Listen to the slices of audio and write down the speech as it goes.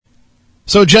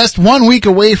So just 1 week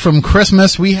away from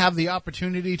Christmas, we have the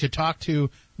opportunity to talk to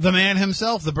the man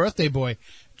himself, the birthday boy.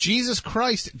 Jesus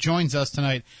Christ joins us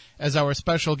tonight as our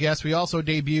special guest. We also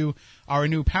debut our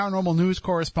new paranormal news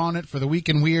correspondent for the Week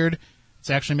in Weird. It's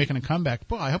actually making a comeback.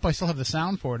 Boy, I hope I still have the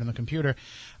sound for it in the computer.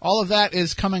 All of that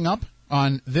is coming up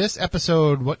on this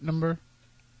episode. What number?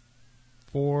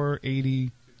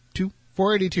 482?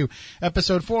 482.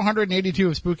 Episode 482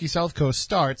 of Spooky South Coast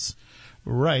starts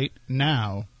right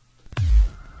now.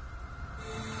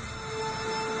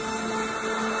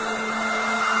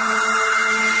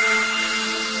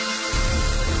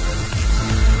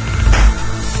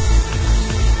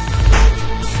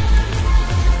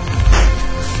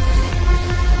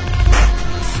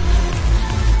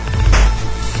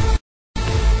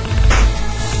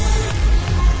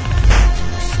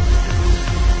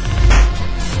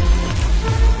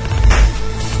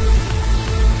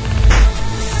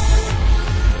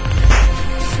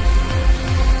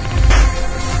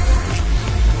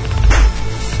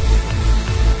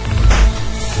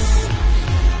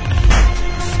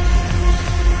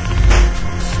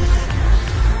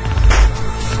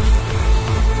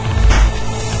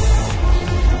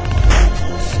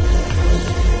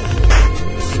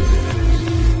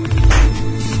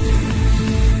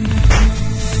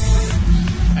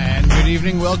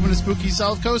 Welcome to Spooky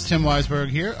South Coast. Tim Weisberg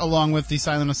here, along with the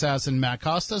silent assassin Matt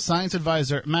Costa, science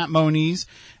advisor Matt Moniz,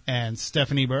 and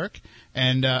Stephanie Burke.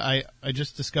 And I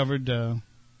just discovered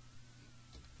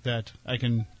that I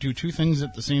can do two things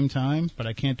at the same time, but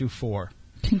I can't do four.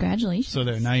 Congratulations. So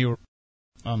there, now you're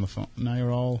on the phone. Now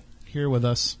you're all here with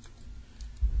us.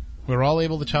 We're all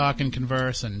able to talk and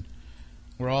converse, and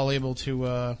we're all able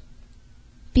to...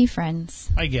 be friends.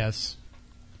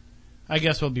 I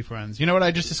guess we'll be friends. You know what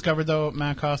I just discovered, though,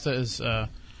 Matt Costa, is I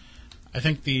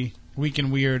think the Week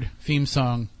in Weird theme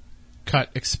song cut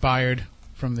expired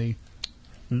from the...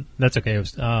 That's okay.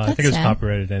 I think it was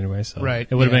copyrighted anyway, so right,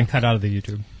 it would have been cut out of the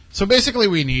YouTube. So basically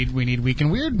we need Week in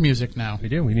Weird music now. We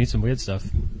do. We need some weird stuff.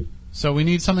 So we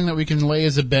need something that we can lay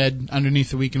as a bed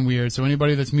underneath the Week in Weird. So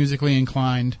anybody that's musically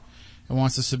inclined and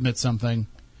wants to submit something.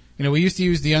 You know, we used to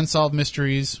use the Unsolved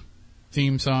Mysteries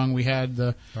theme song. We had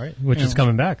the... Right, which is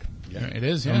coming back. Yeah, it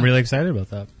is, yeah. I'm really excited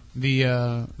about that.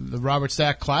 The Robert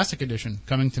Stack Classic Edition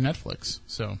coming to Netflix.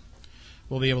 So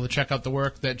we'll be able to check out the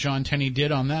work that John Tenney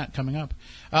did on that coming up.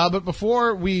 But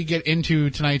before we get into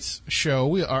tonight's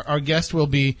show, our guest will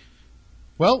be,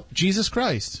 well, Jesus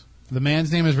Christ. The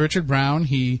man's name is Richard Brown.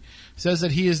 He says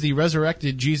that he is the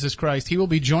resurrected Jesus Christ. He will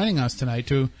be joining us tonight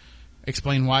to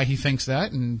explain why he thinks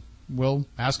that, and we'll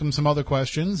ask him some other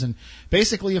questions. And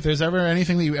basically, if there's ever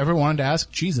anything that you ever wanted to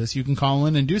ask Jesus, you can call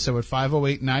in and do so at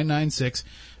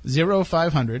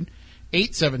 508-996-0500,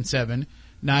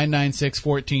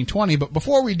 877-996-1420. But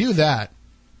before we do that,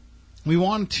 we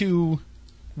want to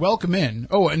welcome in...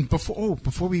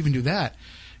 before we even do that,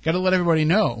 got to let everybody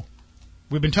know.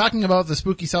 We've been talking about the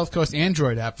Spooky South Coast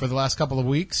Android app for the last couple of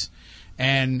weeks.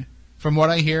 And from what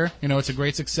I hear, it's a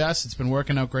great success. It's been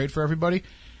working out great for everybody.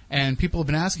 And people have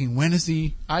been asking, when is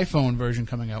the iPhone version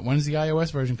coming out? When is the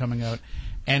iOS version coming out?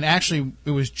 And actually,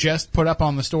 it was just put up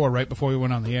on the store right before we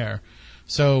went on the air.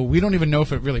 So we don't even know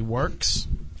if it really works.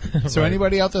 So right.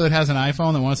 Anybody out there that has an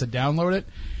iPhone that wants to download it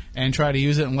and try to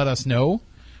use it and let us know,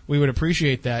 we would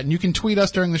appreciate that. And you can tweet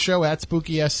us during the show at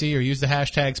SpookySC or use the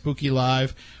hashtag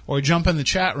SpookyLive or jump in the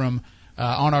chat room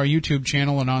on our YouTube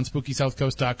channel and on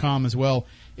SpookySouthCoast.com as well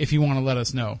if you want to let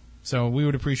us know. So we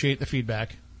would appreciate the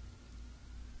feedback.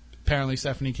 Apparently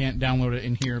Stephanie can't download it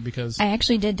in here because... I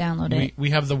actually did download it.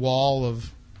 We have the wall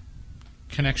of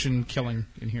connection killing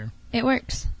in here. It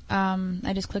works.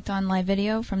 I just clicked on live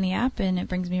video from the app, and it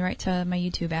brings me right to my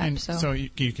YouTube app. And so you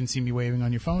can see me waving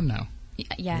on your phone now.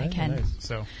 Yeah, I can. Nice.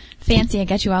 So fancy, I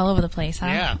get you all over the place, huh?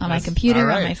 Yeah, on my computer,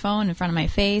 right. On my phone, in front of my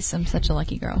face. I'm such a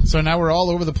lucky girl. So now we're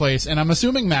all over the place, and I'm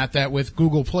assuming, Matt, that with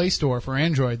Google Play Store for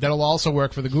Android, that'll also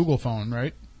work for the Google phone,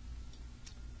 right?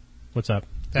 What's up?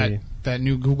 That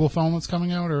new Google phone that's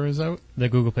coming out, or is that... The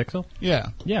Google Pixel? Yeah.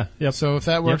 Yeah, yep. So if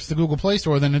that works, the Google Play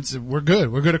Store, then we're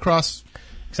good. We're good across...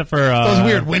 Except for... those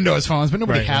weird Windows phones, but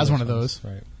nobody has Windows one of those.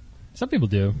 Right. Some people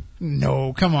do.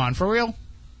 No, come on, for real?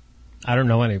 I don't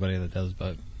know anybody that does,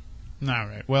 but... All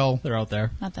right, well... They're out there.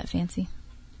 Not that fancy.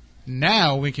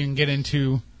 Now we can get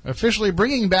into officially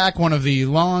bringing back one of the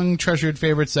long treasured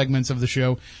favorite segments of the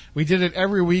show. We did it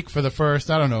every week for the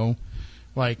first,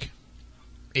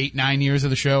 8-9 years of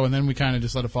the show, and then we kind of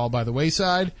just let it fall by the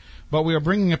wayside. But we are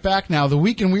bringing it back now. The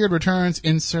Week in Weird returns.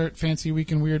 Insert fancy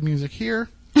Week in Weird music here.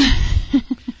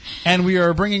 And we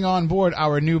are bringing on board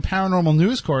our new paranormal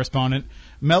news correspondent,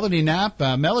 Melody Knapp.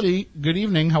 Melody, good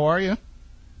evening. How are you?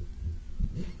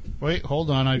 Wait,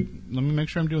 hold on. Let me make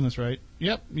sure I'm doing this right.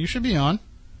 Yep, you should be on.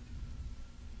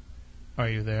 Are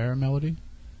you there, Melody?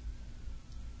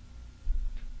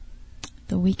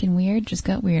 The Week in Weird just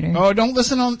got weirder. Oh, don't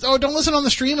listen on the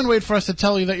stream and wait for us to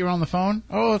tell you that you're on the phone.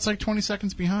 Oh, it's like 20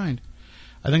 seconds behind.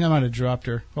 I think I might have dropped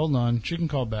her. Hold on. She can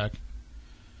call back.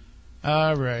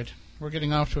 All right. We're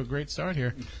getting off to a great start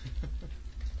here.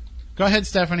 Go ahead,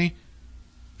 Stephanie.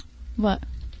 What?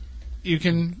 You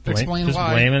can explain just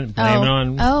why. Blame it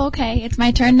on... Oh, okay. It's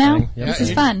my turn now? Yep. This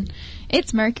is fun.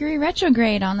 It's Mercury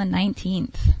retrograde on the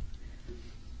 19th.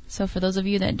 So for those of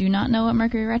you that do not know what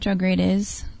Mercury retrograde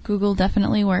is, Google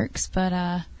definitely works,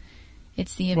 but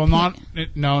it's the... Well, not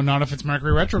if it's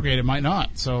Mercury retrograde. It might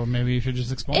not. So maybe you should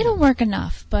just explain. It'll work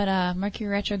enough, but Mercury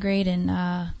retrograde, and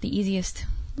the easiest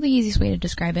way to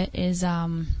describe it is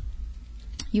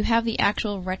you have the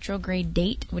actual retrograde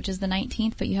date, which is the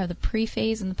 19th, but you have the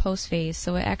pre-phase and the post-phase.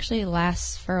 So it actually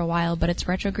lasts for a while, but it's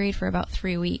retrograde for about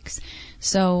 3 weeks.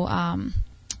 So I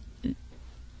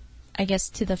guess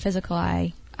to the physical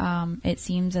eye, it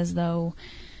seems as though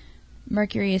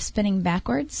Mercury is spinning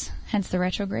backwards, hence the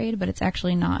retrograde, but it's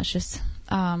actually not. It's just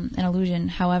an illusion.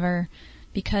 However,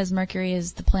 because Mercury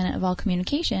is the planet of all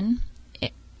communication,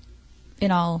 I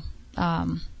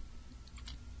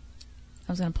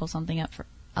was going to pull something up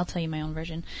I'll tell you my own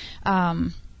version.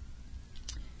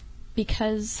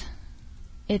 Because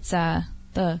it's the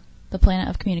planet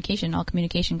of communication, all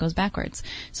communication goes backwards.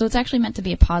 So it's actually meant to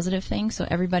be a positive thing, so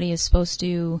everybody is supposed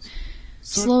to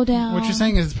slow down. What you're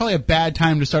saying is it's probably a bad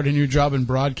time to start a new job in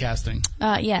broadcasting.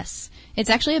 Yes. It's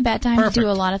actually a bad time to do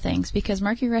a lot of things because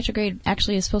Mercury retrograde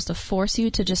actually is supposed to force you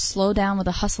to just slow down with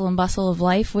the hustle and bustle of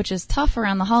life, which is tough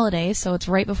around the holidays, so it's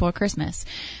right before Christmas.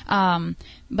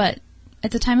 But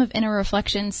it's a time of inner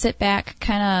reflection. Sit back,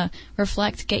 kind of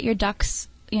reflect, get your ducks,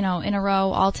 in a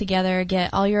row all together, get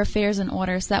all your affairs in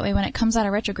order, so that way when it comes out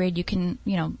of retrograde, you can,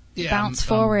 bounce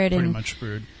forward pretty much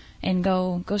screwed. And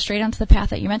go straight onto the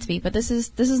path that you're meant to be. But this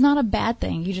is not a bad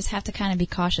thing. You just have to kind of be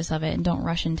cautious of it and don't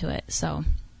rush into it. So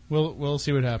we'll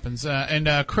see what happens.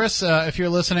 And Chris, if you're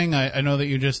listening, I know that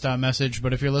you just messaged,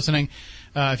 but if you're listening,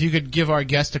 if you could give our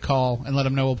guest a call and let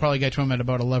him know, we'll probably get to him at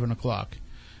about 11 o'clock.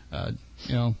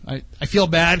 I feel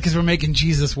bad because we're making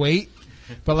Jesus wait.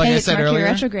 But like I said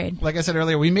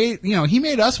earlier, we made he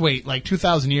made us wait like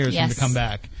 2,000 years for him to come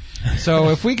back. So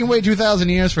if we can wait 2,000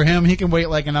 years for him, he can wait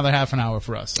like another half an hour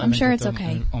for us. I'm sure it's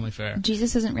okay. Only fair.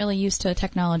 Jesus isn't really used to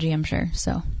technology, I'm sure.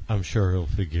 So I'm sure he'll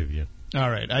forgive you. All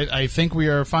right, I think we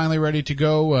are finally ready to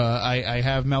go. I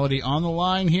have Melody on the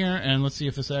line here, and let's see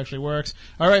if this actually works.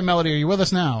 All right, Melody, are you with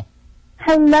us now?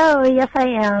 Hello, yes I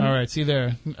am. All right, see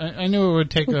there. I knew it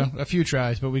would take a few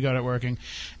tries, but we got it working.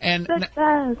 And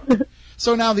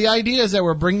so now the idea is that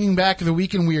we're bringing back the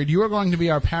Week in Weird. You are going to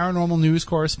be our paranormal news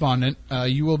correspondent.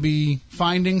 You will be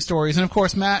finding stories. And, of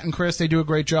course, Matt and Chris, they do a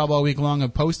great job all week long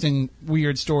of posting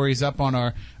weird stories up on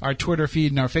our Twitter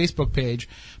feed and our Facebook page.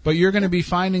 But you're going to be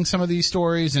finding some of these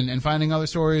stories and finding other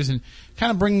stories and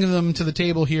kind of bringing them to the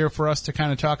table here for us to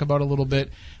kind of talk about a little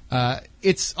bit.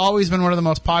 It's always been one of the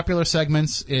most popular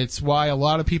segments. It's why a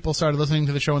lot of people started listening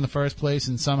to the show in the first place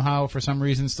and somehow, for some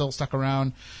reason, still stuck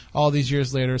around all these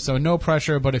years later. So no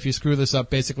pressure, but if you screw this up,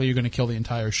 basically you're going to kill the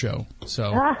entire show.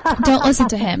 So don't listen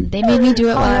to him. They made me do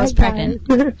it while I was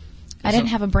pregnant. I didn't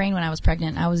have a brain when I was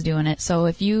pregnant. I was doing it. So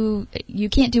if you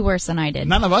can't do worse than I did.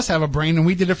 None of us have a brain, and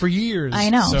we did it for years. I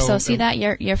know. So see that?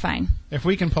 You're fine. If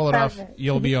we can pull it off,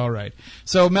 you'll be all right.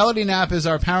 So Melody Knapp is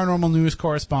our paranormal news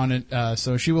correspondent.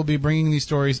 So she will be bringing these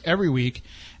stories every week.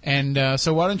 And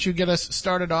so why don't you get us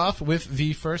started off with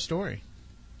the first story?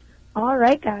 All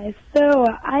right, guys. So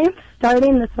I am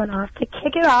starting this one off. To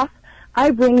kick it off,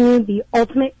 I bring you the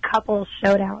ultimate couple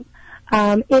showdown.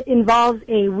 It involves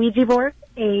a Ouija board,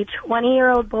 a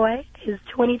 20-year-old boy, his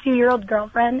 22-year-old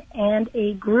girlfriend, and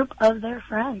a group of their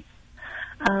friends.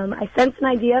 I sensed an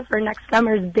idea for next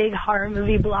summer's big horror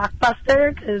movie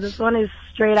blockbuster because this one is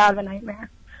straight out of a nightmare.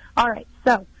 All right,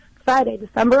 so Friday,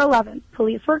 December 11th,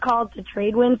 police were called to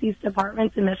Tradewinds East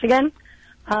Apartments in Michigan.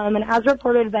 And as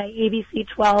reported by ABC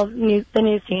 12, the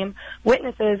news team,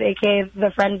 witnesses, a.k.a.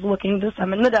 the friends looking to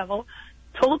summon the devil,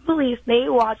 told police they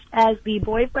watched as the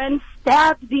boyfriend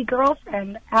stabbed the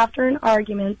girlfriend after an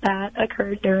argument that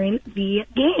occurred during the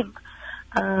game.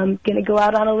 I'm going to go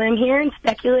out on a limb here and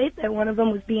speculate that one of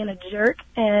them was being a jerk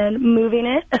and moving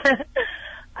it.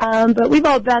 But we've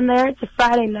all been there. It's a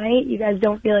Friday night. You guys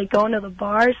don't feel like going to the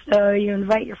bar, so you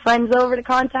invite your friends over to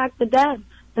contact the dead.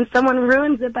 And someone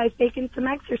ruins it by faking some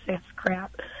exorcist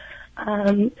crap.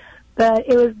 But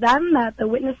it was then that the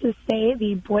witnesses say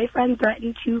the boyfriend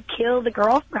threatened to kill the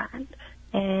girlfriend.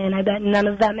 And I bet none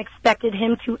of them expected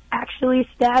him to actually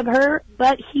stab her,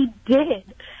 but he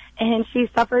did. And she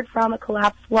suffered from a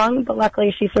collapsed lung, but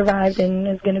luckily she survived and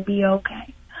is going to be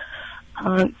okay.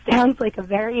 Sounds like a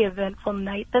very eventful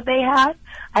night that they had.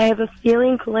 I have a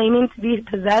feeling claiming to be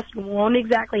possessed won't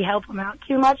exactly help him out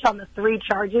too much on the 3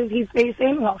 charges he's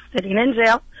facing while sitting in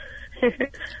jail.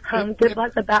 Good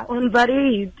luck with that one, buddy.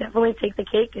 You definitely take the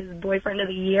cake as boyfriend of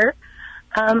the year.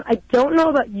 I don't know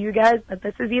about you guys, but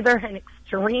this is either an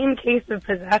extreme case of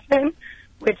possession,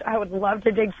 which I would love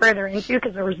to dig further into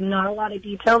because there was not a lot of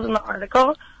details in the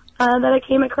article that I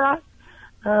came across,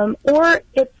 or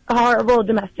it's a horrible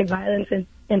domestic violence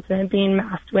incident being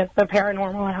masked with a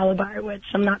paranormal alibi, which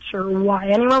I'm not sure why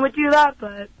anyone would do that,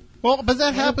 but... Well, but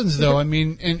that happens, though. I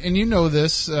mean, and you know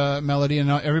this, Melody,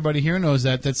 and everybody here knows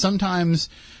that sometimes,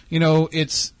 you know,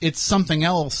 it's something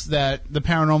else that the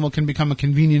paranormal can become a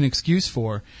convenient excuse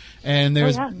for. And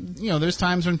there's, you know, there's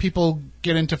times when people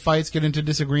get into fights, get into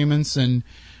disagreements, and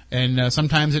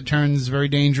sometimes it turns very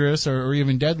dangerous or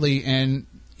even deadly. And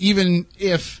even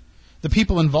if the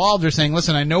people involved are saying,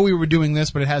 listen, I know we were doing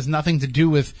this, but it has nothing to do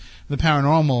with the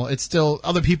paranormal, it's still,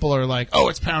 other people are like, oh,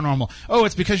 it's paranormal. Oh,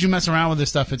 it's because you mess around with this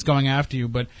stuff, it's going after you.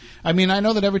 But, I mean, I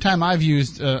know that every time I've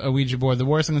used a Ouija board, the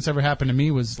worst thing that's ever happened to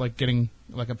me was like getting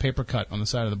like a paper cut on the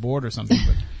side of the board or something.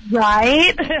 But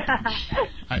right?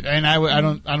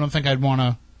 I don't think I'd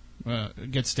want to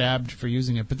get stabbed for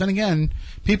using it. But then again,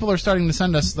 people are starting to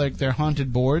send us like their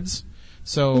haunted boards.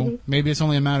 So maybe it's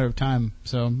only a matter of time.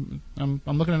 So I'm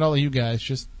looking at all of you guys.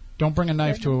 Just don't bring a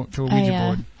knife to a Ouija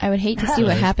board. I would hate to see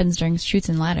what happens during Chutes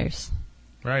and Ladders.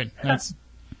 Right. That's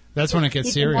when it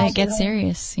gets serious. It gets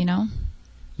serious, you know.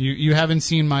 You haven't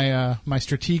seen my my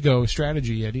Stratego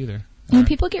strategy yet either. You know,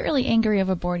 people get really angry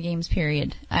over board games,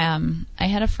 period. I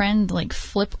had a friend, like,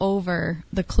 flip over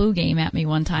the Clue game at me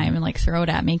one time and, like, throw it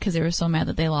at me because they were so mad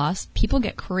that they lost. People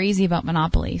get crazy about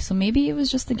Monopoly, so maybe it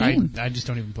was just the game. I just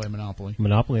don't even play Monopoly.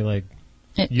 Monopoly, like...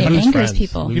 It angers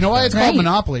people. You know why it's called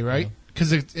Monopoly, right?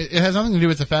 Because it has nothing to do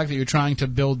with the fact that you're trying to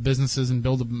build businesses and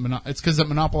build it's because it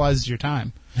monopolizes your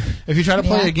time. If you try to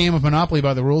play a game of Monopoly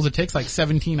by the rules, it takes, like,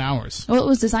 17 hours. Well, it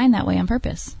was designed that way on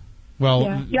purpose.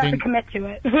 Well, you have to commit to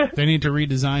it. They need to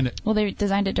redesign it. Well, they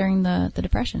designed it during the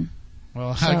Depression.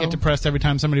 Well, I get depressed every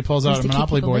time somebody pulls out a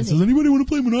Monopoly board and says, anybody want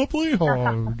to play Monopoly? Oh,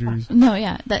 jeez. No,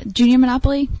 yeah. That Junior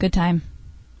Monopoly, good time.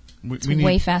 It's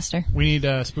way faster. We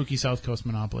need Spooky South Coast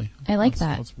Monopoly. I like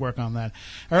that. Let's work on that.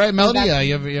 All right, Melody,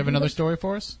 you have another story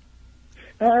for us?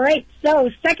 All right, so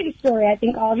second story. I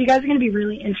think all of you guys are going to be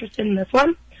really interested in this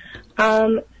one.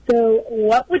 So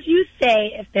what would you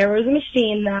say if there was a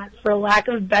machine that, for lack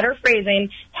of better phrasing,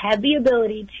 had the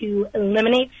ability to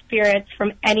eliminate spirits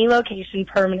from any location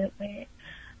permanently?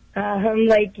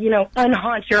 Like, you know,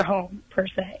 unhaunt your home, per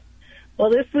se. Well,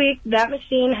 this week, that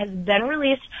machine has been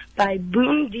released by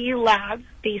Boon D Labs,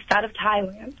 based out of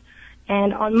Thailand.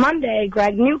 And on Monday,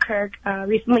 Greg Newkirk,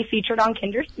 recently featured on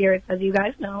Kindred Spirits, as you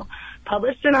guys know,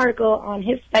 published an article on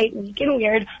his site, Week in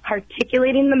Weird,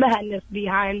 articulating the madness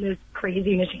behind this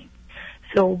crazy machine.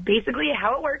 So basically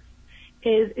how it works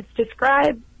is it's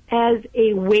described as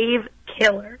a wave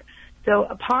killer. So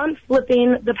upon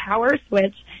flipping the power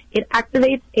switch, it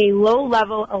activates a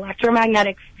low-level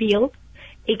electromagnetic field,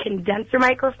 a condenser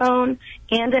microphone,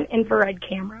 and an infrared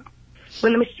camera.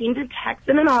 When the machine detects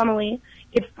an anomaly,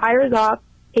 it fires off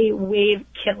a wave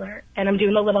killer. And I'm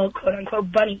doing a little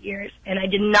quote-unquote bunny ears, and I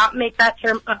did not make that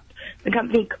term up. The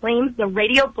company claims the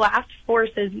radio blast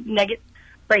forces negative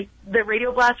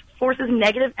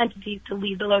entities to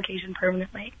leave the location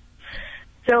permanently.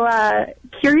 So,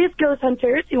 curious ghost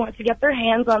hunters who want to get their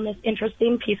hands on this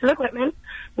interesting piece of equipment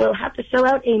will have to shell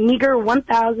out a meager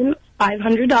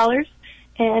 $1,500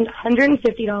 and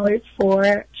 $150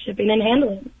 for shipping and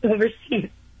handling overseas.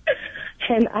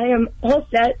 And I am all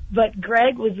set, but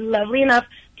Greg was lovely enough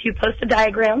to post a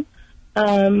diagram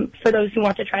for those who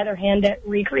want to try their hand at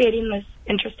recreating this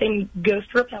interesting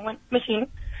ghost repellent machine.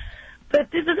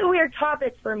 But this is a weird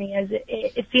topic for me, as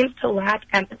it seems to lack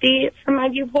empathy from my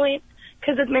viewpoint,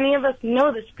 because as many of us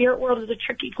know, the spirit world is a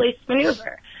tricky place to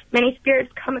maneuver. Many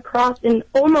spirits come across in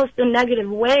almost a negative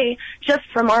way just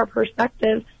from our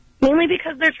perspective, mainly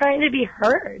because they're trying to be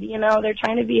heard, you know, they're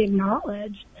trying to be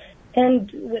acknowledged.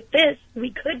 And with this,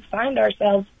 we could find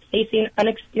ourselves facing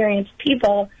unexperienced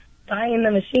people buying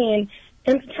the machine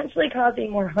and potentially causing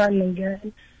more harm than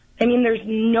good. I mean, there's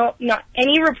not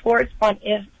any reports on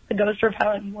if the ghost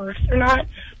repellent works or not,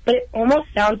 but it almost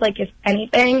sounds like, if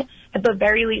anything, at the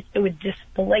very least, it would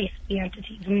displace the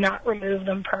entities, not remove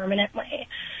them permanently.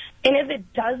 And if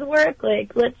it does work,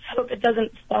 like, let's hope it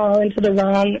doesn't fall into the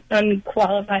wrong,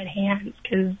 unqualified hands,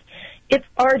 because it's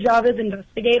our job as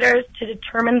investigators to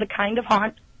determine the kind of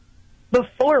haunt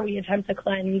before we attempt to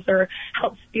cleanse or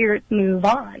help spirits move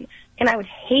on. And I would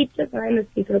hate to find this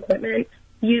piece of equipment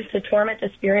used to torment a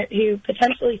spirit who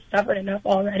potentially suffered enough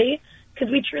already, because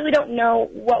we truly don't know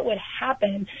what would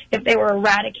happen if they were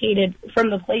eradicated from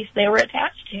the place they were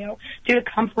attached to due to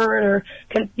comfort or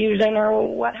confusion or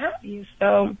what have you.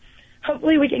 So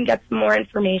hopefully we can get some more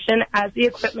information as the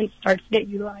equipment starts to get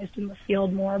utilized in the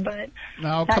field more. But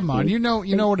no, come on, you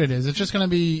know what it is. It's just going to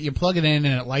be, you plug it in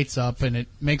and it lights up and it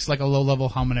makes like a low-level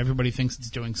hum and everybody thinks it's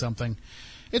doing something.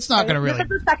 It's not going to really... It's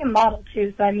the second model,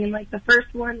 too. So, I mean, like, the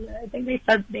first one, I think they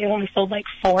said they only sold, like,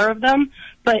 4 of them.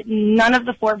 But none of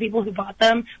the 4 people who bought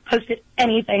them posted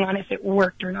anything on if it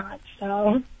worked or not.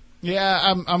 So... Yeah,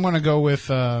 I'm going to go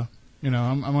with, I'm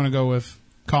going to go with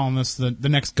calling this the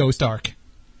next Ghost Ark.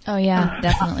 Oh, yeah,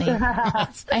 definitely.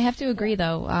 I have to agree,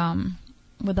 though,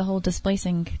 with the whole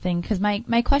displacing thing, because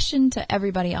my question to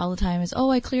everybody all the time is,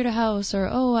 I cleared a house, or,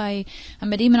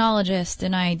 I'm a demonologist,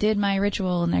 and I did my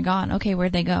ritual, and they're gone. Okay,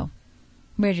 where'd they go?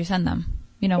 Where'd you send them?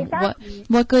 Exactly.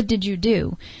 What good did you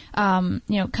do?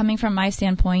 Coming from my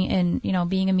standpoint and,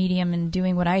 being a medium and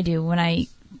doing what I do, when I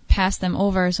pass them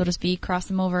over, so to speak, cross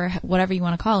them over, whatever you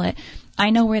want to call it,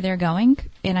 I know where they're going,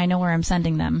 and I know where I'm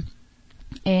sending them.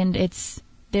 And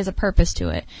there's a purpose to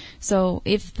it. So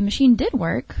if the machine did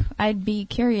work, I'd be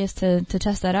curious to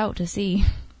test that out to see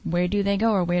where do they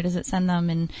go or where does it send them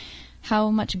and how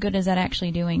much good is that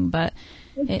actually doing. But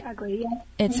exactly,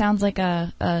 it sounds like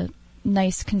a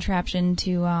nice contraption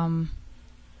to,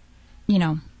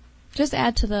 just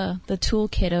add to the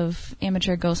toolkit of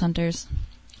amateur ghost hunters.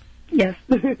 Yes.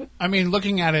 I mean,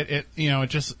 looking at it,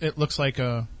 it looks like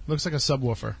a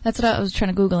subwoofer. That's what I was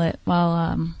trying to Google it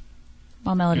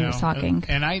while Melody was talking.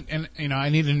 And I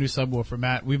need a new subwoofer.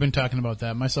 Matt, we've been talking about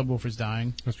that. My subwoofer's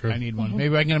dying. That's true. I need one.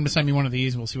 Maybe I can get him to send me one of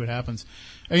these and we'll see what happens.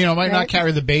 It might not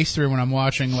carry the bass through when I'm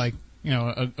watching, like,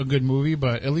 a good movie,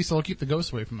 but at least it'll keep the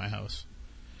ghosts away from my house.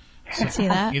 So see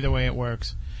that? Either way it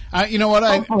works. You know what?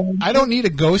 I don't need a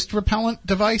ghost repellent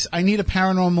device. I need a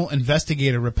paranormal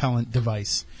investigator repellent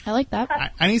device. I like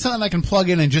that. I need something I can plug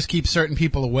in and just keep certain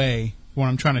people away when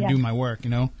I'm trying to do my work,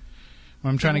 when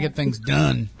I'm trying to get things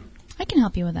done. I can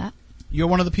help you with that. You're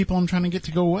one of the people I'm trying to get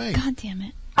to go away. God damn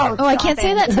it. Oh, I can't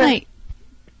say that tonight.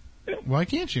 Why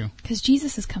can't you? Because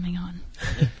Jesus is coming on.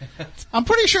 I'm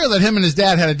pretty sure that him and his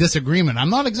dad had a disagreement.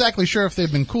 I'm not exactly sure if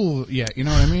they've been cool yet. You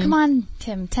know what I mean? Come on,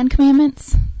 Tim. 10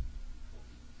 Commandments.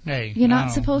 Hey. You're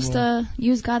not supposed to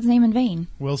use God's name in vain.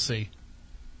 We'll see.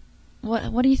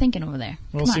 What are you thinking over there?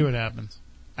 We'll see what happens.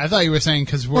 I thought you were saying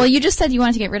because we're... Well, you just said you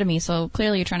wanted to get rid of me, so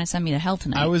clearly you're trying to send me to hell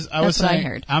tonight. That's what I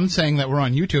heard. I'm saying that we're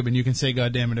on YouTube and you can say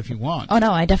God damn it if you want. Oh,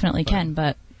 no, I definitely can,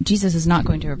 but Jesus is not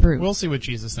going to approve. We'll see what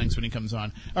Jesus thinks when he comes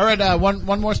on. All right,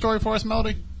 one more story for us,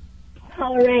 Melody?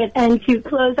 All right, and to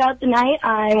close out the night,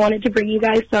 I wanted to bring you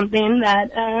guys something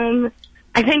that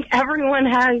I think everyone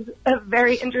has a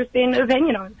very interesting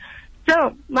opinion on.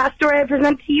 So, last story I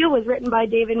present to you was written by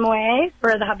David Moyet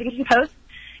for the Huffington Post.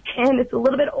 And it's a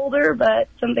little bit older, but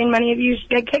something many of you should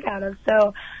get a kick out of.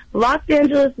 So, Los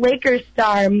Angeles Lakers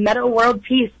star Metta World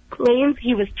Peace claims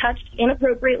he was touched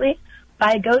inappropriately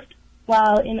by a ghost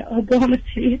while in Oklahoma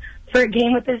City for a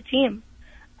game with his team.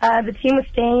 The team was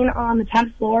staying on the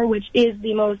 10th floor, which is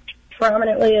the most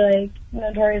prominently,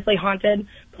 notoriously haunted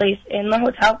place in the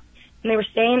hotel. And they were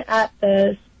staying at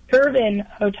the Skirvin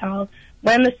Hotel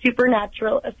when the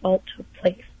supernatural assault took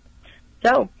place.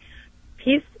 So,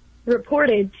 Peace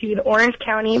reported to the Orange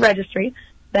County Registry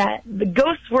that the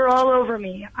ghosts were all over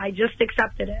me. I just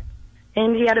accepted it.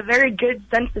 And he had a very good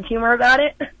sense of humor about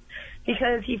it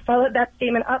because he followed that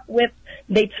statement up with,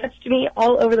 they touched me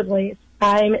all over the place.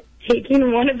 I'm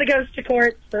taking one of the ghosts to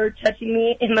court for touching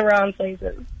me in the wrong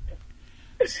places.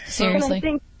 Seriously? And I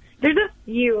think there's a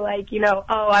few, I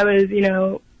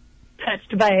was,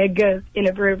 touched by a ghost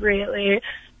inappropriately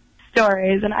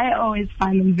stories, and I always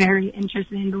find them very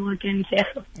interesting to look into.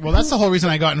 Well, that's the whole reason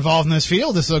I got involved in this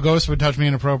field, is so a ghost would touch me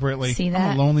inappropriately. See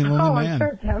that? I'm a lonely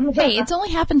man. Hey, it's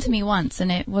only happened to me once,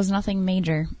 and it was nothing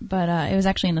major, but it was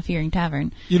actually in the Fearing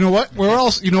Tavern. You know what? We're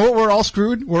all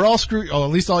screwed? We're all screwed. Oh, at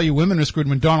least all you women are screwed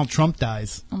when Donald Trump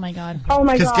dies. Oh, my God. Oh,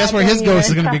 my God. Because guess where his ghost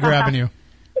is going to be grabbing you?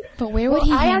 But where would he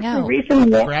hang out?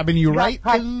 Recently grabbing you right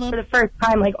for the first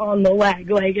time, on the leg,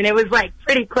 and it was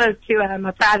pretty close to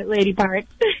my private lady part.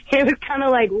 It was kind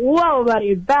of whoa,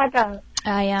 buddy, back up.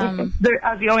 I was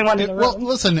the only one in the room. Well,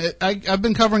 listen, I've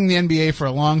been covering the NBA for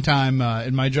a long time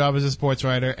in my job as a sports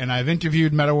writer, and I've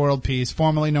interviewed Metta World Peace,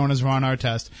 formerly known as Ron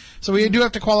Artest. So we do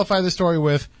have to qualify the story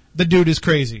with the dude is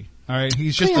crazy. All right,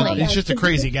 he's just a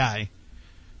crazy guy.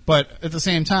 But at the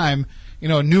same time,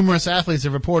 numerous athletes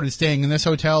have reported staying in this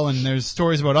hotel, and there's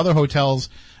stories about other hotels.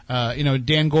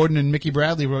 Dan Gordon and Mickey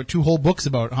Bradley wrote 2 whole books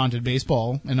about haunted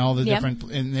baseball and all the different,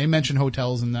 and they mention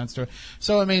hotels and that story.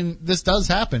 So, I mean, this does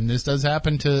happen. This does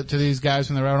happen to these guys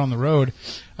when they're out on the road.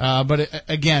 But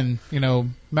again,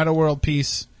 Meta World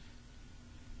Peace,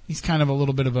 he's kind of a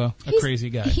little bit of a crazy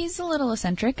guy. He's a little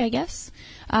eccentric, I guess.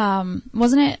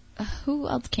 Wasn't it, who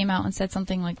else came out and said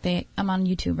something like I'm on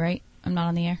YouTube, right? I'm not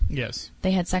on the air. Yes.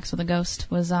 They had sex with a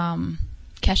ghost. Was,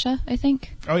 Kesha, I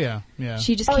think. Oh, yeah.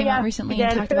 She just came out recently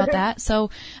and talked about that. So,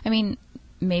 I mean,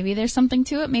 maybe there's something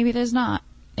to it, maybe there's not.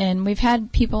 And we've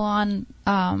had people on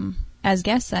as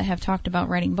guests that have talked about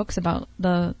writing books about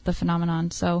the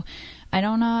phenomenon. So, I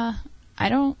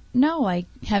don't know. I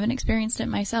haven't experienced it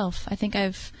myself. I think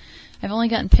I've only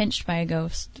gotten pinched by a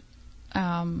ghost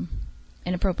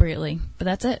inappropriately, but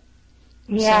that's it.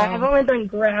 Yeah, So, I've only been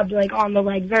grabbed on the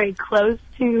leg, very close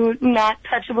to not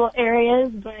touchable areas,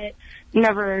 but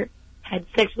never had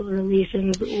sexual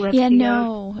relations with. Yeah,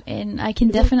 no, and I can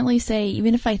definitely say,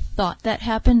 even if I thought that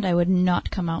happened, I would not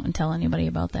come out and tell anybody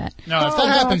about that. No, if that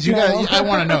happens, I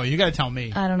want to know. You got to tell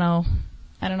me. I don't know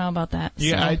about that.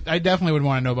 Yeah, so. I definitely would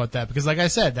want to know about that because, like I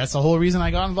said, that's the whole reason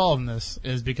I got involved in this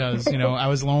is because I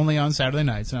was lonely on Saturday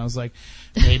nights and I was like,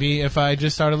 maybe if I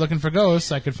just started looking for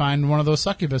ghosts, I could find one of those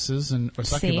succubuses or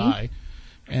succubi.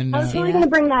 And, I was really going to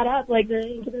bring that up, the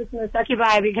incubus and the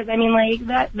succubi, because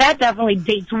that definitely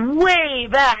dates way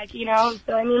back,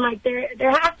 So I mean,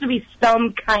 there has to be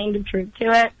some kind of truth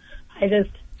to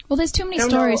it. Well, there's too many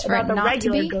stories for it not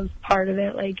to be. The regular ghost part of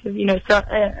it,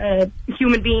 a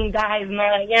human being dies and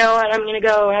they're like, you know what, I'm going to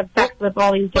go have sex with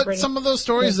all these different... But some of those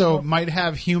stories, though, might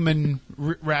have human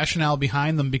rationale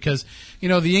behind them because,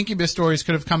 the incubus stories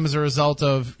could have come as a result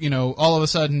of, all of a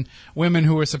sudden women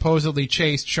who were supposedly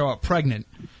chaste show up pregnant.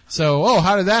 So,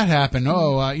 how did that happen?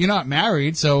 You're not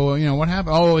married, so, what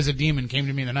happened? Oh, it was a demon came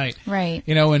to me in the night. Right.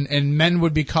 And men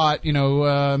would be caught,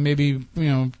 maybe,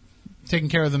 taking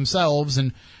care of themselves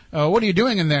and... what are you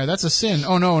doing in there? That's a sin.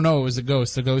 Oh, no, it was a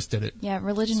ghost. The ghost did it. Yeah,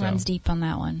 religion runs deep on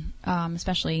that one,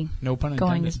 especially no pun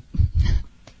intended.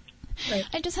 Right.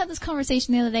 I just had this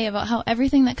conversation the other day about how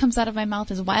everything that comes out of my mouth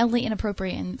is wildly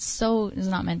inappropriate and so is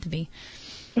not meant to be.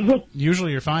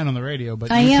 Usually you're fine on the radio,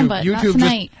 but I am, but not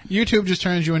tonight. YouTube just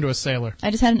turns you into a sailor. I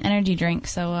just had an energy drink,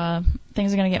 so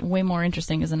things are going to get way more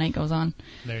interesting as the night goes on.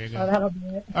 There you go. That'll be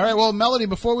it. All right, well, Melody,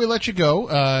 before we let you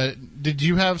go, did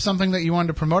you have something that you wanted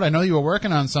to promote? I know you were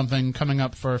working on something coming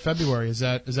up for February. Is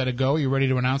that a go? Are you ready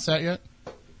to announce that yet?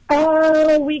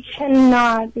 We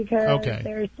cannot because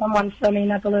there's someone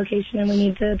filming at the location and we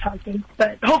need to talk to him.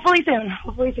 But hopefully soon.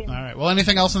 All right. Well,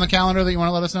 anything else on the calendar that you want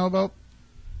to let us know about?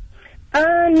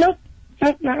 Nope,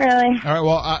 not really. All right,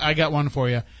 well, I got one for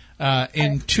you.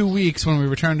 In 2 weeks, when we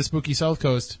return to Spooky South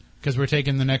Coast, because we're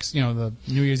taking the next, the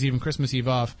New Year's Eve and Christmas Eve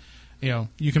off,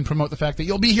 you can promote the fact that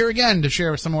you'll be here again to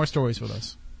share some more stories with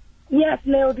us. Yes,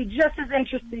 and it will be just as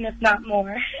interesting, if not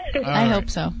more. I hope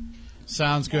so.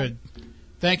 Sounds good.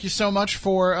 Thank you so much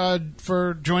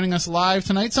for joining us live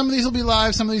tonight. Some of these will be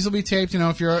live, some of these will be taped.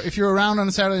 If you're around on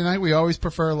a Saturday night, we always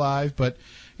prefer live, but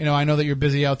I know that you're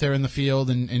busy out there in the field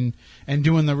and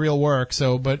doing the real work.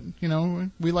 So, but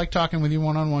we like talking with you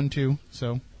one-on-one too.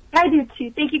 So I do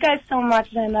too. Thank you guys so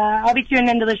much, and I'll be tuning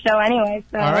into the show anyway.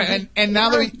 So. All right, and now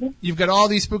that you've got all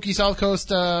these Spooky South Coast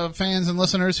fans and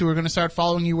listeners who are going to start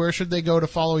following you, where should they go to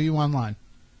follow you online?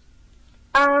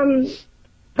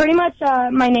 Pretty much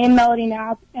my name, Melody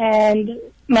Knapp, and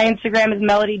my Instagram is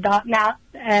melody.knapp,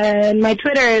 and my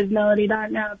Twitter is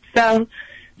melody.knapp. So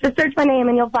just search my name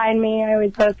and you'll find me. I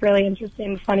always post really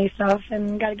interesting, funny stuff,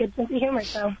 and got a good sense of humor.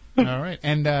 So. All right,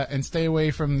 and stay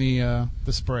away from the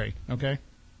spray, okay?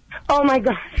 Oh my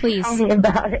God! Please tell me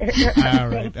about it. All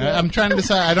right, I'm trying to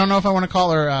decide. I don't know if I want to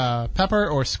call her Pepper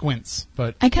or Squints,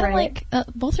 but I kind of like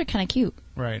both are kind of cute.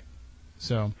 Right.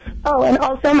 So. Oh, and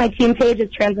also my team page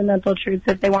is Transcendental Truths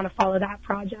if they want to follow that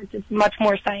project. It's a much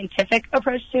more scientific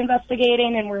approach to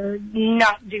investigating, and we're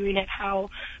not doing it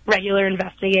how regular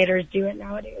investigators do it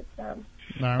nowadays. So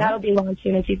that'll be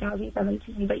launching in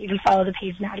 2017, but you can follow the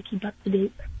page now to keep up to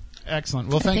date. Excellent.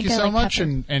 Well, thank you so much,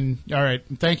 and all right,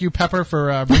 thank you, Pepper,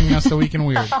 for bringing us the Week in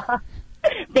Weird.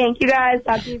 Thank you, guys.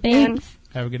 Talk to you soon.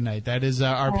 Have a good night. That is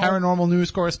our paranormal news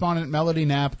correspondent, Melody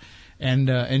Knapp.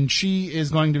 And she is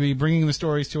going to be bringing the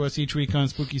stories to us each week on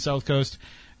Spooky South Coast.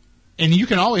 And you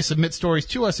can always submit stories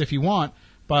to us if you want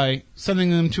by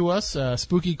sending them to us,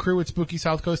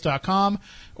 spookycrew@spookysouthcoast.com,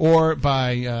 or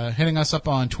by hitting us up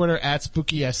on Twitter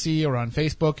 @SpookySC or on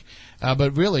Facebook.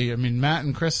 But really, I mean, Matt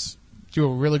and Chris do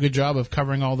a really good job of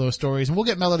covering all those stories. And we'll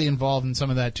get Melody involved in some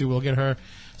of that, too. We'll get her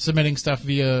submitting stuff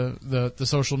via the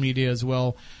social media as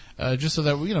well. just so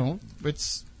that,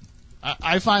 it's...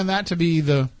 I find that to be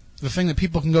the thing that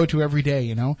people can go to every day,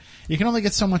 You can only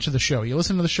get so much of the show. You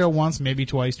listen to the show once, maybe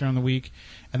twice during the week,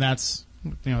 and that's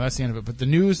the end of it. But the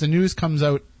news comes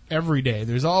out every day.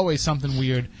 There's always something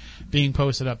weird being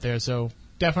posted up there, so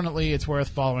definitely it's worth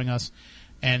following us.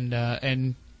 And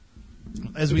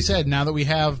as we said, now that we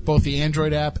have both the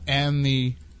Android app and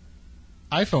the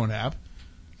iPhone app,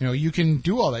 you can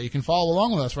do all that. You can follow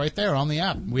along with us right there on the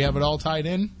app. We have it all tied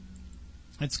in.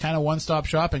 It's kind of one-stop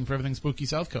shopping for everything Spooky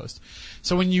South Coast.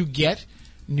 So when you get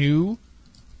new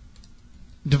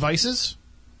devices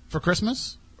for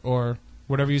Christmas or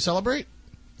whatever you celebrate,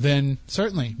 then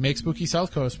certainly make Spooky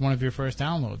South Coast one of your first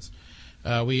downloads.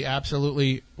 We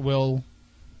absolutely will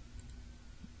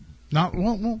not.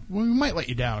 We might let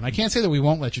you down. I can't say that we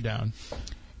won't let you down.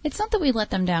 It's not that we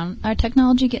let them down. Our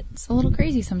technology gets a little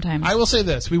crazy sometimes. I will say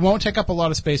this: we won't take up a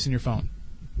lot of space in your phone.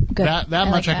 Good. That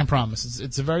much I can promise.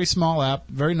 It's a very small app,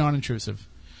 very non-intrusive.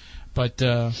 But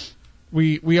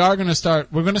we are going to start.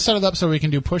 We're going to set it up so we can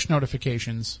do push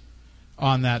notifications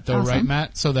on that, though, awesome. right,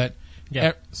 Matt? So that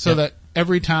that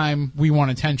every time we want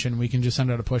attention, we can just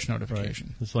send out a push notification.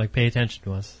 Right. It's like pay attention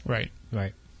to us. Right.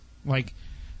 Like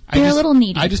they're a little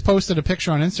needy. I just posted a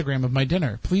picture on Instagram of my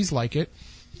dinner. Please like it.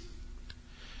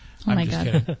 Oh my God.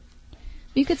 Kidding.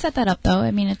 You could set that up, though.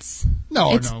 I mean, it's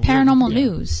paranormal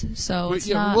news, so it's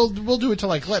not... We'll do it to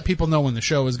let people know when the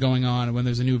show is going on and when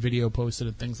there's a new video posted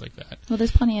and things like that. Well,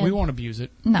 there's plenty of... We won't abuse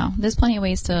it. No, there's plenty of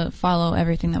ways to follow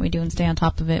everything that we do and stay on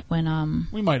top of it when...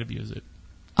 We might abuse it.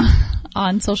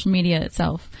 on social media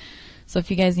itself. So if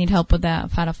you guys need help with that,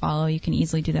 of how to follow, you can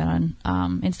easily do that on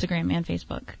Instagram and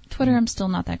Facebook. Twitter, I'm still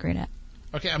not that great at.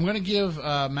 Okay, I'm going to give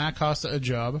Matt Costa a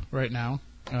job right now.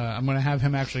 I'm going to have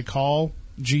him actually call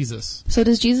Jesus. So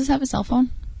does Jesus have a cell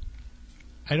phone?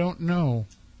 I don't know.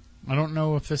 I don't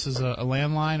know if this is a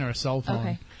landline or a cell phone.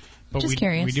 Okay. But Just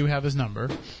curious. We do have his number.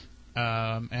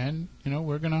 And,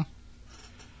 we're going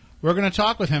to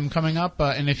talk with him coming up.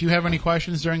 And if you have any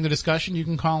questions during the discussion, you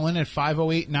can call in at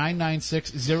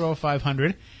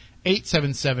 508-996-0500,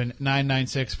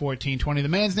 877-996-1420. The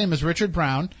man's name is Richard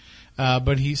Brown,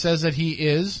 but he says that he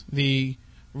is the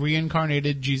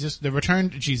reincarnated Jesus, the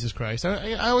returned Jesus Christ.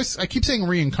 I keep saying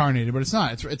reincarnated, but it's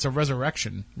not. It's a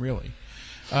resurrection, really.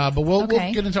 But we'll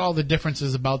get into all the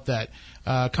differences about that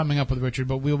coming up with Richard.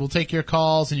 But we will take your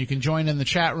calls, and you can join in the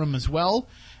chat room as well.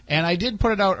 And I did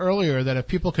put it out earlier that if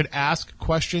people could ask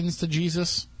questions to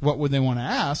Jesus, what would they want to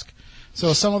ask?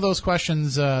 So some of those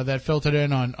questions that filtered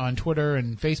in on Twitter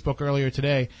and Facebook earlier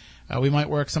today, we might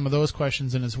work some of those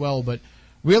questions in as well. But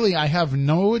really, I have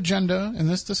no agenda in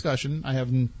this discussion. I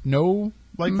have no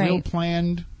real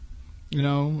planned. I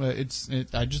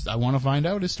want to find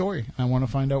out his story. I want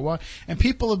to find out why. And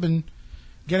people have been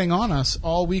getting on us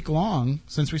all week long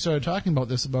since we started talking about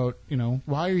this. About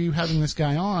why are you having this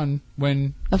guy on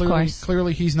when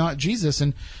clearly he's not Jesus?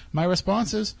 And my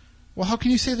response is, well, how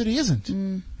can you say that he isn't?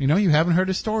 You haven't heard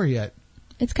his story yet.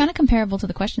 It's kind of comparable to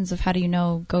the questions of how do you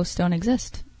know ghosts don't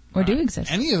exist. Or do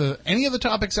exist. Any of the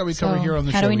topics that we cover here on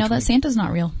the show. How do we know that Santa's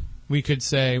not real? We could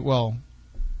say, well,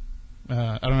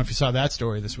 I don't know if you saw that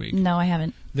story this week. No, I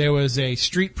haven't. There was a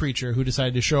street preacher who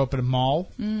decided to show up at a mall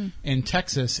in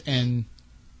Texas and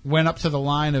went up to the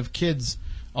line of kids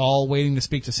all waiting to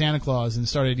speak to Santa Claus and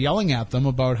started yelling at them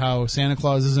about how Santa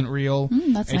Claus isn't real.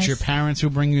 It's nice. Your parents who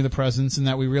bring you the presents, and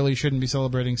that we really shouldn't be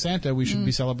celebrating Santa. We should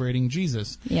be celebrating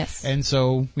Jesus. Yes. And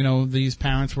so, these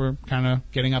parents were kind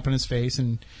of getting up in his face,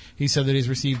 and he said that he's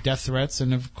received death threats,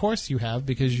 and of course you have,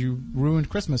 because you ruined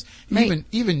Christmas. Right.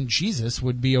 Even Jesus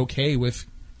would be okay with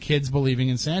kids believing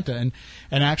in Santa. And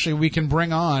actually, we can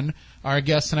bring on our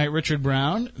guest tonight, Richard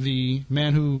Brown, the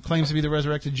man who claims to be the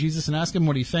resurrected Jesus, and ask him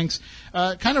what he thinks.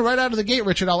 Kind of right out of the gate,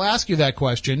 Richard, I'll ask you that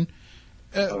question.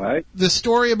 All right. The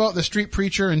story about the street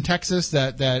preacher in Texas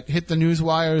that hit the news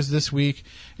wires this week,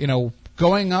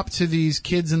 going up to these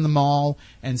kids in the mall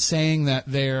and saying that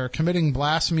they're committing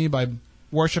blasphemy by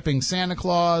worshiping Santa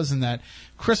Claus, and that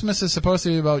Christmas is supposed to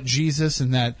be about Jesus,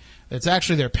 and that it's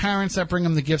actually their parents that bring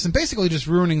them the gifts, and basically just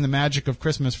ruining the magic of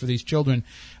Christmas for these children.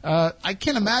 I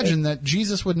can imagine that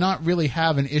Jesus would not really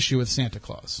have an issue with Santa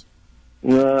Claus.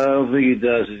 No, I don't think he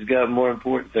does. He's got more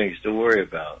important things to worry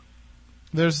about.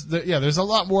 There's a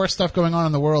lot more stuff going on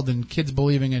in the world than kids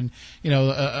believing in,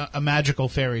 a magical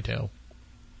fairy tale.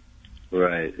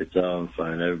 Right. It's all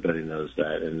fine. Everybody knows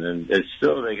that. And then it's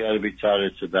still, they got to be taught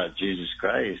it's about Jesus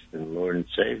Christ and Lord and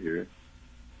Savior.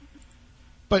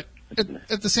 But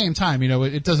at the same time,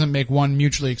 it doesn't make one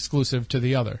mutually exclusive to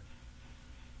the other.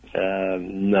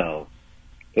 No.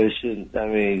 It shouldn't. I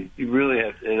mean, you really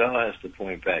have, it all has to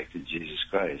point back to Jesus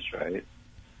Christ, right?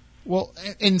 Well,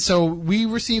 and so we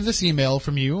received this email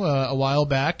from you a while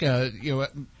back,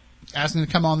 asking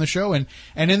to come on the show, and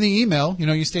in the email,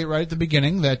 you state right at the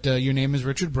beginning that your name is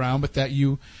Richard Brown, but that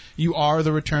you are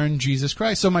the returned Jesus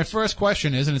Christ. So my first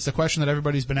question is, and it's the question that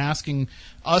everybody's been asking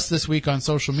us this week on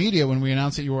social media when we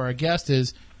announced that you are our guest,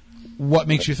 is what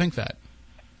makes you think that?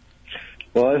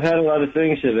 Well, I've had a lot of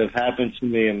things that have happened to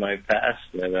me in my past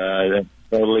that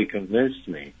totally convinced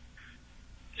me.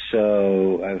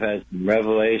 So I've had some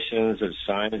revelations of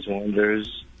signs,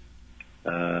 wonders,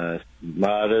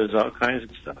 stigmatas, all kinds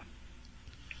of stuff.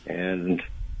 And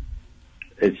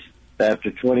it's after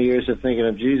 20 years of thinking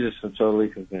of Jesus, I'm totally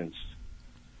convinced.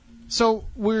 So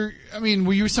were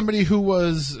you somebody who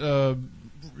was,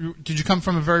 did you come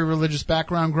from a very religious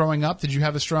background growing up? Did you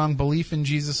have a strong belief in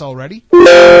Jesus already?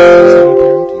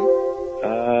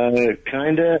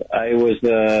 Kinda. I was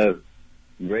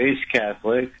raised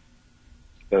Catholic.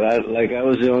 But I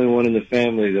was the only one in the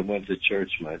family that went to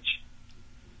church much.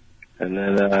 And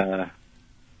then I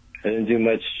didn't do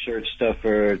much church stuff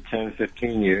for 10,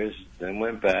 15 years, then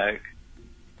went back.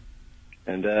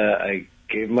 And I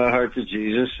gave my heart to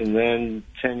Jesus, and then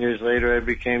 10 years later I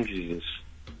became Jesus.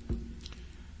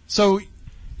 So,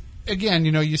 again,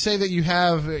 you say that you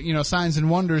have, signs and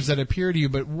wonders that appear to you,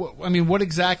 but what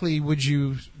exactly would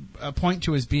you point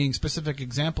to as being specific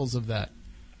examples of that?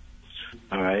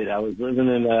 All right, I was living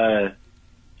in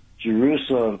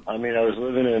Jerusalem. I was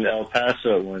living in El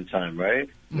Paso at one time, right?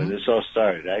 Mm-hmm. When this all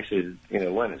started. Actually,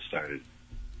 when it started.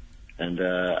 And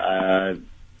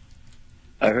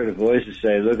I heard a voice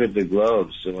say, look at the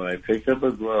globe. So when I picked up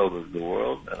a globe of the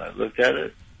world and I looked at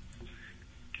it,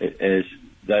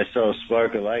 I saw a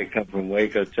spark of light come from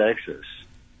Waco, Texas.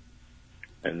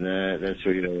 And that's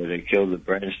where they killed the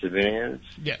Branch Davidians.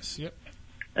 Yes, yep.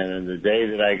 And on the day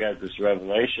that I got this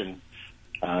revelation,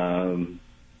 I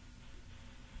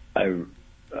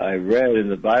read in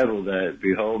the Bible that,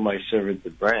 behold my servant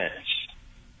the branch,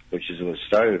 which is what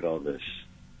started all this.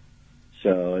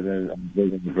 So, and then I'm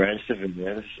building the Branch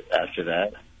Davidians after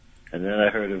that. And then I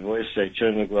heard a voice say,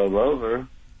 turn the globe over.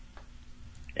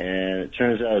 And it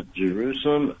turns out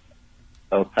Jerusalem,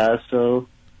 El Paso,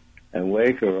 and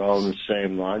Waco are all in the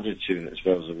same longitude as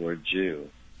well as the word Jew.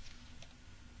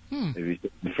 If you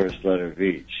take the first letter of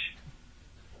each.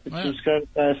 It's just kind of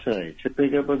fascinating. To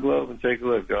pick up a globe and take a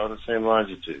look. They're all the same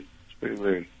longitude. It's pretty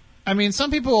weird. Some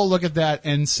people will look at that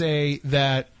and say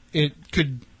that it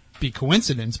could be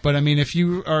coincidence, but if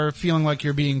you are feeling like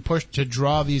you're being pushed to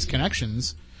draw these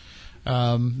connections,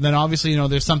 then obviously,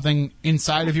 there's something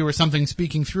inside of you or something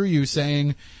speaking through you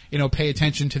saying, pay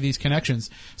attention to these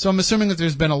connections. So I'm assuming that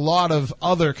there's been a lot of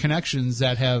other connections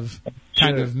that have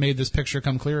kind of made this picture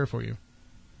come clearer for you.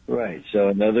 Right. So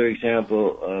another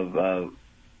example of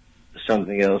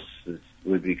something else that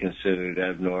would be considered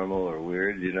abnormal or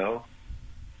weird, is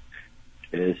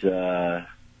all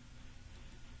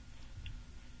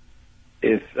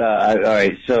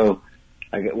right. So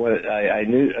I got what I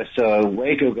knew. So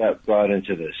Waco got brought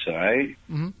into this. All right.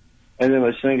 Mm-hmm. And then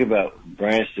let's think about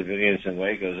Branch Davidians and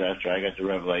Waco's. After I got the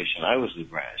revelation, I was the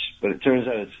branch. But it turns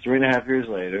out it's 3.5 years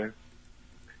later.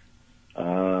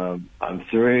 I'm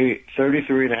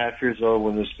 33 and a half years old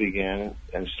when this began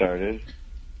and started.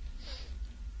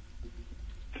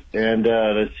 And,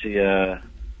 let's see, a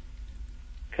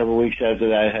couple of weeks after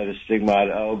that, I had a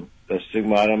stigmata on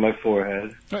my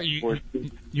forehead. Oh, you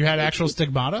had actual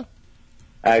stigmata?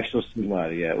 Actual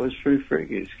stigmata, yeah. It was pretty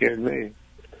freaky. It scared me.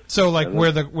 So, like,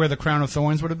 where the crown of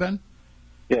thorns would have been?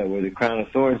 Yeah, where the crown of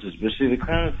thorns is. But see, the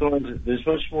crown of thorns, there's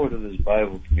much more to this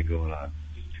Bible thing going on.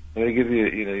 I'm going to give you,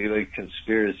 you like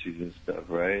conspiracies and stuff,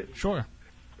 right? Sure.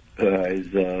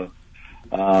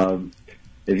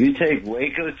 If you take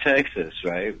Waco, Texas,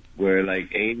 right, where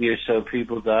like 80 or so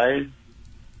people died,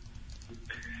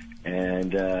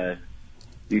 and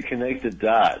you connect the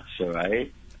dots, all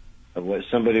right, of what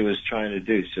somebody was trying to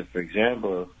do. So, for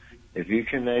example, if you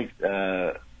connect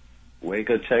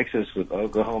Waco, Texas with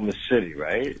Oklahoma City,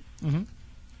 right? Mm-hmm.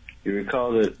 You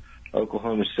recall that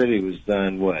Oklahoma City was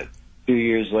done, 2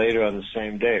 years later on the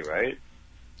same day, right?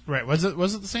 Right. Was it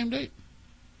the same date?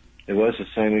 It was the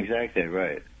same exact day,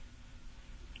 right.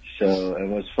 So,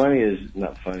 and what's funny is,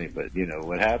 not funny, but,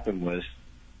 what happened was,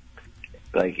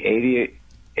 like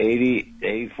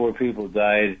 84 people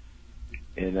died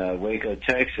in Waco,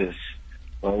 Texas.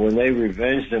 Well, when they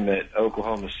revenged them at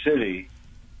Oklahoma City,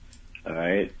 all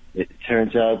right, it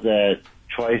turns out that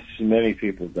twice as many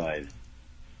people died.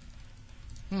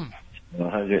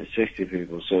 160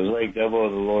 people. So it was like double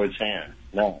of the Lord's hand.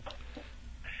 Now,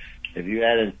 if you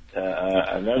add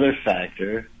another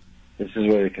factor, this is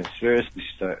where the conspiracy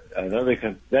starts.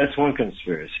 That's one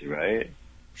conspiracy, right?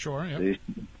 Sure, yeah.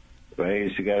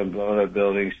 right? He got blown up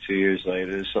buildings 2 years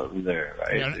later. There's something there,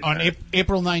 right? Yeah, on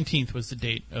April 19th was the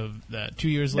date of that. 2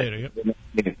 years later.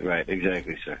 Yep. Right,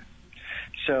 exactly, sir.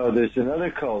 So there's another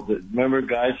cult. Remember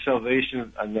God's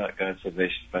Salvation? Not God's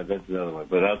Salvation, but that's another one.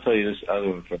 But I'll tell you this other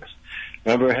one first.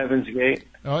 Remember Heaven's Gate?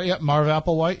 Oh, yep. Marv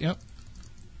Applewhite, yep.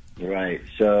 Right.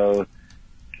 So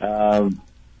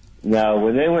now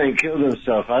when they went and killed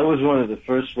themselves, I was one of the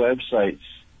first websites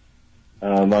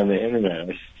on the Internet.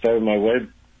 I started my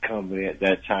web company at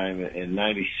that time in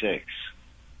 '96.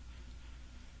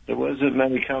 There wasn't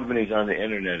many companies on the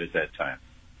Internet at that time.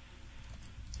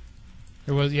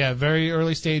 It was, very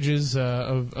early stages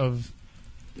of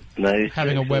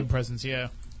having a web presence, yeah.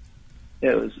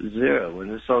 Yeah, it was zero when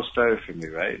this all started for me,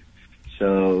 right?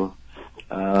 So,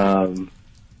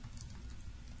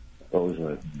 what was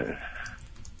my...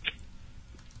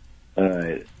 All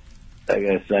right. I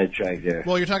got sidetracked there.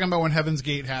 Well, you're talking about when Heaven's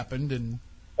Gate happened and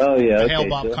the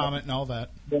Hale-Bopp Comet and all that.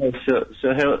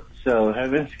 So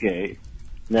Heaven's Gate.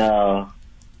 Now,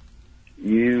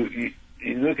 you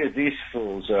look at these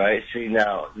fools, all right? See,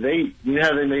 now, you know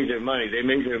how they made their money? They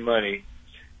made their money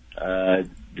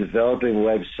developing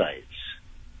websites.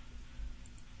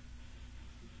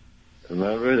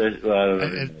 Remember?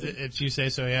 It's you say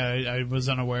so, yeah. I was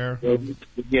unaware.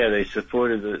 Yeah, they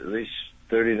supported at least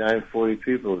 39, 40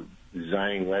 people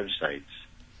designing websites.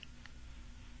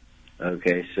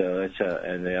 Okay, so that's how,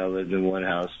 and they all lived in one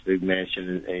house, big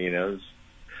mansion,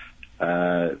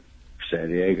 San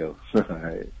Diego. All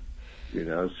right.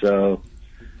 So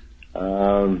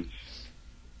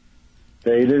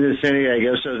they lived in San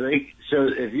Diego. So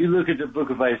if you look at the book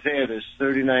of Isaiah, there's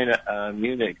 39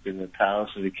 eunuchs in the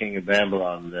palace of the king of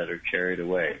Babylon that are carried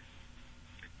away.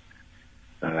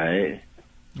 All right.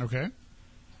 Okay.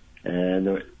 And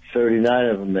there were 39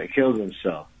 of them that killed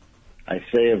themselves.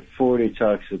 Isaiah 40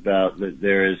 talks about that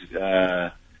there is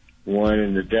one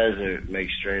in the desert, make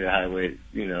straight a highway,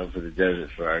 for the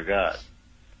desert for our God.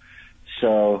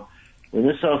 So when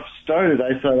this all started,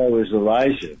 I thought I was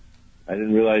Elijah. I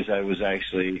didn't realize I was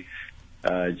actually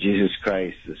Jesus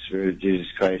Christ. The Spirit of Jesus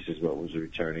Christ is what was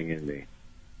returning in me.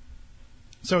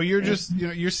 So you're just,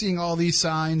 you're seeing all these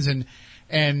signs and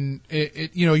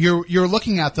you're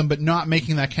looking at them but not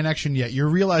making that connection yet. You're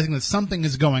realizing that something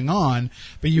is going on,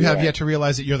 but you have yet to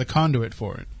realize that you're the conduit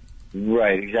for it.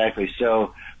 Right, exactly.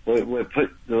 So what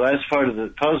put the last part of the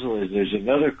puzzle is there's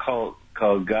another cult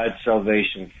called God's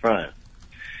Salvation Front.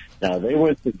 Now, they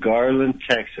went to Garland,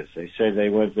 Texas. They said they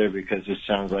went there because it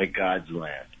sounds like God's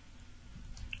land.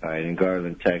 All right, in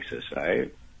Garland, Texas, all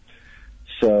right?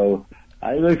 So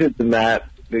I looked at the map.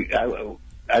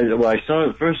 I saw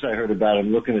it first. I heard about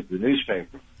them looking at the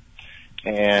newspaper.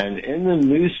 And in the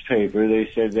newspaper,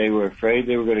 they said they were afraid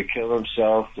they were going to kill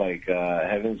themselves like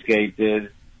Heaven's Gate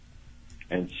did.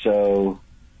 And so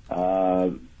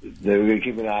they were going to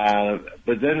keep an eye on them.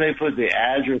 But then they put the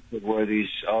address of where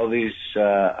all these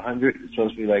 100, it's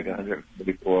supposed to be like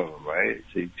 144 of them, right?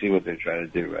 So you see what they're trying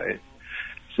to do, right?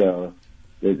 So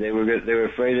they were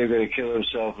afraid they were going to kill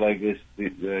themselves like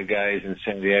the guys in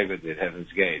San Diego did,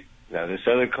 Heaven's Gate. Now, this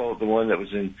other cult, the one that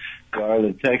was in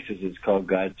Garland, Texas, is called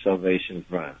God's Salvation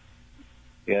Front.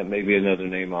 Yeah, maybe another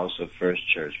name also, First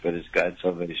Church, but it's God's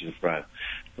Salvation Front.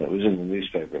 It was in the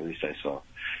newspaper, at least I saw.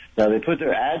 Now, they put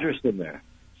their address in there.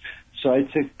 So I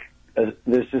took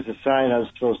this as a sign I was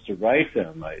supposed to write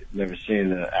them. I'd never seen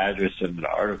the address in an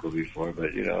article before, but,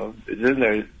 it's in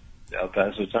there, El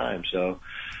Paso Times. So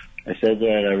I said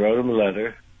that, I wrote them a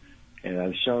letter, and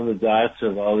I'm showing the dots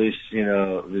of all these,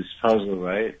 this puzzle,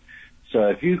 right? So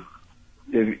if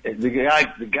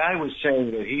the guy was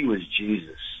saying that he was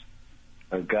Jesus,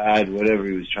 or God, whatever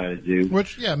he was trying to do.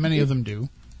 Which, many of them do.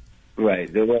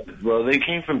 Right. They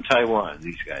came from Taiwan,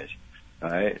 these guys. All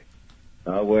right.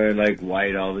 Wearing like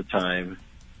white all the time.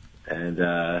 And,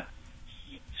 and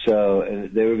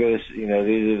they were going to, these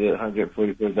are the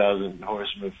 144,000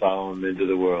 horsemen following them into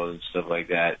the world and stuff like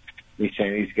that. He's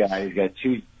saying these guys got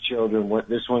 2 children.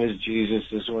 This one is Jesus.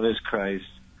 This one is Christ.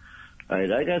 All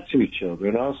right, I got 2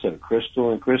 children also,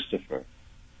 Crystal and Christopher.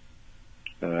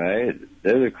 All right,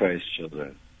 they're the Christ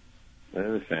children.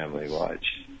 They're the family watch.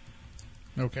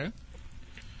 Okay.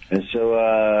 And so,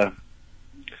 all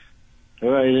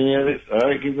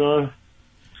right, keep going.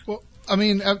 Well, I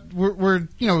mean, we're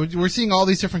seeing all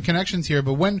these different connections here,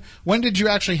 but when did you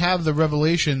actually have the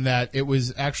revelation that it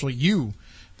was actually you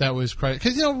that was Christ?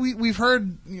 Because we've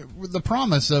heard the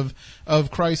promise of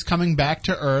Christ coming back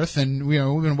to Earth, and we've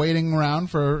been waiting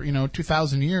around for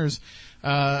 2,000 years.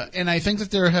 And I think that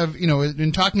there have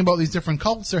in talking about these different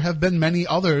cults, there have been many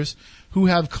others who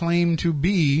have claimed to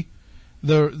be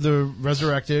the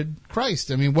resurrected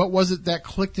Christ. I mean, what was it that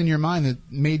clicked in your mind that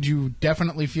made you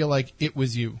definitely feel like it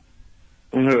was you?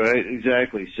 Right,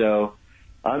 exactly. So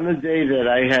on the day that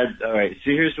I had, all right,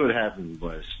 see, here's what happened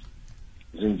was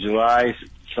in July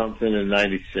something in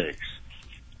 96.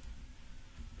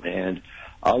 And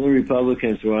all the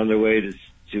Republicans were on their way to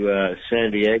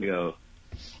San Diego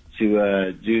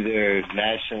to do their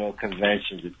national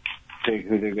convention to pick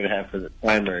who they're going to have for the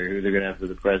primary, who they're going to have for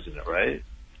the president, right?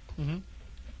 Mm-hmm.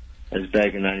 That was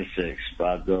back in 96.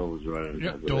 Bob Dole was running.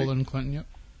 Yep, Dole and Clinton, yep.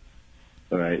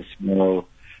 All right, so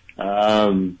I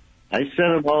sent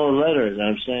them all a letter, and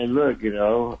I'm saying, look, you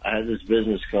know, I had this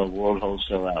business called World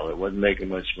Wholesale Outlet. Wasn't making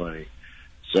much money.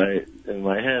 So in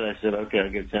my head, I said, okay, I'll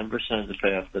get 10% to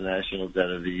pay off the national debt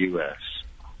of the U.S.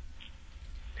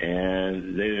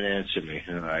 And they didn't answer me,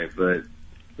 all right, but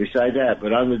beside that,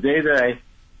 but on the day that I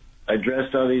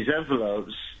addressed all these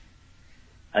envelopes,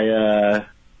 I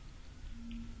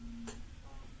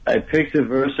picked a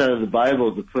verse out of the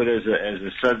Bible to put as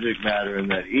a subject matter in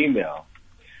that email.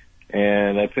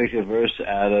 And I picked a verse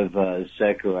out of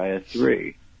Zechariah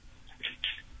 3.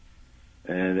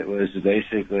 And it was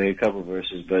basically a couple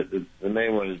verses, but the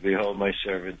main one is, behold my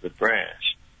servant, the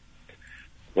branch.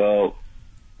 Well,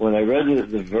 when I read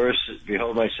the verse,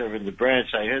 behold my servant, the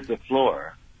branch, I hit the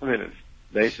floor. I mean, it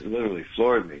basically literally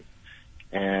floored me.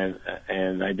 And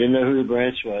I didn't know who the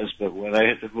branch was, but when I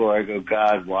hit the floor, I go,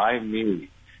 God, why me?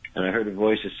 And I heard a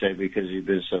voice that said, because you've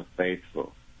been so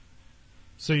faithful.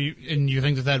 So you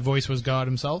think that voice was God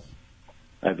himself?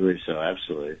 I believe so,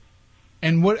 absolutely.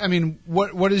 And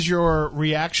what is your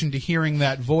reaction to hearing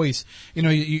that voice? You know,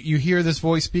 you hear this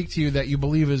voice speak to you that you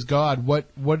believe is God.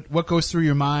 What goes through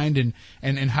your mind,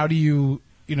 and how do you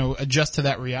adjust to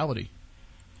that reality?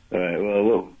 All right.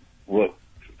 Well, what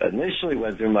initially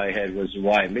went through my head was,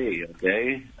 why me?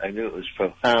 Okay, I knew it was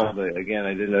profound, but again,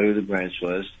 I didn't know who the branch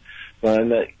was.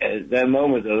 But at that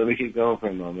moment, though, let me keep going for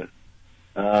a moment.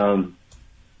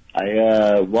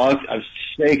 I was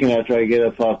shaking after I get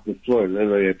up off the floor.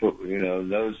 Literally, I put,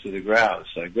 nose to the ground.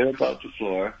 So I get up off the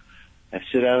floor, I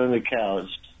sit down on the couch,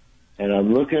 and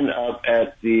I'm looking up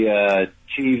at the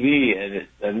TV, and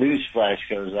a news flash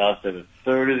goes off that a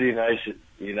third of the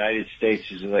United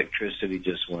States' electricity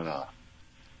just went off.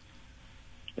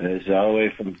 And it's all the way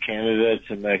from Canada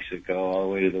to Mexico, all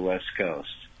the way to the West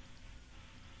Coast.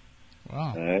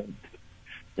 Wow.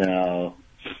 Now,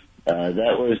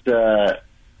 that was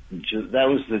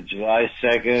the July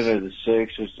 2nd or the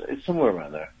 6th, it's somewhere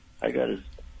around there. I got it,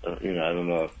 I don't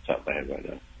know off the top of my head right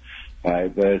now. All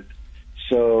right, but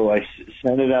so I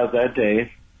sent it out that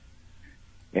day,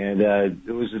 and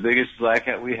it was the biggest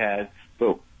blackout we had.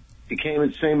 But it came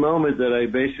at the same moment that I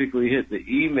basically hit the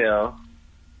email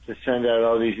to send out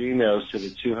all these emails to the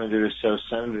 200 or so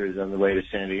senators on the way to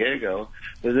San Diego.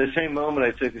 But at the same moment,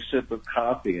 I took a sip of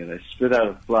coffee and I spit out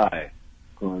a fly.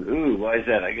 Going, ooh, why is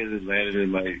that? I guess it landed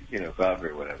in my, coffee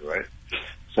or whatever, right?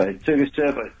 So I took a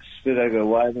sip, I spit, I go,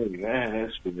 why me? Man,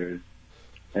 that's weird.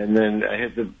 And then I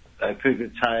picked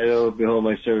the title, Behold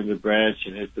My Servant the Branch,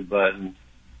 and hit the button.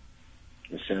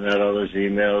 I sent out all those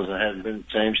emails. I haven't been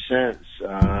the same since.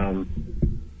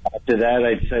 After that,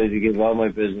 I decided to give all my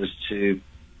business to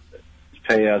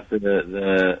pay out 10%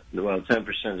 to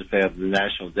pay out the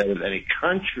national debt of any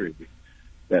country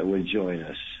that would join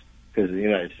us. Because the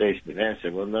United States didn't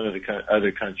answer. Well, none of the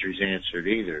other countries answered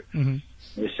either. Mm-hmm.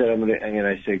 They said, and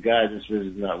I said, God, this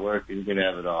business is not working. You're going to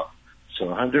have it all. So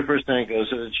 100% goes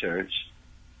to the church.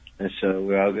 And so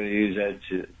we're all going to use that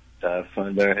to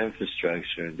fund our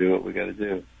infrastructure and do what we got to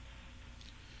do.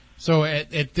 So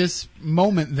at this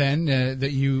moment then,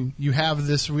 that you have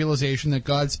this realization that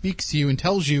God speaks to you and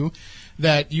tells you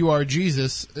that you are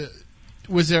Jesus,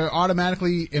 was there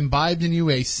automatically imbibed in you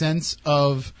a sense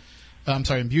of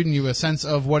imbued in you a sense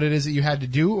of what it is that you had to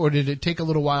do, or did it take a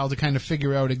little while to kind of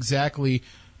figure out exactly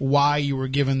why you were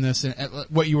given this and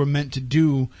what you were meant to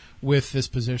do with this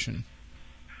position?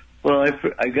 Well, I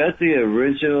got the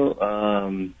original,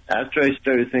 after I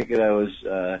started thinking I was,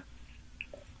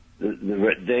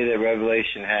 the day that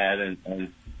Revelation had,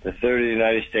 and the third of the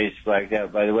United States blacked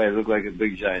out. By the way, it looked like a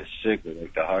big giant sickle,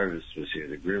 like the harvest was here,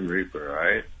 the Grim Reaper, all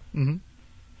right? Mm-hmm.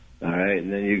 All right,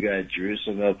 and then you got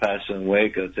Jerusalem, El Paso, and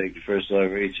Waco. Take the first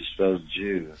letter each, it spells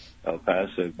Jew. El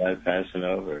Paso, God passing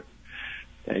over.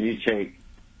 And if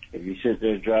you sit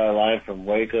there and draw a line from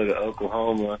Waco to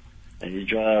Oklahoma, and you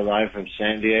draw a line from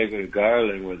San Diego to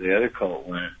Garland, where the other cult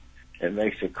went, it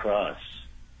makes a cross.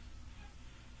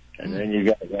 And then you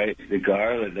got, the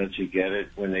garland, don't you get it?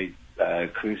 When they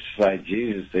crucified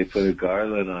Jesus, they put a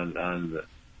garland on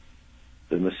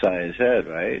the Messiah's head,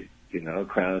 right?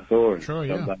 Crown of thorns. Sure,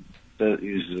 yeah. Somebody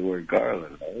uses the word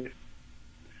garland, right?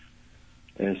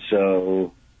 And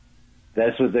so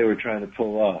that's what they were trying to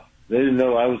pull off. They didn't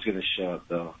know I was going to show up,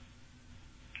 though.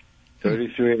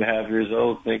 33 and a half years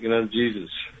old, thinking I'm Jesus.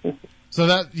 So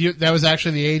that was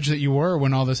actually the age that you were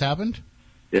when all this happened?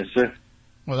 Yes, sir.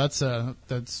 Well, that's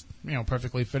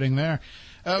perfectly fitting there.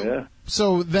 Yeah.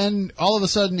 So then, all of a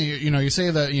sudden, you say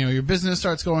that your business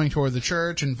starts going toward the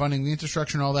church and funding the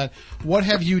infrastructure and all that. What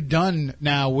have you done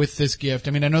now with this gift?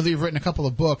 I mean, I know that you've written a couple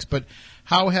of books, but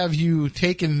how have you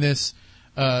taken this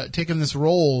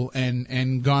role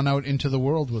and gone out into the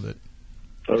world with it?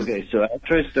 Okay, so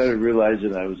after I started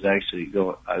realizing I was actually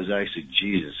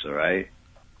Jesus. All right,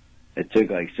 it took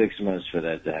like 6 months for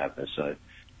that to happen. So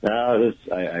now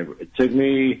it took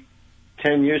me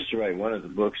 10 years to write one of the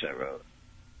books I wrote.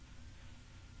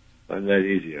 Wasn't that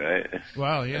easy, right?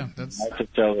 Wow, yeah, that's not to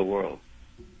tell the world.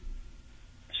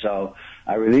 So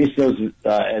I released those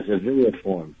as a video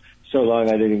form. So long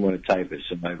I didn't even want to type it.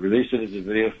 So I released it as a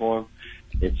video form.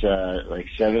 It's like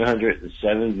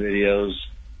 707 videos,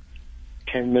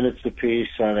 10 minutes apiece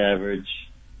on average.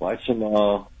 Watch them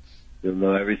all. You'll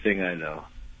know everything I know.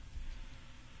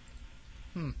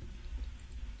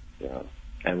 Yeah.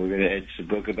 And it's a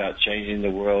book about changing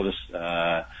the world,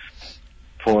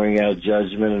 pouring out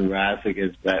judgment and wrath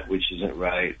against that which isn't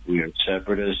right. We are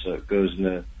separatists, so it goes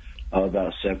into all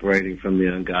about separating from the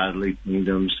ungodly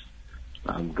kingdoms,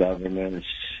 governments,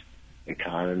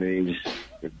 economies,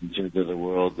 regions of the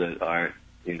world that aren't,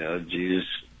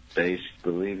 Jesus-based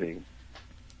believing.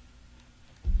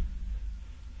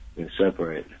 And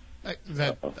separate. I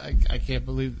can't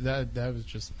believe that. That was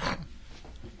just.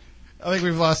 I think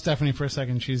we've lost Stephanie for a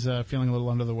second. She's feeling a little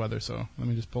under the weather, so let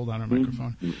me just pull down her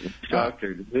microphone.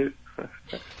 Doctor, did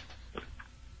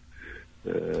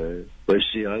it? Was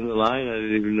she on the line? I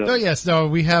didn't even know. Oh yes, no.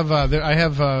 We have. I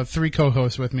have 3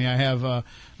 co-hosts with me. I have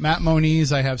Matt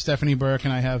Moniz, I have Stephanie Burke,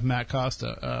 and I have Matt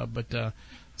Costa. But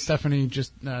Stephanie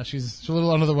just she's a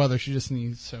little under the weather. She just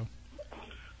sneezed. So.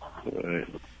 All right.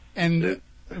 And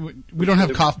we don't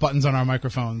have cough buttons on our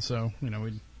microphones, so we.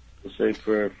 We'll say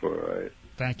prayer for her, right?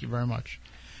 Thank you very much.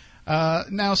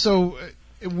 Now, so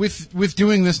with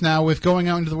doing this now, with going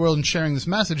out into the world and sharing this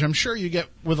message, I'm sure you get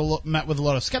met with a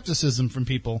lot of skepticism from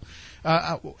people.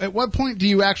 At what point do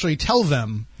you actually tell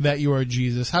them that you are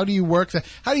Jesus? How do you work that?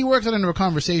 How do you work that into a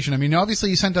conversation? I mean,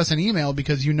 obviously you sent us an email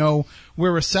because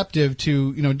we're receptive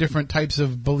to different types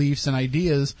of beliefs and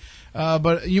ideas,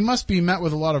 but you must be met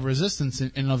with a lot of resistance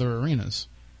in other arenas.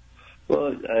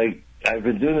 Well, I've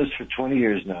been doing this for 20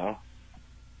 years now.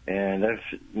 And I've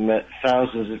met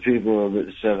thousands of people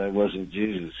that said I wasn't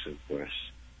Jesus, of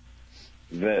course.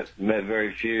 Met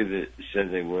very few that said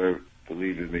they were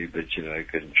believing me, but, I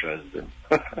couldn't trust them.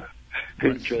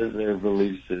 Couldn't trust their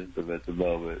belief system at the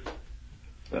moment.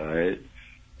 All right?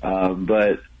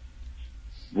 But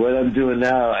what I'm doing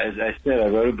now, as I said, I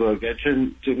wrote a book. It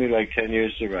took me like 10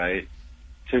 years to write.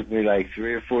 Took me like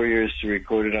 3 or 4 years to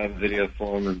record it on video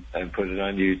form and put it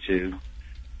on YouTube.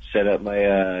 Set up my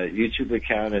YouTube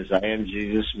account as I Am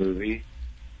Jesus Movie,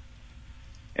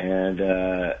 and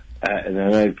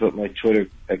then I put my Twitter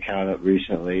account up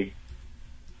recently,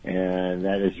 and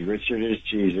that is Richard is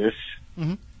Jesus.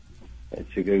 Mm-hmm.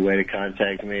 It's a good way to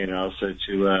contact me, and also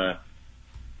to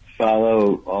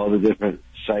follow all the different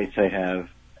sites I have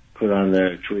put on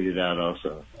there, tweeted out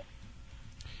also.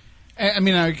 I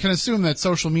mean, I can assume that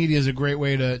social media is a great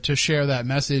way to share that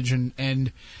message, and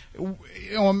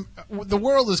the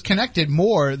world is connected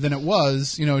more than it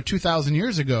was, 2,000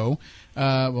 years ago.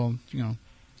 If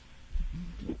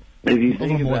you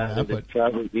think about it, it's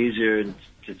probably easier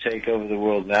to take over the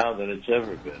world now than it's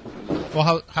ever been.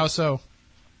 Well, how so?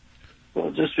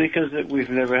 Well, just because we've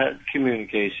never had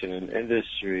communication and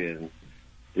industry and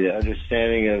the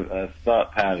understanding of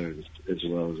thought patterns as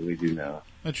well as we do now.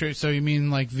 That's true. So you mean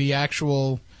like the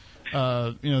actual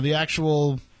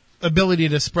ability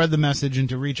to spread the message and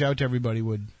to reach out to everybody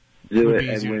would do would it,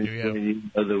 be easier and to do, yeah. when you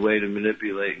know the way to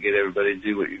manipulate and get everybody to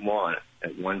do what you want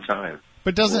at one time.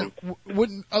 But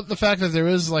wouldn't the fact that there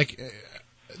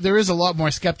is a lot more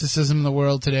skepticism in the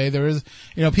world today? There is,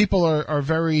 people are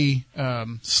very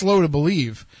slow to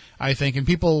believe, I think, and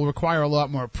people require a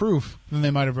lot more proof than they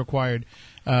might have required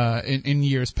in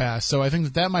years past. So I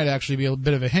think that might actually be a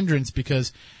bit of a hindrance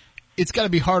because it's got to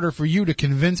be harder for you to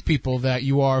convince people that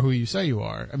you are who you say you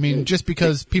are. I mean, just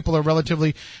because people are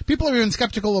even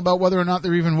skeptical about whether or not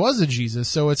there even was a Jesus.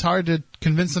 So it's hard to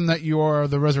convince them that you are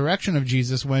the resurrection of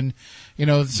Jesus when,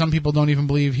 some people don't even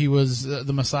believe he was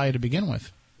the Messiah to begin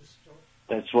with.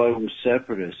 That's why we're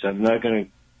separatists. I'm not going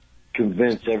to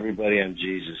convince everybody I'm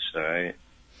Jesus, all right?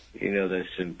 That's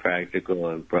impractical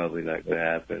and probably not going to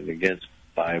happen against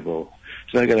Bible.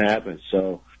 It's not going to happen.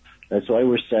 So That's why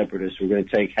we're separatists. We're going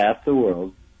to take half the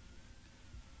world.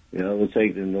 We'll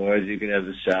take the North, you can have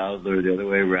the South, or the other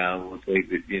way around. We'll take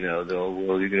the old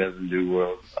world, you can have the new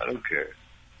world. I don't care.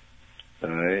 All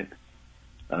right?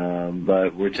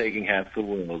 But we're taking half the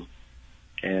world,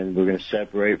 and we're going to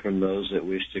separate from those that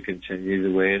wish to continue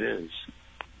the way it is.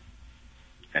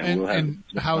 And we'll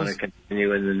want to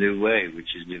continue in the new way,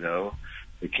 which is,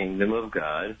 the kingdom of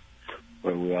God,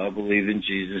 where we all believe in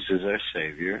Jesus as our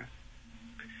Savior.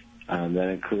 That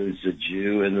includes the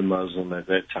Jew and the Muslim at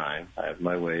that time. I have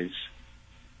my ways.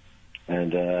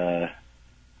 And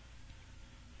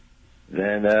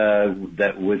then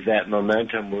that with that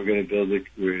momentum, we're going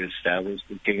to establish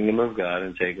the kingdom of God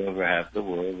and take over half the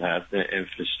world, half the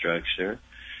infrastructure.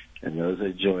 And those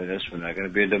that join us, we're not going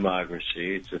to be a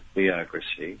democracy; it's a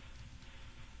theocracy.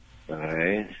 All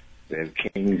right, we have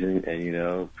kings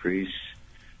and priests.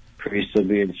 Priests will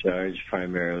be in charge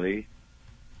primarily.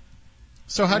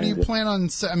 So how do you plan on?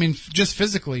 I mean, just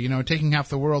physically, taking half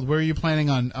the world. Where are you planning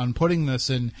on putting this,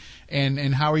 and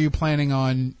how are you planning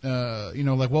on,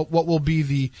 what will be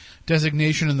the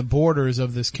designation and the borders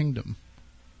of this kingdom?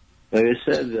 Like I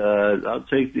said, I'll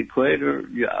take the equator.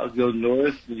 I'll go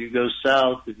north, and you go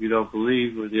south if you don't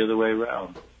believe, or the other way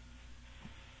around.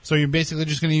 So you're basically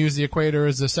just going to use the equator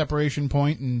as a separation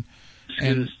point, and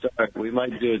start. We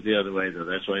might do it the other way, though.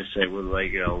 That's why I say we're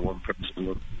like one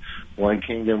person, one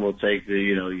kingdom will take the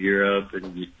Europe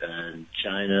and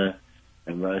China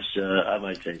and Russia. I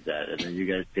might take that, and then you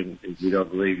guys can, if you don't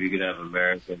believe, you can have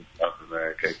America, South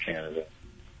America, Canada.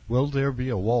 Will there be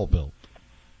a wall built?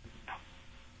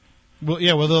 Well,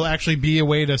 yeah. Will there actually be a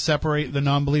way to separate the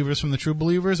non-believers from the true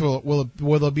believers? Will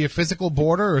there be a physical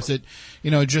border, or is it,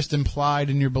 just implied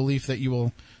in your belief that you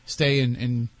will stay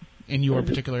in your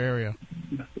particular area?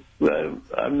 Well,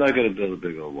 I'm not going to build a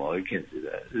big old wall. You can't do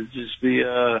that.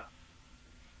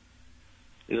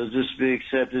 It'll just be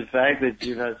accepted fact that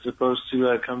you're not supposed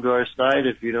to come to our side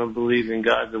if you don't believe in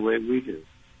God the way we do.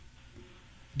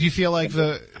 Do you feel like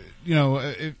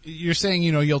you're saying,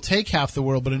 you'll take half the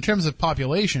world, but in terms of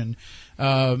population,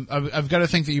 I've got to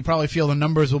think that you probably feel the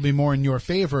numbers will be more in your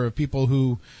favor of people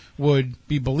who would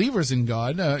be believers in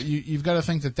God. You've got to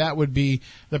think that would be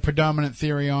the predominant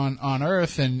theory on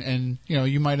Earth, and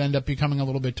you might end up becoming a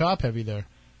little bit top heavy there.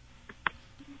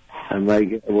 I'm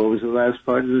like, what was the last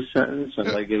part of the sentence?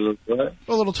 I'm like, a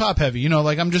little top heavy.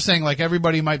 I'm just saying,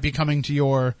 everybody might be coming to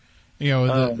your,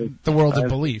 the world of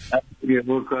belief.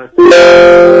 We'll cross the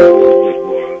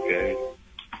okay.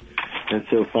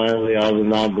 Until finally all the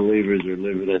non-believers are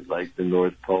living at the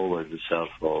North Pole or the South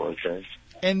Pole, okay?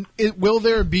 And will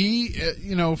there be,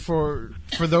 for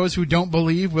those who don't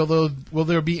believe, will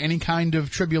there be any kind of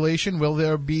tribulation? Will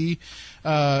there be,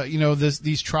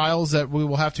 these trials that we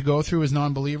will have to go through as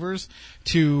non-believers?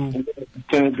 It's going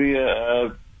to be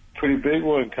a pretty big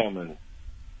one coming.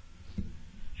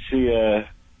 See,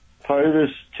 part of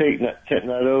this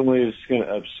not only is going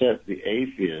to upset the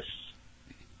atheists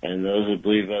and those that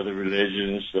believe other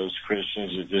religions, those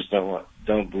Christians that just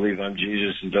don't believe I'm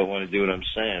Jesus and don't want to do what I'm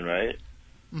saying, right?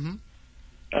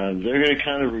 Mm-hmm. They're going to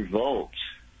kind of revolt,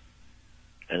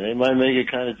 and they might make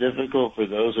it kind of difficult for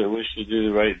those that wish to do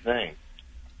the right thing.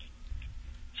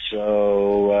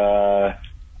 So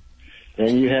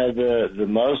then you have the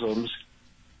Muslims.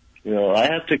 I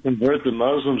have to convert the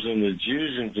Muslims and the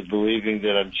Jews into believing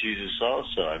that I'm Jesus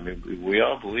also. I mean, we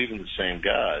all believe in the same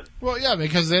God. Well, yeah,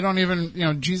 because they don't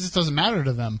even, Jesus doesn't matter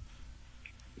to them.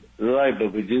 Right,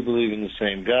 but we do believe in the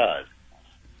same God.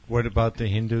 What about the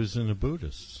Hindus and the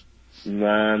Buddhists? No,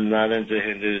 I'm not into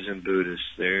Hindus and Buddhists.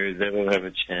 They don't have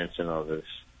a chance in all this.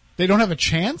 They don't have a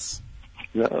chance?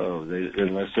 No,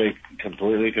 unless they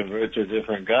completely convert to a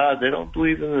different God. They don't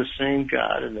believe in the same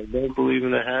God, and they don't believe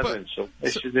in the heavens. So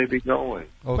where should they be going?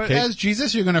 Okay. But as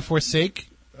Jesus, you're going to forsake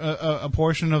a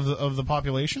portion of the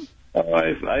population?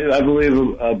 I believe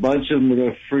a bunch of them are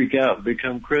going to freak out and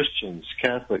become Christians,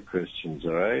 Catholic Christians,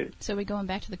 all right? So are we going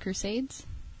back to the Crusades?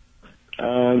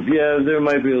 Yeah, there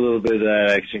might be a little bit of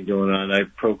that action going on. I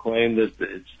proclaim that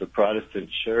it's the Protestant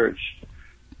Church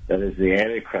that is the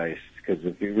Antichrist. Because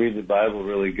if you read the Bible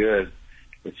really good,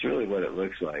 it's really what it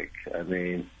looks like. I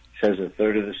mean, it says a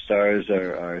third of the stars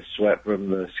are swept from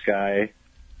the sky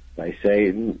by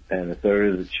Satan, and a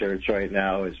third of the church right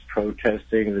now is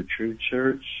protesting the true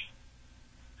church.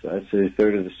 So that's a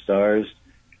third of the stars.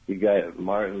 You got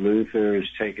Martin Luther is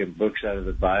taking books out of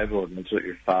the Bible, and that's what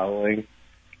you're following.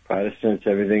 Protestants,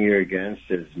 everything you're against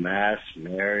is Mass,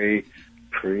 Mary,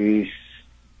 priests,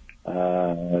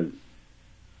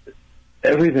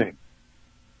 everything.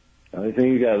 The only thing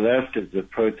you got left is to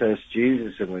protest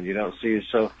Jesus, and when you don't see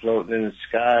yourself floating in the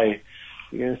sky,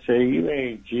 you're going to say, you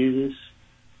ain't Jesus.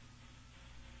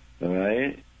 All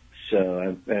right?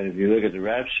 So, and if you look at the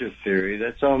rapture theory,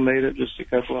 that's all made up just a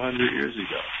couple of 100 years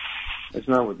ago. That's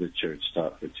not what the church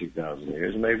taught for 2,000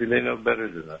 years. Maybe they know better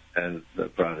than the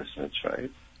Protestants,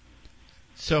 right?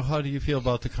 So how do you feel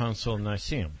about the Council of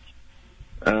Nicaea?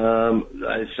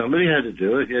 Somebody had to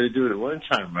do it. You had to do it at one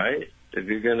time, right? If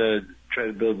you're going to try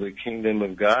to build the kingdom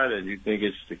of God and you think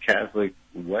it's the Catholic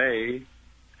way,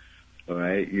 all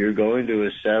right, you're going to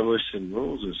establish some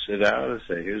rules and sit down and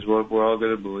say, here's what we're all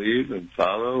going to believe and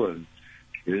follow, and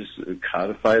here's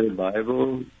codify the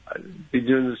Bible. I'd be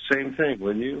doing the same thing,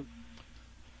 wouldn't you?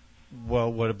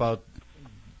 Well, what about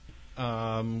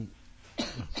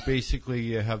basically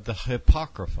you have the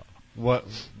Apocrypha?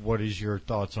 What is your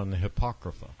thoughts on the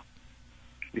Apocrypha?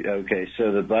 Okay,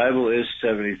 so the Bible is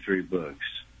 73 books.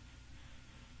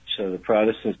 So the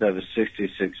Protestants have a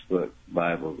 66-book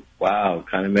Bible. Wow,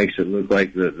 kind of makes it look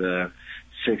like the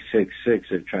 666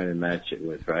 they're trying to match it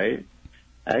with, right?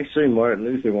 Actually, Martin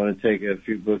Luther wanted to take a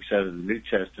few books out of the New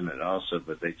Testament also,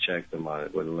 but they checked them on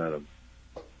it, wouldn't let them.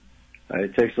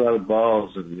 It takes a lot of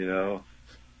balls and,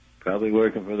 probably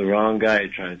working for the wrong guy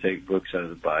trying to take books out of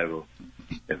the Bible.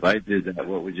 If I did that,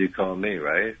 what would you call me,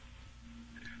 right?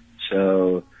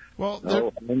 So,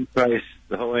 the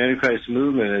whole Antichrist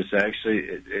movement is actually,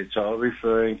 it's all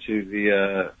referring to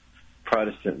the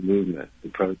Protestant movement, the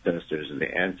protesters, and the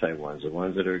anti-ones, the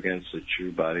ones that are against the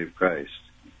true body of Christ.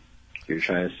 You're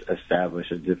trying to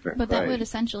establish a different But Christ. that would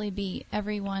essentially be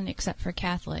everyone except for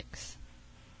Catholics,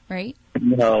 right?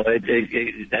 No,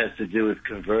 it has to do with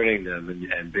converting them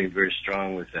and being very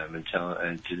strong with them and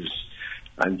just,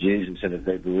 I'm Jesus, and if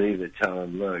they believe it, tell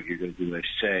them, look, you're going to do what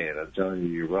I say, and I'm telling you,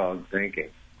 you're wrong thinking.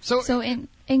 So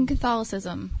in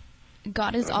Catholicism,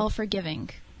 God is all forgiving,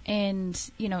 and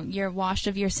you're washed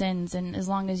of your sins, and as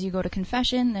long as you go to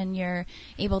confession, then you're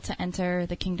able to enter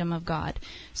the kingdom of God.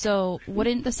 So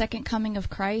wouldn't the second coming of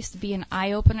Christ be an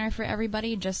eye opener for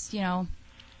everybody? Just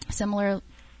similar,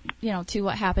 to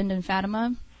what happened in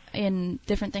Fatima, and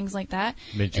different things like that.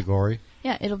 Medjugorje.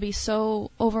 Yeah, it'll be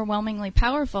so overwhelmingly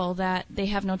powerful that they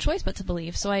have no choice but to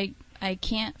believe. So I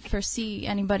can't foresee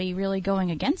anybody really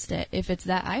going against it if it's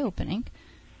that eye-opening.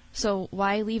 So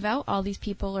why leave out all these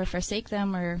people or forsake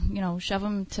them or, shove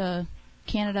them to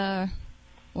Canada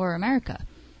or America?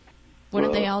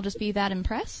 Wouldn't they all just be that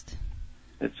impressed?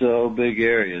 It's a whole big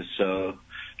area. So,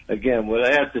 again, what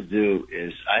I have to do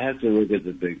is I have to look at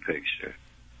the big picture.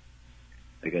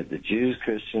 I got the Jews,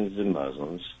 Christians, and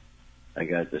Muslims. I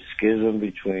got the schism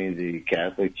between the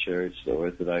Catholic Church, the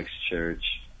Orthodox Church,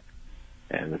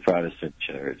 and the Protestant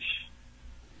Church.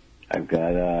 I've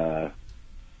got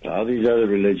all these other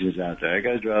religions out there. I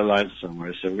got to draw a line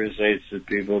somewhere. So we're going to say it's the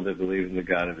people that believe in the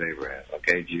God of Abraham.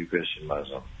 Okay, Jew, Christian,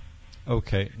 Muslim.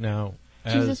 Okay, now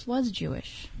Jesus was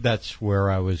Jewish. That's where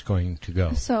I was going to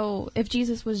go. So if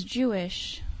Jesus was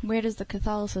Jewish, where does the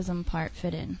Catholicism part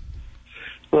fit in?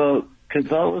 Well,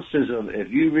 Catholicism, if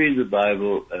you read the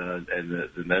Bible and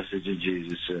the message of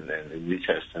Jesus and the New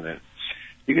Testament,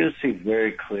 you're going to see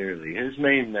very clearly his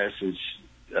main message,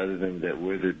 other than that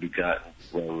we're the begotten,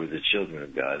 we're the children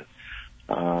of God,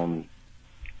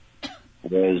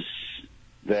 was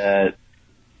that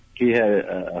he had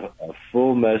a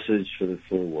full message for the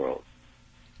full world.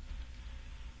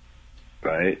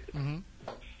 Right? Mm-hmm.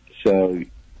 So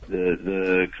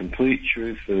the complete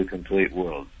truth for the complete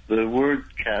world. The word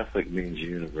Catholic means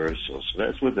universal, so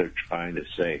that's what they're trying to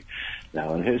say.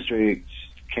 Now, in history, it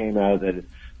came out that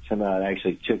somehow it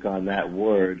actually took on that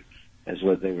word as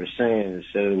what they were saying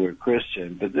instead of the word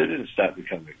Christian, but they didn't stop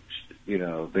becoming, being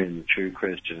the true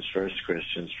Christians, first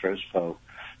Pope,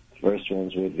 first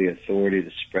ones with the authority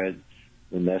to spread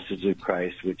the message of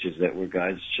Christ, which is that we're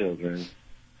God's children.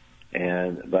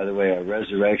 And, by the way, our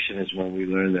resurrection is when we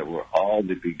learn that we're all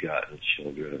the begotten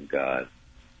children of God.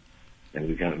 And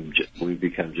we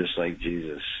become just like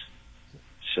Jesus.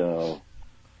 So,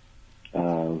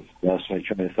 lost my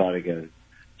train of thought again.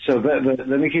 So, but let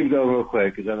me keep going real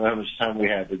quick because I don't know how much time we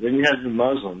have. But then you have the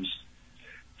Muslims.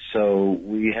 So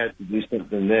we had to do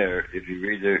something there. If you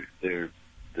read the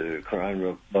Quran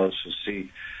real close, you'll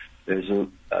see there's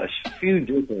a few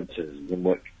differences in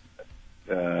what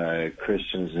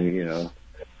Christians and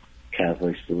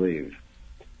Catholics believe.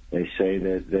 They say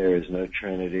that there is no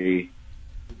Trinity.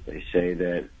 They say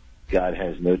that God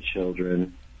has no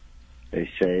children. They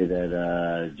say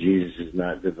that Jesus is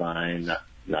not divine,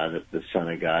 not the Son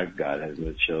of God. God has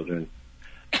no children.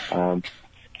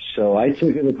 So I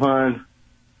took it upon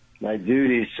my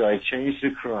duty, so I changed the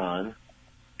Quran.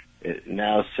 It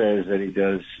now says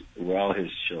that we're all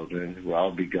his children, we're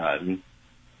all begotten.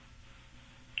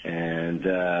 And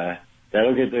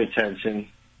that'll get their attention.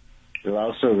 He'll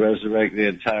also resurrect the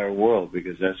entire world,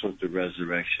 because that's what the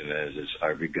resurrection is. It's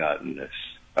our begottenness,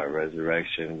 our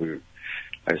resurrection.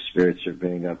 Our spirits are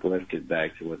being uplifted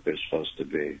back to what they're supposed to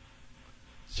be.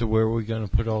 So where are we going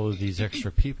to put all of these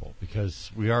extra people?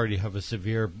 Because we already have a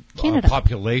severe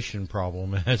population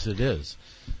problem as it is.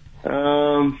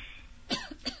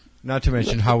 Not to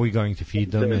mention, how are we going to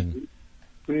feed them? And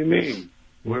what do you mean?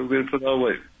 Where are we going to put all?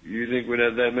 Wait, you think we'd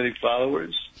have that many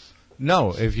followers?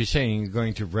 No, if you're saying you're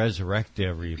going to resurrect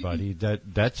everybody,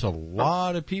 that's a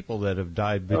lot of people that have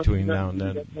died between now and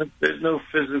then. There's no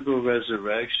physical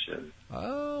resurrection.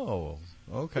 Oh,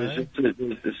 okay.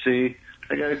 See,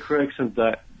 I got to correct some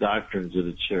doctrines of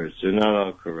the church. They're not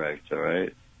all correct, all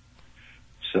right?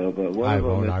 So, but one I of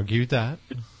them won't argue that.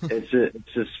 It's a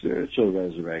spiritual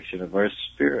resurrection of our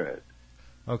spirit.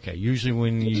 Okay, usually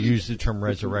when you use the term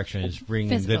resurrection, it's bringing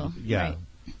physical, yeah. Right.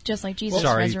 Just like Jesus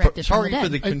sorry resurrected from the dead. for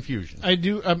the confusion. I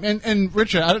do, and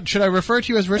Richard, should I refer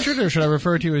to you as Richard or should I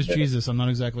refer to you as Jesus? I'm not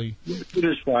exactly. Richard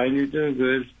is fine. You're doing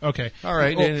good. Okay. All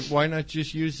right, and why not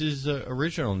just use his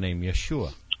original name,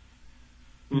 Yeshua?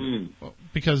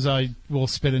 Because I will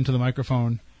spit into the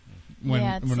microphone when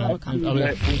it's and I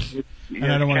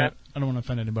don't want to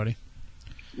offend anybody.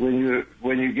 When you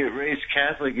get raised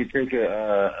Catholic, you take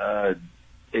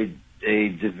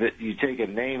you take a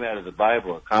name out of the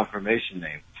Bible, a confirmation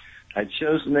name. I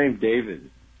chose the name David.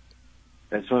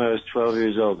 That's when I was 12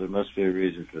 years old. There must be a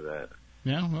reason for that.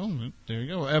 Yeah, well, there you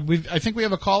go. I think we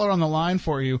have a caller on the line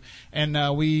for you, and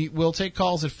we will take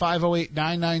calls at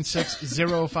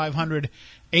 508-996-0500,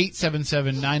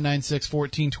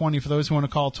 877-996-1420 for those who want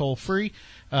to call toll free.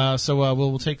 So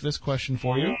we'll take this question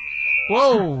for you.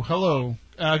 Whoa, hello.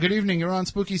 Good evening. You're on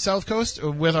Spooky South Coast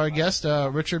with our guest,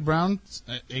 Richard Brown,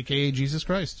 a.k.a. Jesus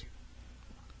Christ.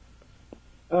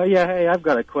 Yeah, hey, I've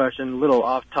got a question, a little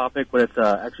off topic, but it's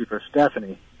actually for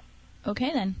Stephanie.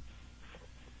 Okay, then.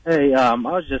 Hey, I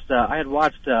had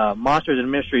watched Monsters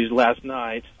and Mysteries last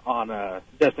night on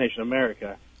Destination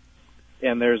America,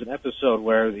 and there's an episode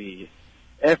where the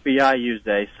FBI used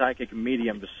a psychic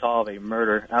medium to solve a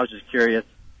murder. I was just curious,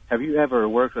 have you ever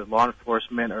worked with law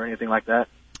enforcement or anything like that?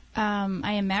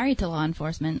 I am married to law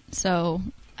enforcement, so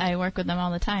I work with them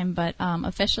all the time, but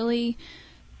officially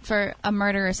for a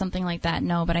murder or something like that,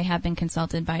 no, but I have been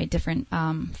consulted by different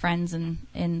friends in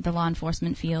the law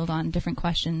enforcement field on different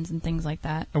questions and things like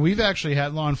that. And we've actually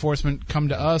had law enforcement come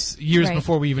to us years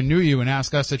before we even knew you and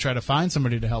ask us to try to find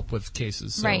somebody to help with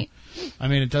cases. So, right. I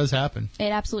mean, it does happen.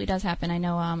 It absolutely does happen. I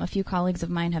know a few colleagues of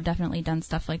mine have definitely done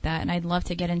stuff like that, and I'd love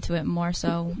to get into it more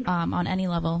so on any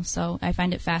level. So I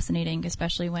find it fascinating,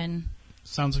 especially when...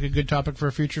 Sounds like a good topic for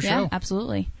a future show. Yeah,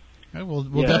 absolutely. Okay,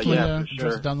 we'll definitely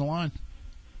address it down the line.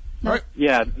 All right.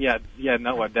 Yeah,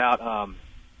 no doubt. I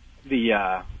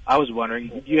was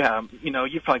wondering,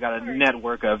 you've probably got a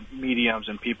network of mediums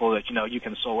and people that, you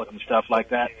consult with and stuff like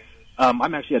that. I'm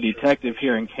actually a detective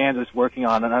here in Kansas working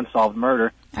on an unsolved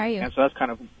murder. Are you? And so that's kind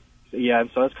of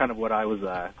what I was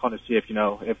calling to see if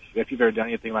you've ever done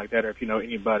anything like that or if you know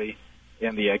anybody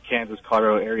in the Kansas,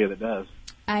 Colorado area that does.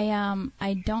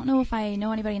 I don't know if I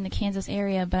know anybody in the Kansas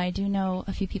area, but I do know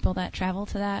a few people that travel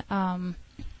to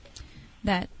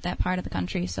that part of the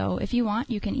country. So if you want,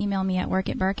 you can email me at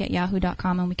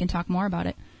workatburke@yahoo.com and we can talk more about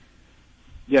it.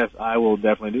 Yes, I will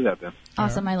definitely do that then.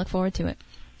 Awesome. I look forward to it.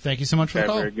 Thank you so much for the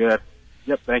call. Very good.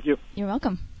 Yep, thank you. You're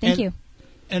welcome. Thank you.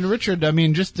 And Richard, I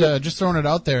mean, just throwing it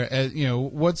out there,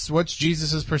 what's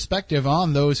Jesus' perspective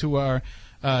on those who are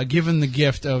given the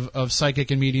gift of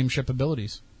psychic and mediumship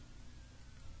abilities?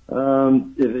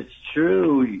 If it's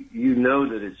true, you know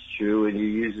that it's true, and you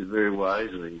use it very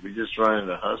wisely. We're just running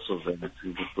a hustle thing. It's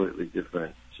a completely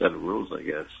different set of rules, I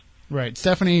guess. Right.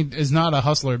 Stephanie is not a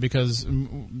hustler because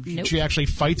she actually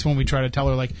fights when we try to tell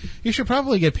her, like, you should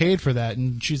probably get paid for that.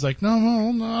 And she's like, no,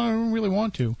 I don't really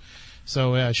want to.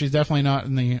 So, she's definitely not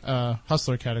in the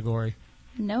hustler category.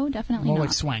 No, definitely More not.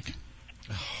 like swank.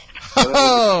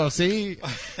 Oh, see?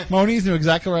 Moniz knew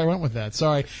exactly where I went with that.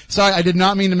 Sorry, I did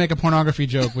not mean to make a pornography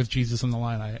joke with Jesus on the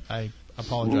line. I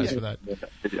apologize for that.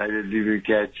 I didn't even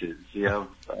catch it. See how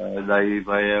naive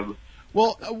I am?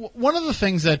 Well, one of the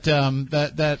things that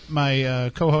that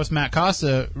my co-host Matt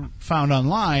Costa found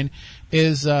online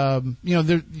is,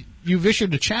 you've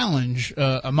issued a challenge,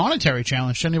 a monetary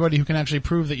challenge to anybody who can actually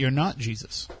prove that you're not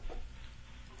Jesus.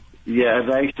 Yeah, I've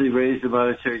actually raised a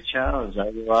monetary challenge. I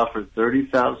will offer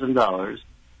 $30,000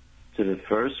 to the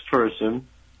first person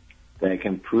that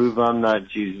can prove I'm not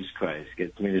Jesus Christ.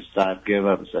 Gets me to stop, give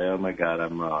up, and say, oh, my God,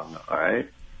 I'm wrong. All right?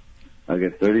 I'll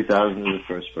get 30,000 to the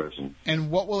first person. And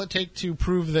what will it take to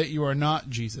prove that you are not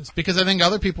Jesus? Because I think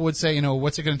other people would say,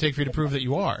 what's it going to take for you to prove that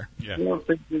you are? Yeah. I don't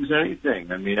think there's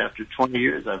anything. I mean, after 20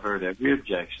 years, I've heard every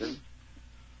objection.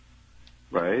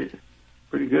 Right?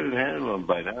 Pretty good at handling them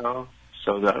by now.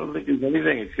 So I don't think there's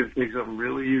anything. It's going to take something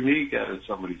really unique out of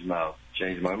somebody's mouth to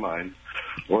change my mind.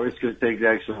 Or it's going to take the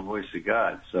actual voice of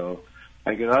God. So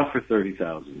I get off for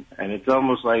 30,000. And it's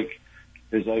almost like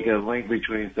there's like a link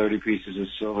between 30 pieces of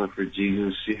silver for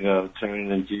Jesus,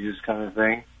 turning in Jesus kind of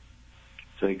thing.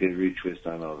 So you could retwist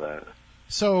on all that.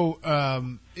 So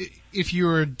if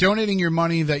you're donating your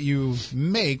money that you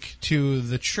make to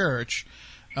the church,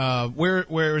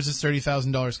 where is this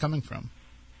 $30,000 coming from?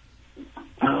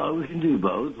 We can do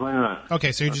both. Why not?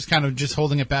 Okay, so you're just kind of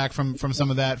holding it back from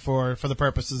some of that for the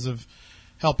purposes of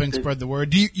helping spread the word.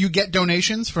 Do you get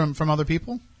donations from other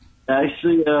people?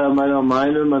 Actually, I don't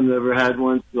mind them. I've never had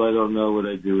one, so I don't know what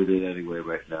I do with it anyway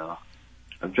right now.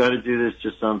 I'm trying to do this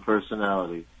just on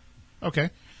personality. Okay.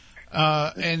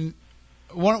 And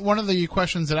one of the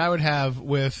questions that I would have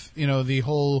with, the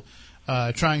whole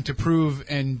trying to prove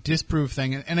and disprove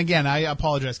thing, and again, I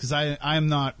apologize because I am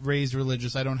not raised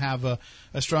religious. I don't have a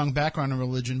strong background in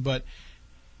religion, but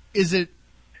is it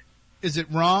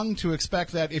wrong to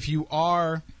expect that if you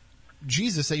are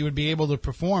Jesus, that you would be able to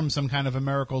perform some kind of a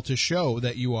miracle to show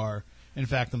that you are, in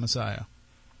fact, the Messiah?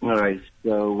 All right.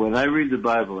 So when I read the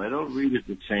Bible, I don't read it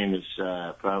the same as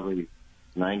probably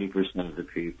 90% of the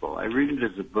people. I read it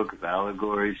as a book of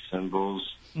allegories, symbols.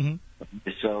 Mm-hmm.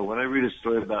 So when I read a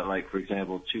story about, like, for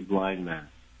example, two blind men,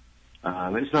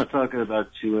 it's not talking about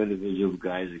two individual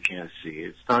guys that can't see.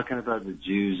 It's talking about the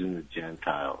Jews and the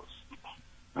Gentiles.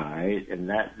 All right, and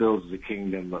that builds the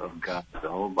kingdom of God. The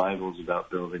whole Bible is about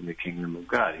building the kingdom of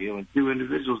God. Healing two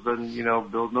individuals doesn't,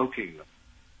 build no kingdom.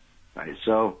 All right,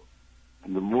 so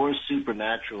the more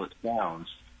supernatural it sounds,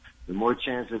 the more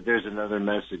chance that there's another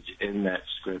message in that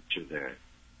scripture there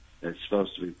that's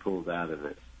supposed to be pulled out of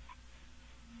it.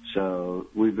 So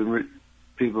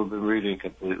people have been reading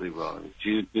completely wrong.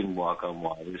 Jesus didn't walk on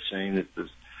water. They're saying that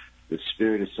the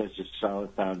Spirit is such a solid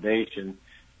foundation.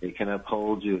 It can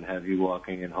uphold you and have you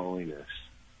walking in holiness.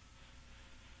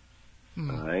 All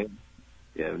right?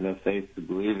 You have enough faith to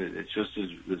believe it. It's just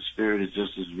the Spirit is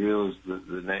just as real as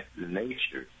the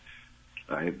nature.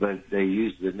 All right? But they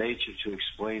use the nature to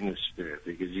explain the Spirit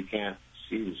because you can't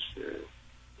see the Spirit.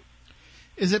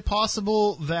 Is it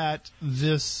possible that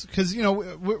this, because,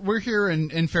 we're here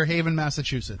in Fairhaven,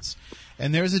 Massachusetts,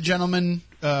 and there's a gentleman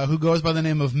who goes by the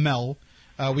name of Mel.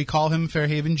 We call him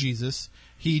Fairhaven Jesus.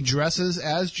 He dresses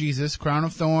as Jesus, crown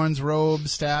of thorns, robe,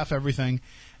 staff, everything.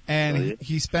 And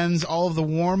he spends all of the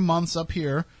warm months up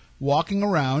here walking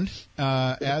around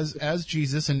as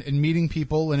Jesus and meeting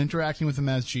people and interacting with them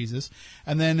as Jesus.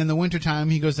 And then in the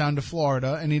wintertime, he goes down to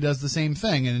Florida and he does the same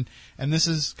thing. And this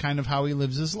is kind of how he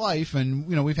lives his life. And,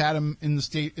 we've had him in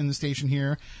the station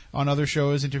here on other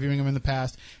shows, interviewing him in the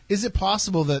past. Is it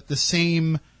possible that the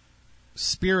same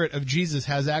spirit of Jesus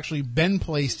has actually been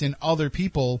placed in other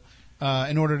people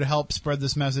in order to help spread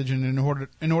this message and in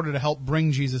order to help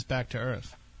bring Jesus back to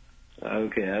earth?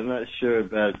 Okay, I'm not sure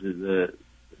about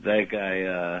that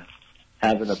guy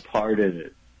having a part in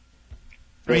it.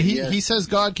 But he says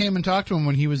God came and talked to him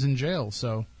when he was in jail.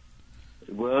 So,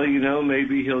 well,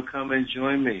 maybe he'll come and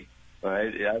join me.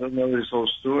 Right? I don't know this whole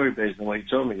story based on what he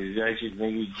told me. Did you actually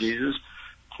think he's Jesus?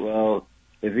 Well,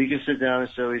 if he can sit down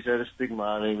and show he's had a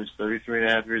stigmata, he was 33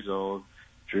 and a half years old.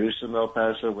 Jerusalem, El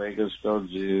Paso, Waco, spelled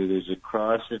Jew. There's a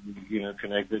cross that,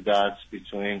 connect the dots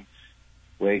between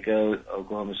Waco,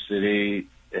 Oklahoma City,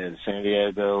 and San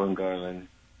Diego and Garland.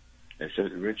 And so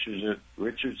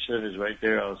Richardson is right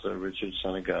there also, Richard,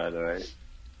 son of God, all right?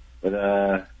 But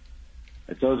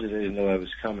I told you they didn't know I was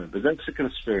coming. But that's a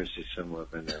conspiracy somewhere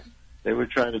up in there. They were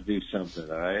trying to do something,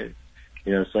 all right?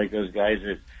 It's like those guys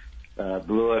that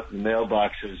blew up the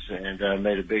mailboxes and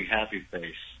made a big happy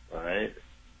face, all right?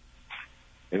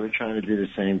 They were trying to do the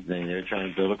same thing. They were trying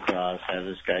to build a cross, have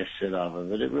this guy sit off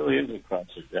of it. It really is a cross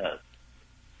of death.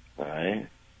 All right?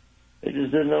 They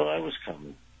just didn't know I was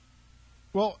coming.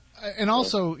 Well, and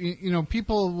also,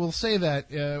 people will say that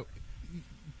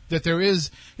that there is,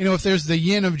 if there's the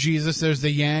yin of Jesus, there's the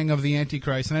yang of the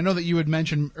Antichrist. And I know that you had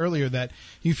mentioned earlier that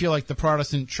you feel like the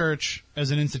Protestant Church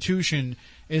as an institution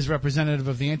is representative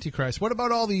of the Antichrist. What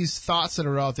about all these thoughts that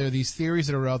are out there, these theories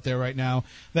that are out there right now,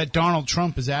 that Donald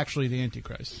Trump is actually the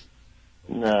Antichrist?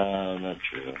 No, not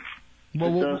true.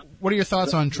 Well, what are your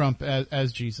thoughts on Trump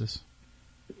as Jesus?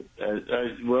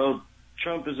 Well,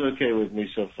 Trump is okay with me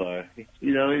so far. He's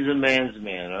a man's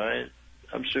man, all right?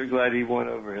 I'm sure glad he won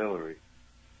over Hillary.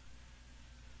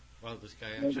 Well, this guy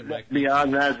actually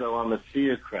beyond that, though, I'm a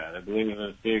theocrat. I believe in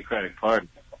a theocratic party.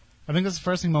 I think that's the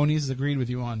first thing Moniz has agreed with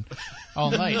you on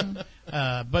all night.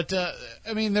 But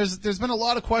I mean, there's been a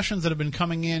lot of questions that have been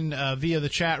coming in via the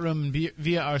chat room and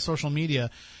via our social media.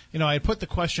 You know, I put the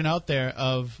question out there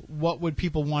of what would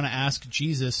people want to ask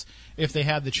Jesus if they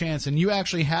had the chance, and you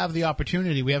actually have the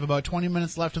opportunity. We have about 20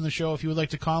 minutes left in the show. If you would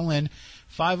like to call in,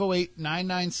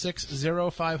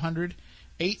 508-996-0500.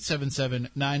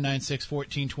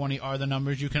 877-996-1420 are the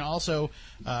numbers. You can also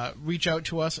reach out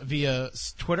to us via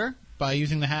Twitter by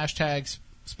using the hashtag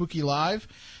SpookyLive,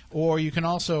 or you can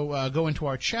also go into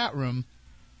our chat room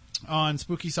on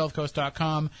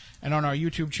SpookySouthCoast.com and on our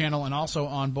YouTube channel, and also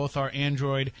on both our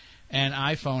Android and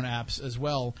iPhone apps as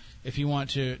well, if you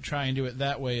want to try and do it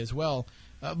that way as well.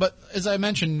 But as I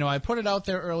mentioned, you know, I put it out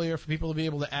there earlier for people to be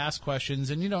able to ask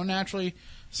questions, and, you know, naturally,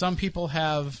 some people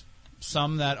have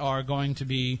some that are going to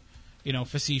be, you know,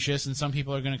 facetious, and some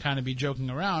people are going to kind of be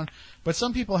joking around. But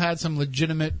some people had some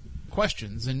legitimate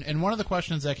questions. And one of the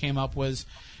questions that came up was,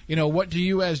 you know, what do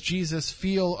you as Jesus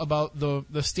feel about the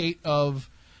state of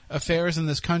affairs in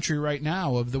this country right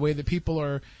now, of the way that people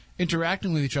are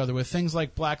interacting with each other, with things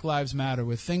like Black Lives Matter,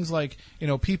 with things like, you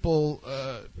know, people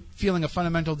feeling a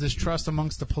fundamental distrust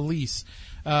amongst the police.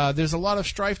 There's a lot of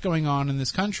strife going on in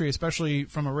this country, especially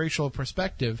from a racial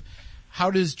perspective. How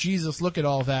does Jesus look at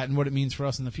all that and what it means for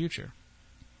us in the future?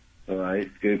 All right,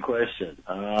 good question.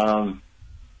 I'll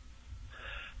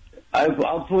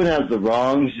point out the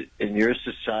wrongs in your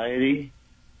society,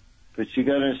 but you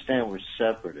got to understand we're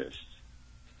separatists.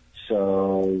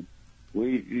 So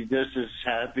you're just as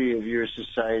happy if your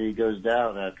society goes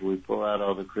down after we pull out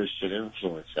all the Christian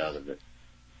influence out of it.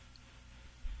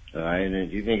 All right, and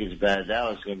if you think it's bad now,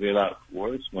 it's going to be a lot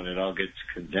worse when it all gets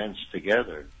condensed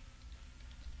together.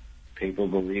 People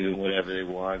believe in whatever they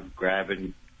want,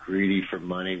 grabbing, greedy for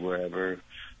money wherever,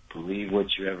 believe what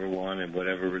you ever want in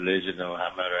whatever religion, no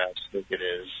matter how sick it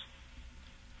is.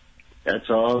 That's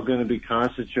all going to be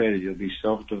concentrated. You'll be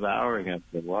self-devouring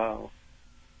after a while.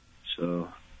 So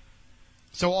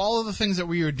all of the things that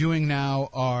we are doing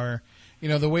now are, you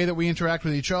know, the way that we interact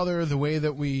with each other, the way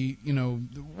that we, you know,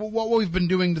 what we've been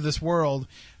doing to this world,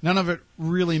 none of it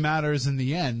really matters in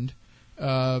the end.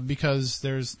 Because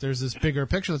there's this bigger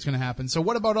picture that's going to happen. So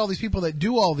what about all these people that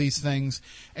do all these things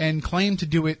and claim to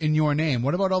do it in your name?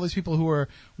 What about all these people who are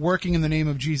working in the name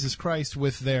of Jesus Christ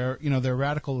with their, you know, their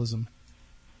radicalism?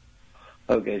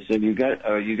 Okay, so you got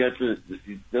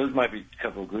those might be a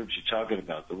couple of groups you're talking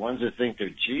about. The ones that think they're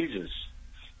Jesus.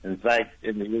 In fact,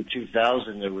 in the year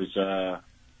 2000, there was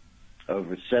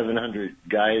over 700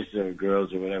 guys or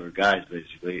girls or whatever, guys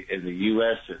basically, in the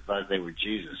U.S. that thought they were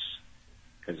Jesus.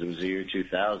 Because it was the year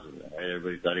 2000, right?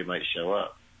 Everybody thought he might show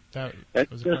up.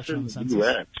 That's was just in the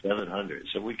U.S., 700.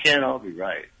 So we can't all be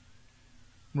right.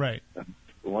 Right.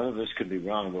 One of us could be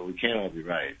wrong, but we can't all be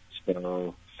right.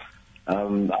 So,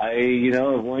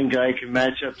 if one guy can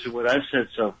match up to what I've said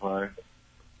so far,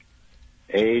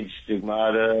 age,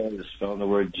 stigmata, spelling the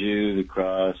word Jew, the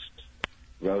cross,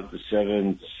 wrote the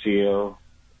seventh seal,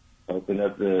 opened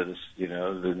up the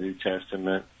New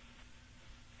Testament,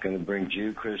 going to bring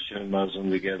Jew, Christian, and Muslim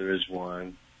together as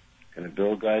one, going to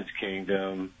build God's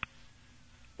kingdom.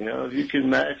 You know, if you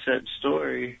can match that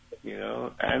story, you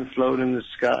know, and float in the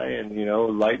sky and, you know,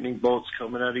 lightning bolts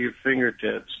coming out of your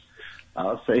fingertips,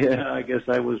 I'll say, yeah, I guess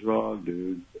I was wrong,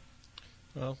 dude.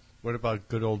 Well, what about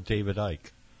good old David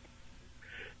Icke?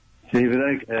 David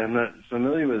Icke, I'm not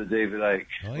familiar with David Icke.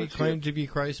 Well, he claimed to be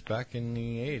Christ back in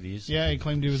the 80s. Yeah, he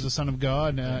claimed he was the Son of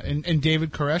God. And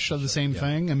David Koresh said the same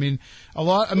thing. I mean,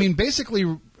 basically,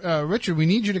 Richard, we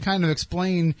need you to kind of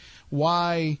explain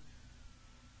why,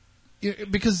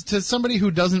 because to somebody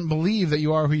who doesn't believe that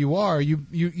you are who you are,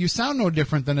 you sound no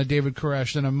different than a David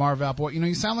Koresh, than a Marv Applewhite. You know,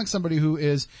 you sound like somebody who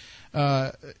is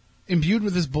imbued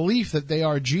with this belief that they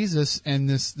are Jesus, and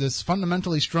this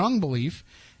fundamentally strong belief.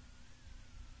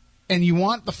 And you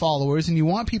want the followers, and you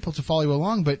want people to follow you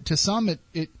along, but to some,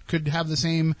 it could have the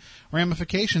same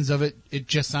ramifications of it. It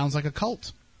just sounds like a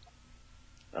cult.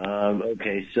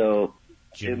 Okay, so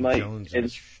it might,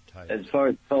 as far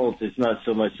as cults, it's not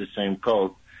so much the same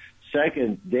cult.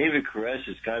 Second, David Koresh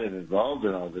is kind of involved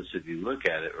in all this if you look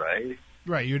at it, right?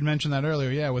 Right, you had mentioned that earlier,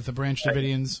 yeah, with the Branch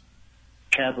Davidians.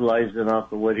 Capitalizing off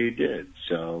of what he did,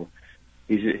 so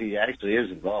he actually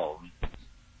is involved.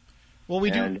 Well,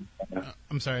 we do.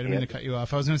 I'm sorry, I didn't mean to cut you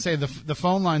off. I was going to say the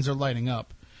phone lines are lighting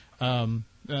up, and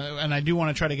I do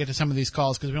want to try to get to some of these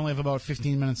calls because we only have about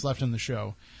 15 minutes left in the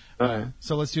show.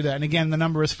 So let's do that. And again, the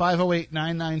number is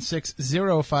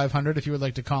 508-996-0500 if you would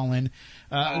like to call in.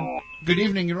 Good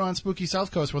evening. You're on Spooky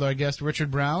South Coast with our guest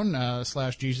Richard Brown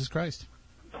 / Jesus Christ.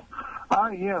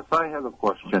 Yes, I have a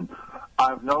question.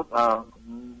 I've noted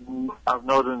in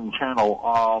the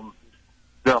channel,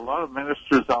 there are a lot of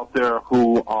ministers out there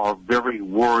who are very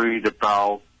worried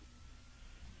about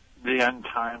the end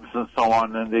times and so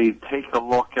on, and they take a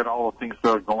look at all the things that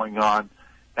are going on,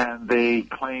 and they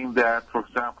claim that, for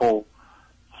example,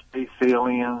 space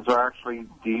aliens are actually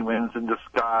demons in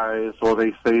disguise, or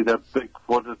they say that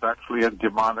Bigfoot is actually a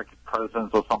demonic presence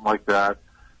or something like that.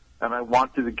 And I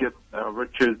wanted to get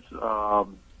Richard's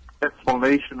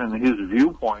explanation and his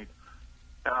viewpoint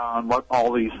on what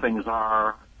all these things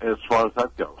are as far as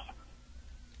that goes.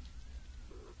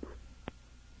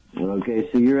 Okay,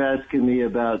 so you're asking me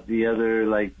about the other,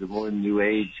 like the more New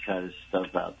Age kind of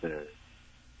stuff out there.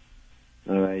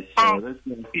 All right, so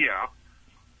yeah,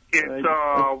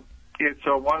 it's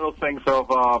one of those things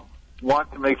of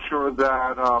want to make sure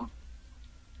that.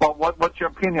 Well, what's your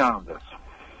opinion on this?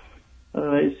 All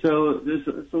right, so there's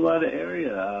a lot of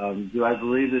area. Do I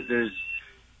believe that there's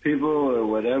people or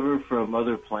whatever from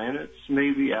other planets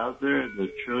maybe out there? The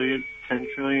 10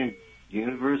 trillion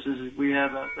universes we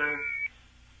have out there,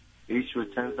 each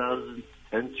with 10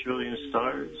 trillion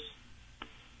stars.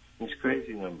 There's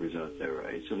crazy numbers out there,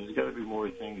 right? So there's got to be more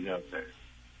things out there.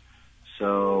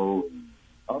 So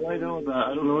all I know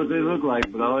I don't know what they look like,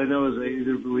 but all I know is they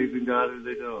either believe in God or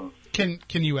they don't.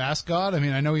 Can you ask God? I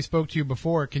mean, I know He spoke to you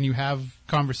before. Can you have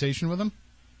conversation with Him?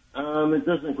 It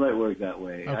doesn't quite work that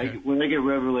way. Okay. When I get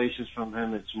revelations from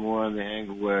Him, it's more on the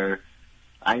angle where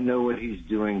I know what He's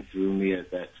doing through me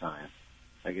at that time.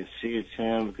 I can see it's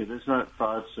Him because it's not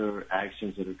thoughts or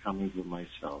actions that are coming from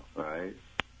myself, all right?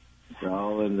 It's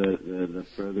all in the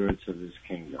furtherance of His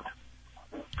kingdom.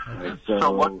 Right?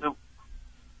 So what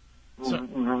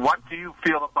do you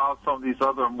feel about some of these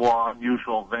other more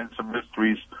unusual events and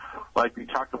mysteries, like we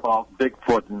talked about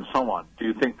Bigfoot and so on? Do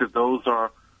you think that those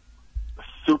are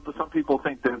super? Some people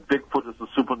think that Bigfoot is a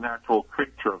supernatural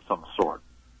creature of some sort.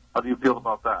 How do you feel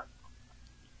about that?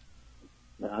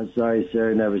 I'm sorry, sir.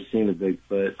 I've never seen a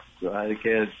Bigfoot, so I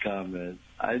can't comment.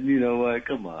 You know what?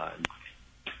 Come on.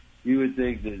 You would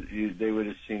think that they would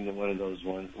have seen one of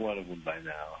them by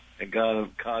now, and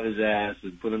caught his ass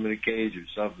and put him in a cage or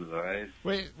something. All right.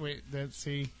 Wait.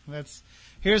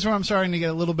 Here's where I'm starting to get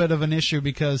a little bit of an issue,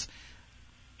 because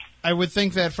I would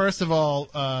think that first of all,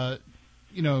 I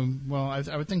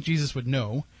would think Jesus would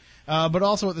know, but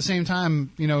also at the same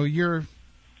time, you're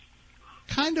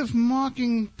kind of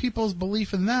mocking people's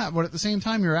belief in that, but at the same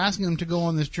time, you're asking them to go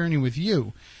on this journey with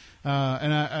you.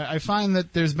 And I find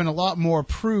that there's been a lot more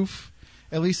proof,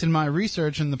 at least in my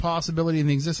research, in the possibility and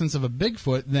the existence of a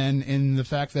Bigfoot than in the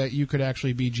fact that you could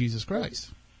actually be Jesus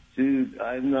Christ. Dude,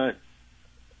 I'm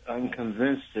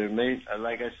convinced there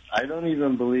I don't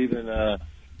even believe in,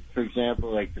 for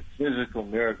example, like the physical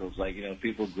miracles, like,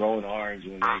 people growing arms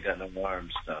when they ain't got no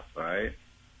arms stuff, all right?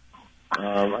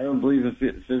 I don't believe in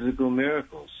physical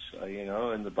miracles.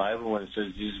 In the Bible, when it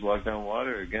says Jesus walked on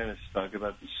water, again, it's talking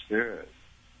about the Spirit.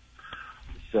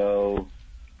 So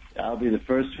I'll be the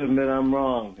first to admit I'm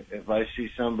wrong if I see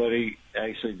somebody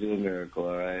actually do a miracle,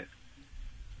 all right?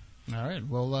 All right.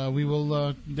 Well, we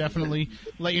will definitely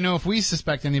let you know if we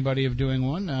suspect anybody of doing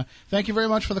one. Thank you very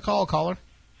much for the call, caller.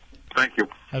 Thank you.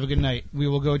 Have a good night. We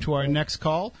will go to our next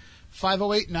call,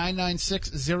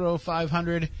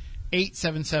 508-996-0500,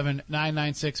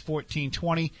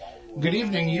 877-996-1420. Good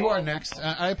evening. You are next.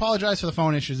 I apologize for the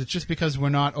phone issues. It's just because we're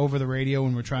not over the radio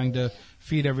and we're trying to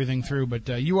feed everything through. But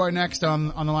you are next on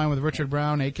the line with Richard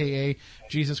Brown, a.k.a.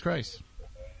 Jesus Christ.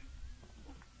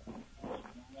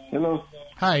 Hello.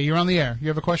 Hi, you're on the air. You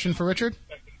have a question for Richard?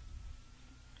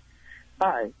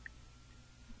 Hi.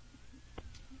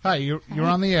 Hi, you're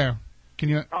on the air. Can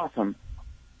you? Awesome.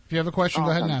 If you have a question,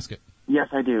 Go ahead and ask it. Yes,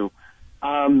 I do.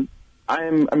 I'm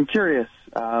curious.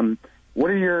 What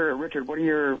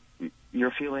are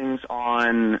your feelings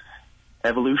on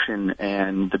evolution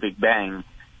and the Big Bang,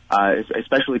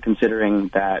 especially considering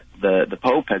that the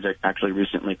Pope has actually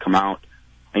recently come out,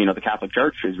 the Catholic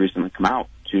Church has recently come out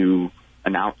to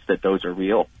announce that those are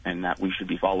real and that we should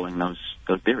be following those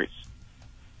theories.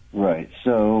 Right.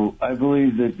 So I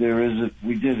believe that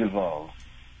we did evolve.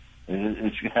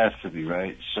 It has to be,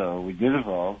 right? So we did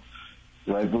evolve.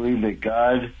 Do I believe that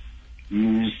God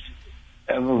used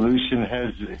evolution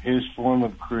as His form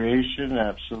of creation?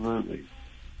 Absolutely.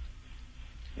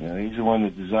 He's the one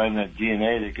that designed that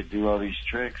DNA that could do all these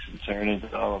tricks and turn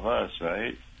into all of us,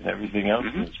 right? And everything else.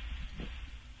 Mm-hmm.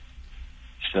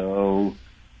 So,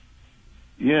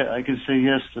 yeah, I can say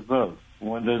yes to both.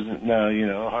 One doesn't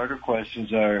know, harder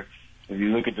questions are, if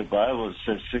you look at the Bible, it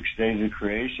says 6 days of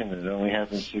creation, and it only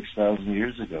happened 6,000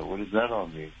 years ago. What does that all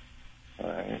mean?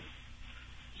 All right.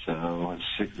 So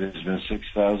there's been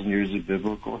 6,000 years of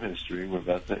biblical history. We're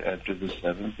about to enter the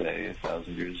seventh day.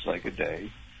 1,000 years is like a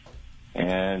day.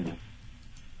 And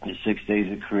the 6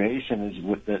 days of creation is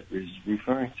what that is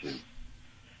referring to.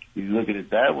 You look at it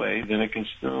that way, then it can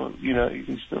still, you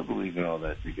can still believe in all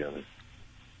that together.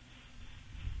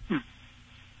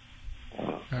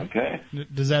 Okay.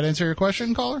 Does that answer your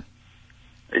question, caller?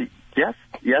 Yes,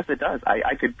 it does.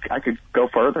 I could go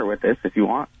further with this if you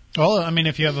want. Well, I mean,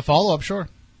 if you have a follow-up, sure.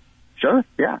 Sure,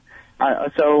 yeah.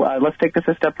 So let's take this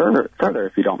a step further,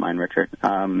 if you don't mind, Richard.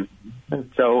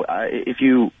 So if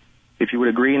you would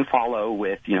agree and follow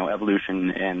with,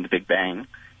 evolution and the Big Bang,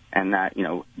 and that,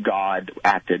 God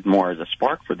acted more as a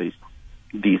spark for these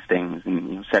things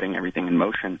and, setting everything in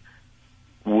motion,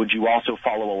 would you also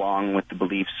follow along with the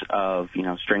beliefs of,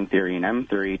 string theory and M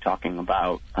theory, talking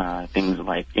about things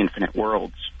like infinite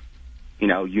worlds,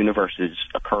 universes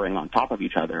occurring on top of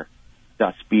each other,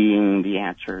 thus being the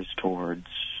answers towards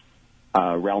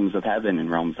realms of heaven and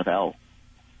realms of hell?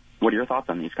 What are your thoughts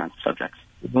on these kinds of subjects?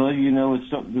 Well, it's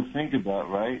something to think about,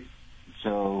 right?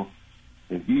 So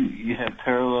if you have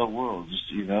parallel worlds,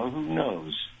 who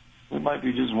knows? There might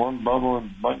be just one bubble and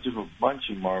a bunch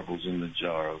of marbles in the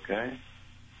jar, okay?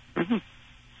 Mm-hmm.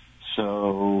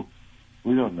 So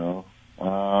we don't know.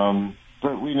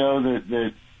 But we know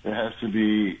that there has to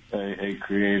be a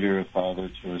creator, a father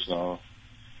to us all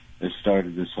that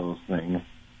started this whole thing.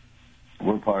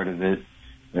 We're part of it.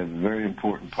 We have a very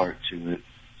important part to it.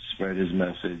 Spread his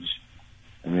message.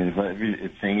 I mean, if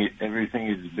everything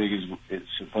is as big as it's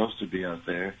supposed to be out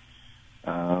there,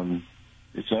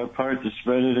 it's our part to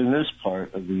spread it in this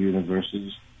part of the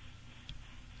universes.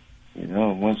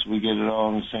 Once we get it all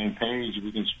on the same page,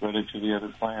 we can spread it to the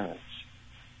other planets.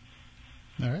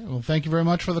 All right. Well, thank you very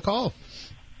much for the call.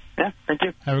 Yeah, thank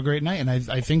you. Have a great night. And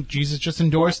I think Jesus just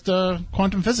endorsed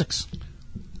quantum physics.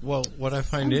 Well, what I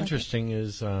find interesting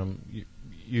is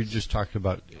you just talked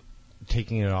about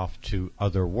taking it off to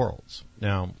other worlds.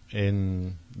 Now,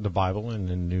 in the Bible and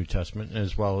in the New Testament,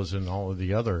 as well as in all of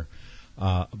the other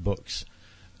books,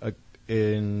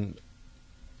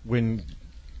 when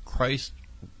Christ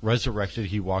resurrected,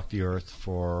 he walked the earth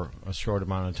for a short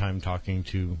amount of time talking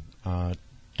to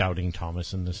doubting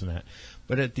Thomas and this and that.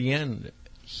 But at the end,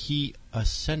 he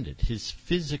ascended. His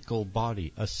physical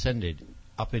body ascended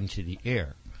up into the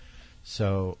air.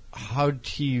 So how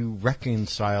do you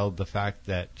reconcile the fact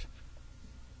that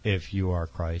if you are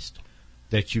Christ,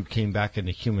 that you came back in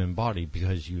a human body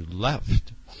because you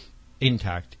left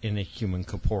intact in a human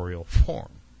corporeal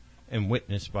form and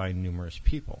witnessed by numerous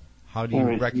people? How do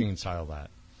you reconcile that?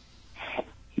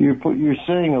 You're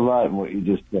saying a lot in what you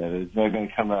just said. It's not going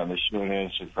to come out in a short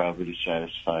answer probably to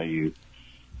satisfy you.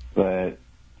 But,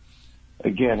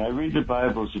 again, I read the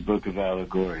Bible as a book of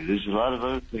allegory. There's a lot of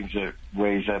other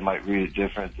ways I might read it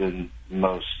different than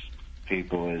most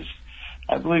people.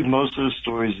 I believe most of the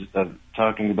stories of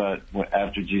talking about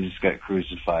after Jesus got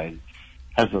crucified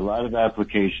has a lot of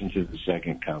application to the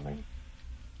second coming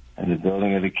and the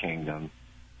building of the kingdom.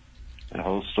 The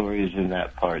whole story is in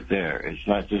that part there. It's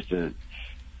not just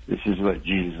this is what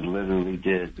Jesus literally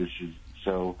did.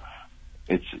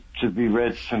 It's to be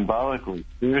read symbolically,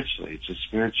 spiritually. It's a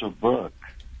spiritual book.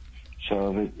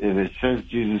 So if it says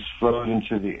Jesus flowed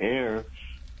into the air,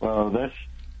 well,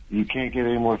 you can't get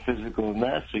any more physical than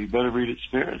that, so you better read it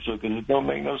spiritual, because it don't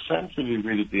make no sense if you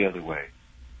read it the other way.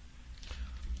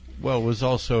 Well, it was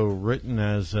also written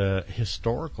as a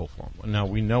historical form. Now,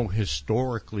 we know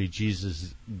historically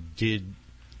Jesus did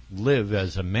live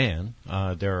as a man.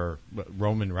 There are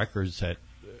Roman records that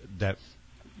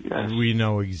yes, we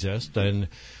know exist. And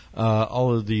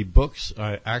all of the books,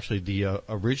 actually the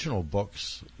original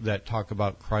books that talk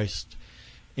about Christ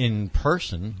in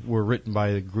person were written by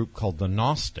a group called the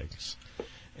Gnostics.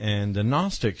 And the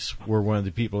Gnostics were one of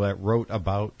the people that wrote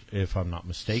about, if I'm not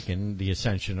mistaken, the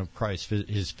ascension of Christ,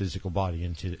 his physical body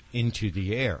into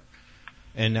the air.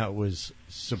 And that was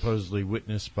supposedly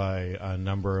witnessed by a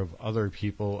number of other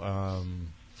people.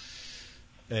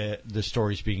 The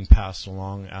stories being passed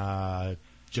along.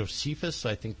 Josephus,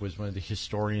 I think, was one of the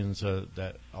historians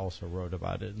that also wrote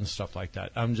about it and stuff like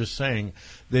that. I'm just saying,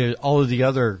 all of the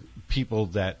other people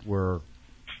that were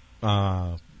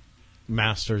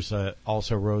masters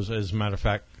also rose. As a matter of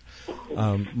fact,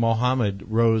 Muhammad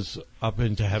rose up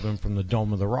into heaven from the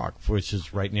Dome of the Rock, which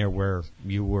is right near where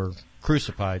you were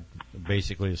crucified,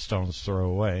 basically a stone's throw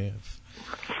away,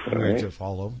 to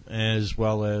follow, as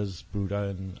well as Buddha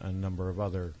and a number of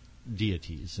other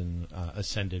deities and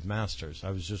ascended masters. I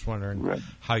was just wondering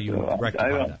how you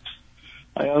rectify that.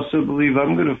 I also believe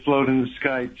I'm going to float in the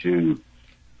sky too.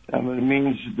 It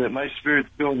means that my spirit's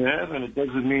going to heaven. It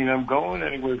doesn't mean I'm going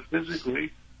anywhere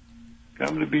physically.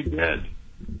 come to be dead.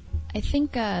 I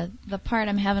think the part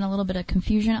I'm having a little bit of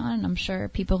confusion on, and I'm sure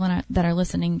people that are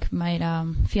listening might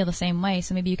feel the same way,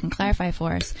 so maybe you can clarify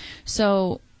for us.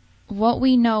 So what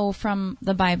we know from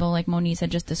the Bible, like Moniz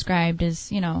had just described,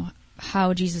 is,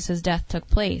 how Jesus' death took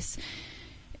place.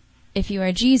 If you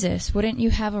are Jesus, wouldn't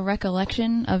you have a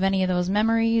recollection of any of those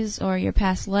memories or your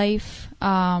past life,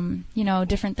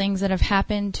 different things that have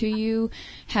happened to you,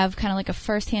 have kind of like a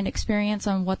first-hand experience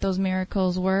on what those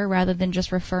miracles were rather than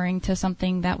just referring to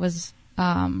something that was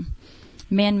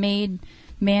man-made,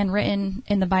 man-written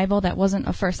in the Bible that wasn't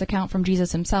a first account from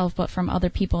Jesus himself but from other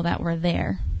people that were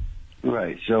there?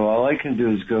 Right. So all I can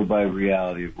do is go by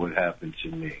reality of what happened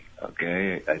to me.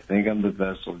 Okay, I think I'm the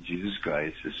vessel of Jesus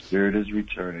Christ. His Spirit is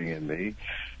returning in me.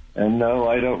 And no,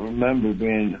 I don't remember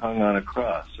being hung on a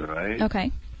cross, all right?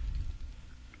 Okay.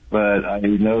 But I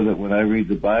know that when I read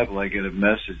the Bible, I get a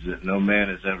message that no man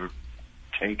has ever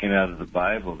taken out of the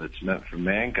Bible that's meant for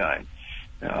mankind.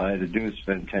 Now, all I had to do is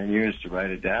spend 10 years to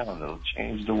write it down. It'll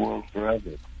change the world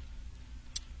forever.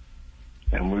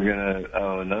 And we're going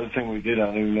to, another thing we did, I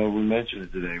don't even know if we mentioned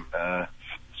it today.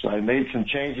 So I made some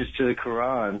changes to the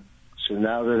Quran. So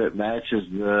now that it matches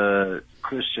the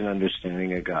Christian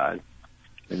understanding of God,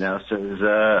 it now says,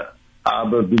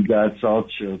 Abba begots all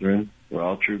children. We're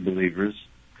all true believers.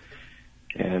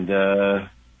 And it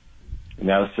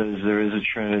now says there is a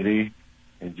Trinity,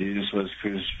 and Jesus was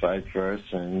crucified for our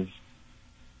sins.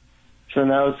 So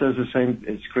now it says the same,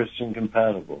 it's Christian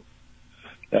compatible.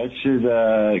 That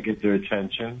should get their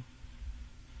attention.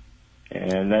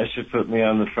 And that should put me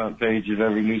on the front page of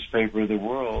every newspaper of the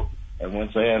world. And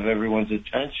once I have everyone's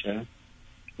attention,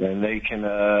 then they can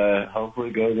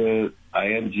hopefully go to I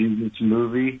Am Jesus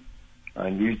Movie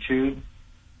on YouTube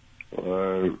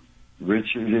or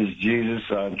Richard is Jesus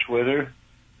on Twitter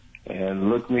and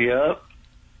look me up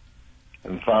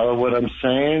and follow what I'm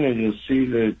saying, and you'll see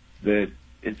that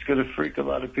it's going to freak a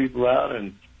lot of people out,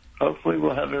 and hopefully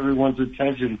we'll have everyone's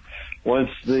attention once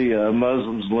the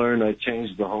Muslims learn I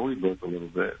changed the Holy Book a little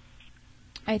bit.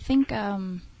 I think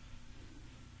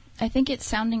it's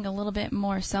sounding a little bit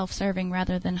more self-serving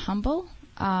rather than humble.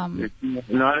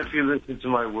 Not if you listen to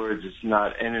my words. It's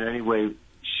not in any way,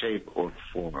 shape, or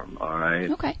form, all right?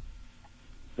 Okay.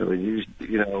 So when you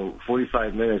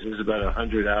 45 minutes is about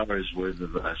 100 hours worth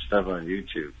of stuff on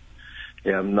YouTube.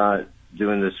 Yeah, I'm not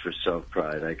doing this for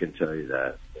self-pride, I can tell you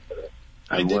that.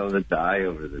 I'm willing to die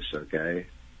over this, okay?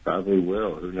 Probably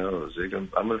will. Who knows? I'm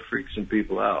going to freak some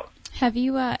people out. Have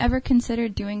you ever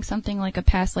considered doing something like a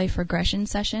past life regression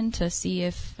session to see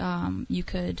if you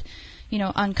could,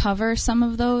 uncover some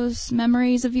of those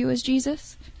memories of you as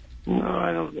Jesus? No,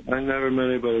 I don't. I never met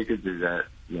anybody who could do that.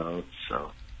 No,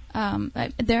 so.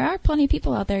 There are plenty of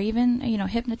people out there, even,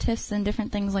 hypnotists and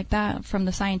different things like that. From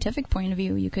the scientific point of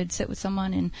view, you could sit with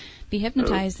someone and be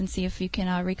hypnotized and see if you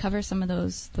can recover some of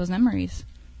those memories.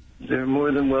 They're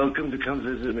more than welcome to come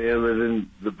visit me. I live in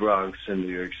the Bronx in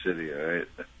New York City, all right?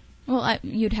 Well,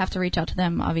 you'd have to reach out to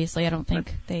them, obviously. I don't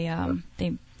think they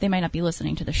might not be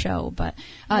listening to the show, but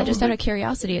just out of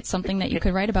curiosity, it's something that you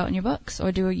could write about in your books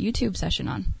or do a YouTube session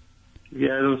on.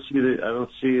 Yeah, I don't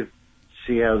see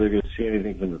how they're going to see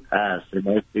anything from the past. There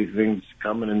might be things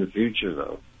coming in the future,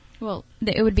 though. Well,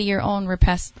 it would be your own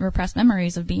repressed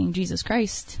memories of being Jesus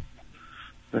Christ.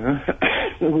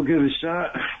 We'll give it a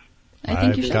shot. I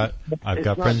think you should. I've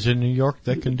got friends in New York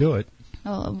that can do it.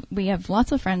 Well, we have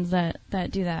lots of friends that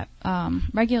do that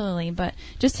regularly, but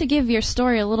just to give your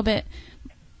story a little bit,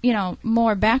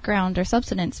 more background or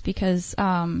substance, because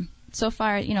so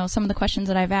far, some of the questions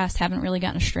that I've asked haven't really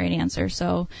gotten a straight answer.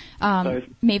 So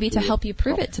maybe to help you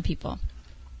prove it to people.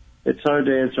 It's hard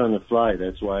to answer on the fly.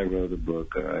 That's why I wrote a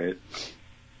book, all right?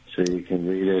 So you can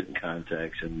read it in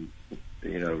context and,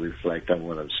 reflect on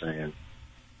what I'm saying.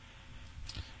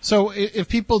 So if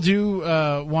people do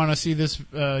want to see this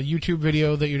YouTube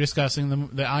video that you're discussing,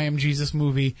 the I Am Jesus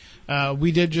movie,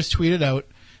 we did just tweet it out,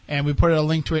 and we put a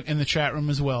link to it in the chat room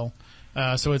as well.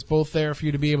 So it's both there for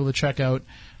you to be able to check out.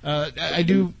 I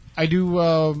do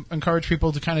encourage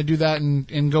people to kind of do that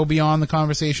and go beyond the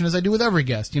conversation, as I do with every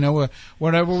guest.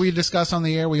 Whatever we discuss on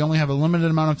the air, we only have a limited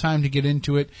amount of time to get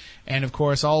into it, and of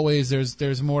course, always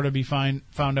there's more to be found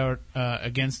out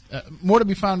more to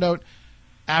be found out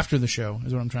after the show,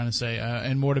 is what I'm trying to say,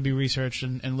 and more to be researched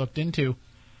and looked into.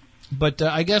 But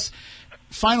I guess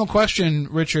final question,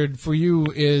 Richard, for you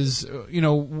is,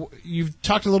 you've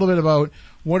talked a little bit about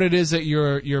what it is that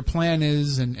your plan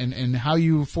is and how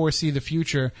you foresee the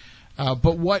future.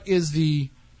 But what is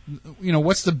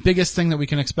what's the biggest thing that we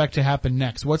can expect to happen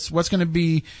next? What's going to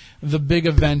be the big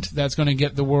event that's going to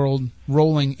get the world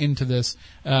rolling into this?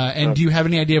 And do you have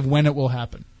any idea of when it will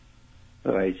happen?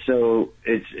 All right, so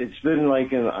it's been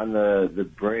like on the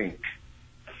brink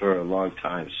for a long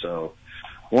time. So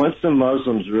once the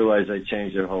Muslims realize I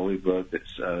changed their holy book,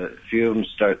 a few of them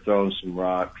start throwing some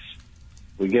rocks.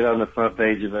 We get on the front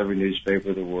page of every newspaper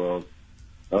in the world.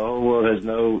 The whole world has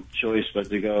no choice but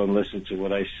to go and listen to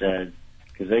what I said,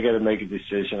 because they got to make a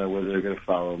decision on whether they're going to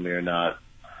follow me or not,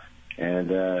 and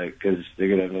because they're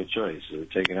going to have no choice. So they're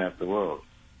taking half the world.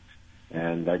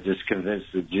 And I just convinced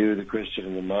the Jew, the Christian,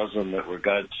 and the Muslim that we're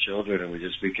God's children, and we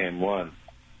just became one.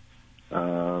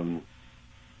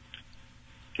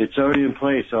 It's already in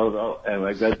place. And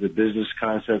I've got the business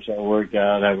concepts all worked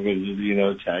out. I'm going to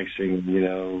do,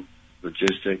 taxing,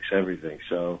 logistics, everything.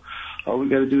 So all we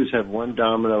got to do is have one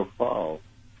domino fall,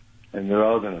 and they're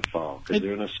all going to fall because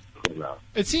they're in a circle now.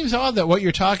 It seems odd that what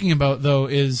you're talking about, though,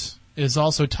 is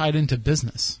also tied into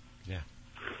business.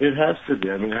 It has to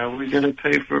be. I mean, how are we going to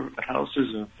pay for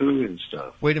houses and food and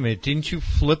stuff? Wait a minute. Didn't you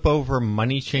flip over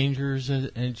money changers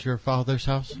at your father's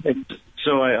house?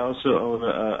 So I also own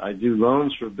I do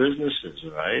loans for businesses,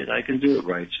 right? I can do it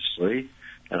righteously,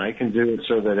 and I can do it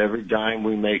so that every dime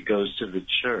we make goes to the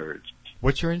church.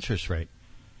 What's your interest rate?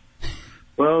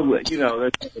 Well,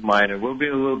 that's minor. We'll be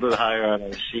a little bit higher on our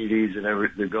CDs and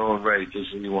the going rate,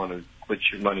 just so you want to put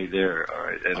your money there, all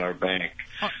right, in our bank.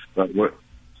 But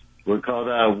we're called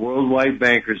Worldwide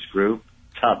Bankers Group.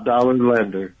 Top Dollar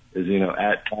Lender is,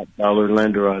 at Top Dollar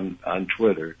Lender on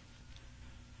Twitter.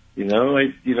 I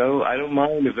don't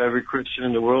mind if every Christian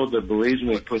in the world that believes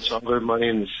me puts all their money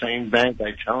in the same bank.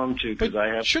 I tell them to, because I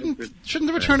have. Shouldn't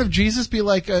the return of Jesus be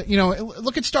like,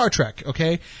 look at Star Trek,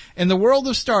 okay? In the world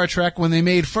of Star Trek, when they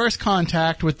made first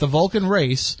contact with the Vulcan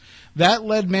race, that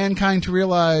led mankind to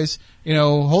realize,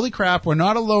 holy crap, we're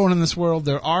not alone in this world.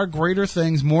 There are greater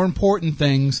things, more important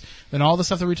things than all the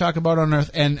stuff that we talk about on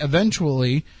Earth. And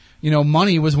eventually,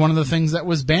 money was one of the things that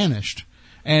was banished.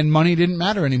 And money didn't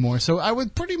matter anymore. So I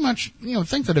would pretty much,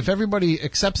 think that if everybody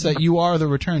accepts that you are the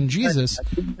returned Jesus. I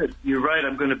think that you're right.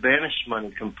 I'm going to banish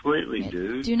money completely,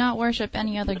 dude. Do not worship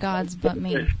any other gods but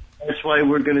me. That's why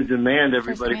we're going to demand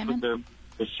everybody put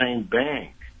the same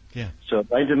bank. Yeah. So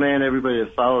if I demand everybody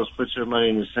that follows puts their money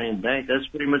in the same bank, that's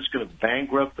pretty much going to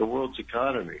bankrupt the world's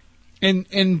economy.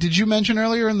 And did you mention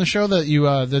earlier in the show that you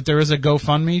that there is a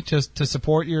GoFundMe to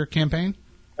support your campaign?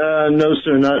 No,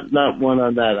 sir, not one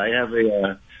on that. I have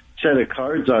a set of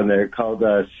cards on there called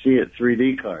See It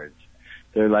 3D cards.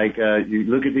 They're like you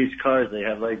look at these cards. They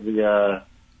have like the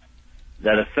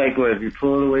that effect where if you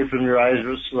pull it away from your eyes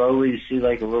real slowly, you see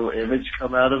like a little image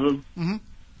come out of them. Mm-hmm.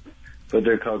 But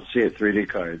they're called See It 3D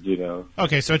cards,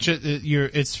 Okay, so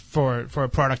it's for a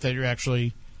product that you're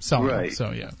actually selling, right?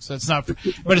 So yeah, so it's not,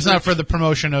 but it's not for the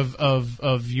promotion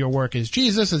of your work as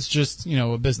Jesus. It's just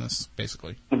a business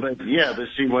basically. But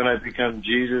see, when I become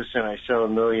Jesus and I sell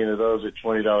 1 million of those at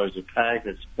 $20 a pack,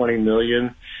 that's 20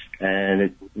 million,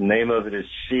 and the name of it is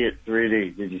See It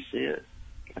 3D. Did you see it?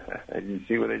 Did you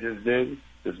see what I just did?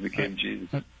 Just became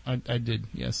Jesus. I did,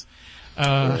 yes.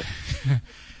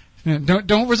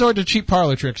 Don't resort to cheap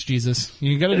parlor tricks, Jesus.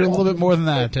 You got to do a little bit more than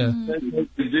that. That's what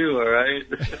you do, all right?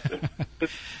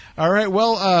 All right.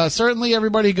 Well, certainly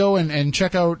everybody go and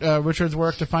check out Richard's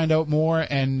work to find out more.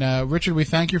 And Richard, we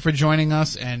thank you for joining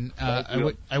us, and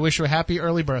I wish you a happy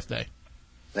early birthday.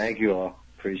 Thank you all.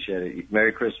 Appreciate it.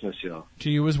 Merry Christmas, y'all.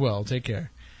 To you as well. Take care.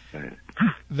 Right.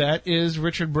 That is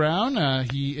Richard Brown.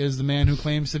 He is the man who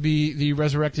claims to be the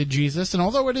resurrected Jesus. And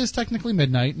although it is technically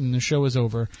midnight and the show is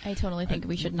over, I totally think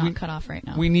we should not cut off right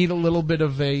now. We need a little bit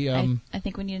of a. I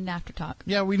think we need an after talk.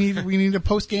 Yeah, we need a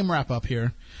post game wrap up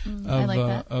here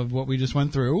of what we just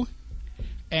went through.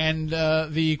 And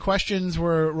the questions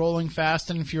were rolling fast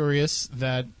and furious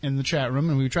that in the chat room,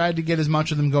 and we tried to get as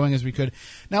much of them going as we could.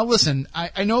 Now, listen,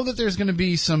 I know that there's going to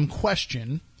be some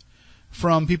question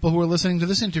from people who are listening to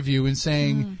this interview and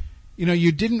saying,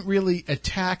 you didn't really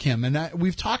attack him. And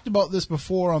we've talked about this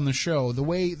before on the show,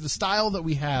 the style that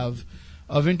we have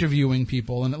of interviewing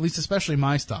people, and at least especially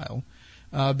my style,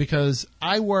 because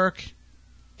I work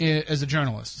as a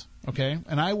journalist, okay?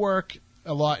 And I work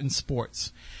a lot in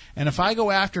sports. And if I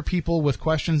go after people with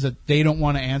questions that they don't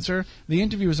want to answer, the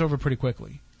interview is over pretty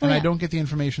quickly. And I don't get the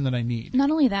information that I need.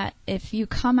 Not only that, if you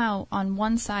come out on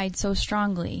one side so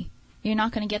strongly, you're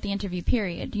not going to get the interview,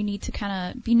 period. You need to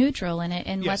kind of be neutral in it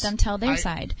and let them tell their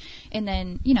side. And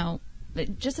then,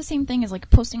 just the same thing as like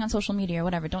posting on social media or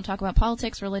whatever. Don't talk about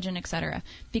politics, religion, etc.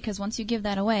 Because once you give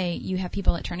that away, you have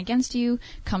people that turn against you,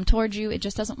 come towards you. It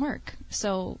just doesn't work.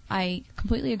 So I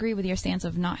completely agree with your stance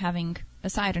of not having a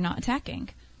side or not attacking.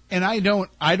 And I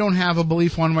don't have a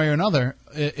belief one way or another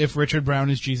if Richard Brown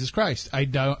is Jesus Christ. I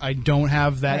don't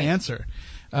have that answer.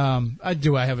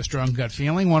 I have a strong gut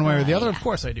feeling one way or the other? Of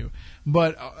course I do.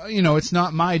 But, it's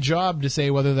not my job to say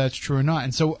whether that's true or not.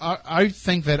 And so I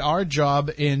think that our job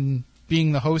in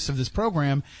being the host of this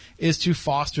program is to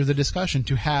foster the discussion,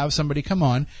 to have somebody come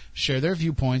on, share their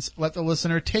viewpoints, let the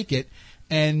listener take it,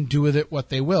 and do with it what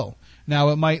they will. Now,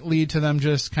 it might lead to them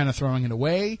just kind of throwing it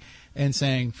away and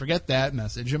saying, forget that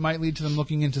message. It might lead to them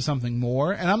looking into something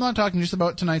more. And I'm not talking just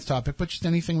about tonight's topic, but just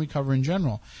anything we cover in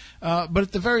general. But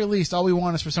at the very least, all we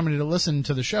want is for somebody to listen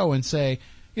to the show and say,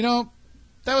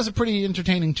 that was a pretty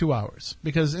entertaining 2 hours.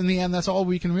 Because in the end, that's all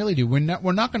we can really do. We're not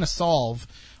going to solve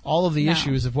all of the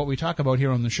issues of what we talk about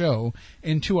here on the show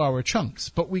in 2-hour chunks.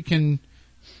 But we can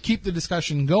keep the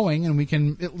discussion going, and we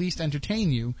can at least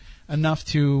entertain you enough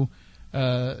to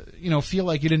feel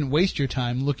like you didn't waste your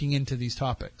time looking into these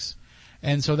topics.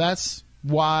 And so that's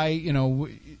why,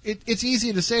 it's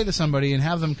easy to say to somebody and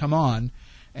have them come on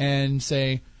and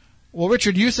say, well,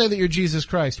 Richard, you say that you're Jesus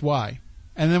Christ. Why?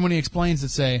 And then when he explains it,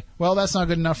 say, well, that's not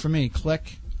good enough for me.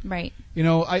 Click. Right.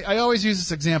 I always use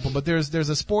this example, but there's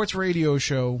a sports radio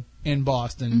show in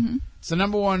Boston. Mm-hmm. It's the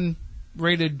number one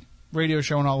rated radio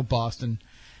show in all of Boston.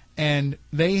 And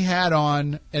they had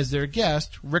on as their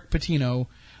guest Rick Pitino,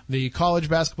 the college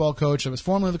basketball coach that was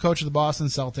formerly the coach of the Boston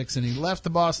Celtics, and he left the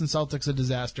Boston Celtics a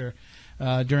disaster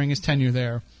during his tenure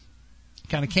there.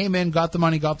 Kind of came in, got the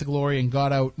money, got the glory, and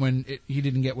got out when he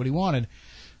didn't get what he wanted.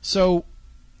 So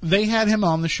they had him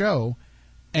on the show,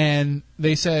 and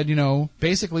they said,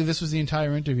 basically this was the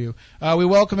entire interview. We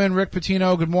welcome in Rick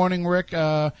Pitino. Good morning, Rick.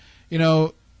 How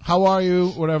are you?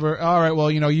 Whatever. All right,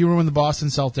 well, you ruined the Boston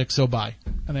Celtics, so bye.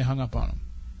 And they hung up on him.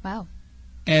 Wow.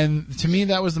 And to me,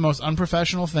 that was the most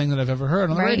unprofessional thing that I've ever heard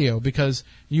on the radio, because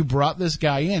you brought this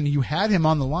guy in, you had him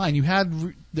on the line, you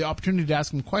had the opportunity to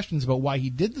ask him questions about why he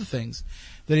did the things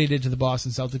that he did to the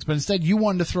Boston Celtics, but instead you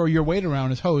wanted to throw your weight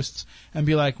around as hosts and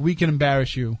be like, we can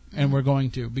embarrass you, and we're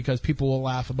going to, because people will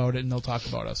laugh about it and they'll talk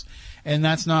about us. And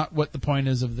that's not what the point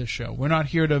is of this show. We're not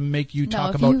here to make you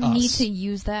talk about us. No, if you need to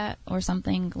use that or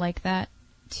something like that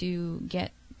to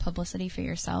get publicity for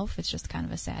yourself, it's just kind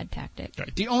of a sad tactic.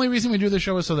 Right. The only reason we do the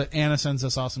show is so that Anna sends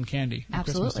us awesome candy at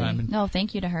Christmas time. No,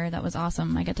 thank you to her. That was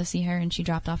awesome. I got to see her, and she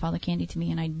dropped off all the candy to me,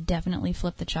 and I definitely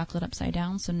flipped the chocolate upside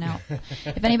down. So now,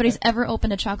 if anybody's ever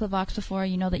opened a chocolate box before,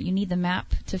 you know that you need the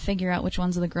map to figure out which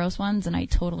ones are the gross ones, and I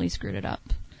totally screwed it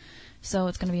up. So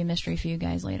it's going to be a mystery for you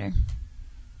guys later.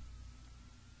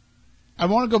 I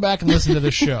want to go back and listen to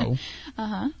this show.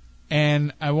 Uh-huh.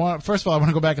 And first of all, I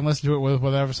want to go back and listen to it with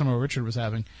whatever summer Richard was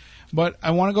having. But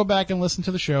I want to go back and listen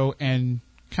to the show and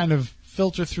kind of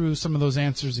filter through some of those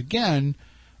answers again,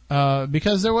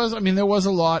 because there was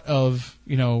a lot of,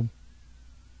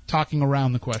 talking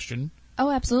around the question. Oh,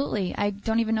 absolutely. I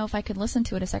don't even know if I could listen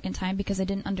to it a second time because I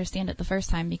didn't understand it the first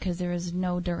time because there was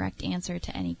no direct answer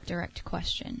to any direct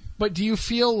question. But do you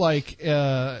feel like,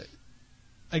 again,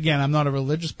 I'm not a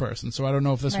religious person, so I don't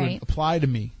know if this would apply to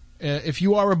me. If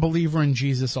you are a believer in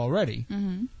Jesus already,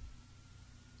 mm-hmm.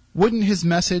 wouldn't his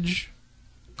message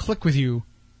click with you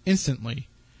instantly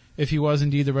if he was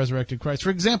indeed the resurrected Christ?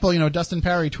 For example, Dustin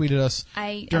Parry tweeted us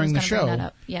during the show bring that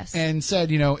up. Yes. And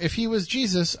said, if he was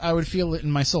Jesus, I would feel it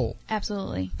in my soul.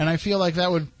 Absolutely. And I feel like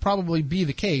that would probably be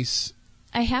the case.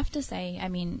 I have to say,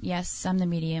 yes, I'm the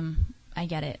medium. I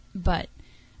get it. But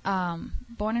born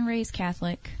and raised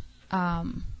Catholic,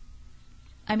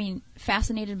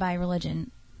 fascinated by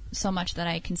religion so much that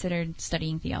I considered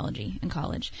studying theology in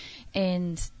college.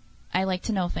 And I like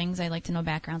to know things. I like to know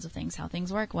backgrounds of things, how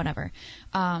things work, whatever.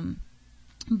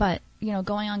 But,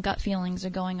 going on gut feelings or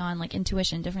going on like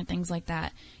intuition, different things like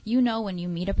that, when you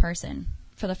meet a person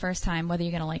for the first time, whether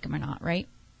you're going to like them or not, right?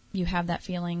 You have that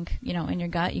feeling, in your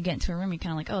gut. You get into a room, you're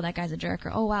kind of like, oh, that guy's a jerk,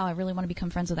 or oh, wow, I really want to become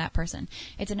friends with that person.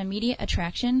 It's an immediate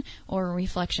attraction or a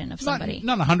reflection of somebody.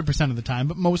 Not 100% of the time,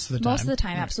 but most of the time. Most of the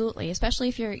time, absolutely. Especially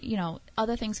if you're,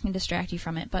 other things can distract you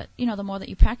from it. But, the more that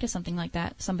you practice something like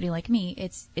that, somebody like me,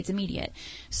 it's immediate.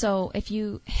 So if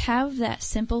you have that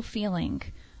simple feeling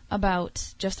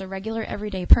about just a regular,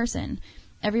 everyday person,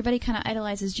 everybody kind of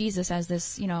idolizes Jesus as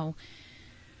this, I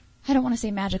don't want to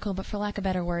say magical, but for lack of a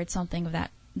better word, something of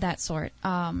that sort.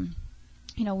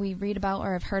 We read about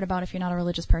or have heard about, if you're not a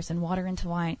religious person, water into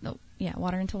wine,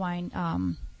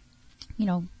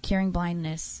 curing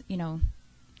blindness,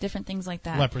 different things like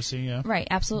that. Leprosy, yeah. Right,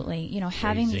 absolutely.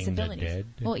 Having these abilities. Raising the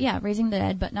dead. Well, yeah, raising the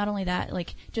dead, but not only that,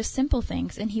 like just simple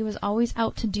things. And he was always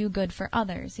out to do good for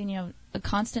others,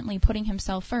 constantly putting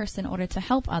himself first in order to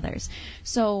help others.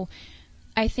 So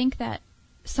I think that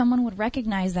someone would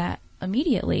recognize that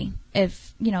immediately.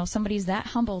 If, somebody's that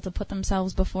humble to put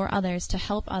themselves before others, to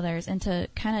help others, and to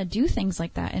kind of do things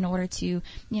like that in order to,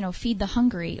 feed the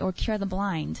hungry or cure the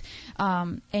blind.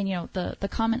 And, the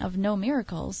comment of no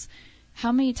miracles,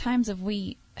 how many times have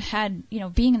we had,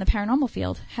 being in the paranormal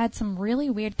field, had some really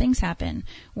weird things happen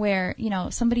where,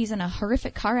 somebody's in a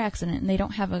horrific car accident and they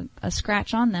don't have a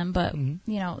scratch on them, but, and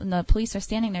the police are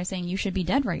standing there saying you should be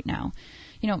dead right now.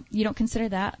 You don't consider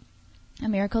that a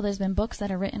miracle. There's been books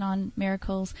that are written on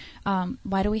miracles.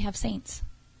 Why do we have saints?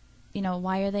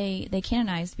 Why are they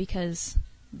canonized? Because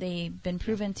they've been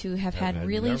proven to have had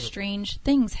really strange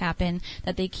things happen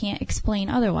that they can't explain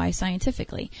otherwise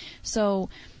scientifically. So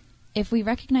if we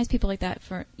recognize people like that,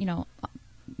 for,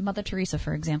 Mother Teresa,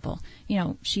 for example,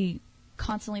 she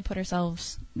constantly put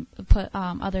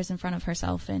others in front of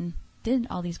herself and did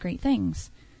all these great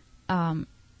things.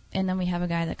 And then we have a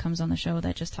guy that comes on the show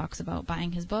that just talks about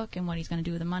buying his book and what he's going to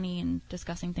do with the money and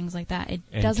discussing things like that. It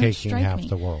doesn't strike me. And taking half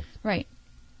the world. Right.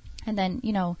 And then,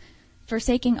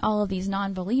 forsaking all of these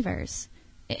non-believers,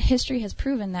 history has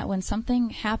proven that when something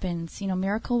happens,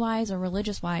 miracle-wise or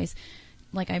religious-wise,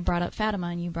 like I brought up Fatima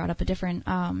and you brought up a different...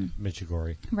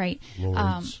 Medjugorje. Right.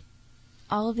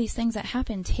 All of these things that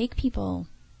happen take people,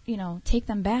 take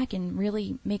them back and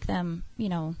really make them,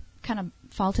 kind of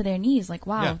fall to their knees like,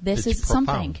 wow, this is profound.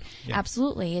 Something. Yeah.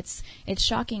 Absolutely. It's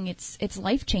shocking. It's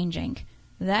life-changing.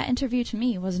 That interview to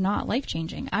me was not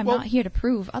life-changing. I'm not here to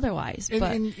prove otherwise.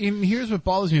 And here's what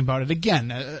bothers me about it.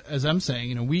 Again, as I'm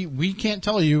saying, we can't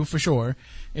tell you for sure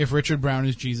if Richard Brown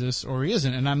is Jesus or he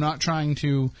isn't. And I'm not trying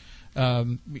to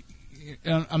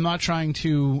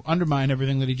undermine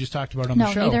everything that he just talked about on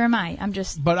the show. No, neither am I.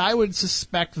 But I would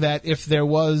suspect that if there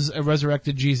was a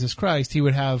resurrected Jesus Christ, he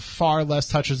would have far less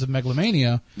touches of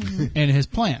megalomania in his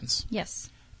plans.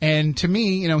 Yes. And to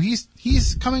me,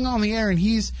 he's coming on the air and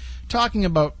he's talking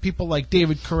about people like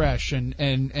David Koresh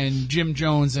and Jim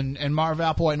Jones and Marv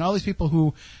Applewhite and all these people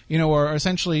who, are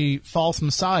essentially false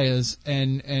messiahs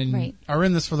and right. are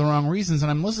in this for the wrong reasons.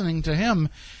 And I'm listening to him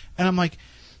and I'm like,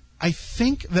 I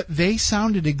think that they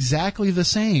sounded exactly the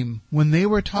same when they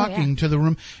were talking to the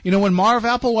room. When Marv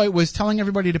Applewhite was telling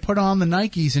everybody to put on the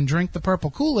Nikes and drink the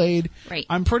purple Kool-Aid, right.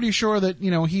 I'm pretty sure that,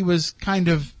 he was kind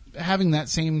of having that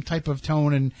same type of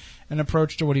tone and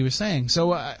approach to what he was saying.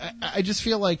 So I just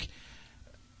feel like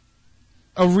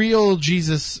a real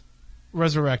Jesus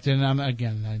resurrected, and I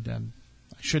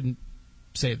shouldn't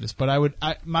say this, but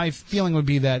my feeling would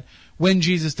be that when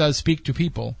Jesus does speak to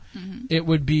people, it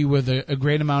would be with a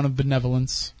great amount of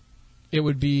benevolence. It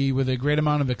would be with a great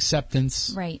amount of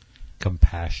acceptance. Right.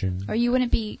 Compassion. Or you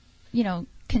wouldn't be,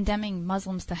 condemning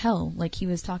Muslims to hell like he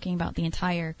was talking about the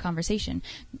entire conversation.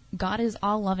 God is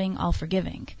all loving, all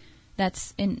forgiving.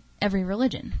 That's in every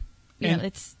religion.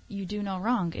 It's you do no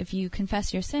wrong. If you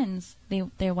confess your sins,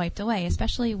 they're wiped away,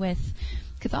 especially with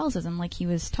Catholicism, like he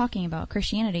was talking about,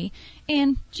 Christianity.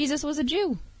 And Jesus was a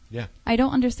Jew. Yeah. I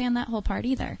don't understand that whole part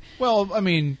either. Well, I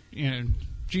mean,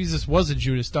 Jesus was a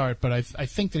Jew to start, but I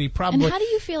think that he probably... And how do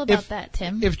you feel about that,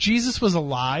 Tim? If Jesus was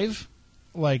alive,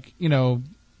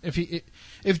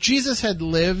 if Jesus had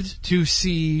lived to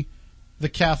see the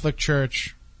Catholic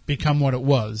Church become what it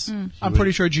was, I'm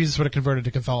pretty sure Jesus would have converted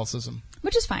to Catholicism.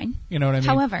 Which is fine. You know what I mean?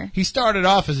 However... He started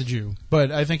off as a Jew, but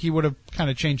I think he would have kind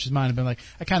of changed his mind and been like,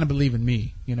 I kind of believe in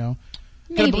me,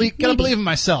 Gotta believe in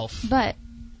myself. But...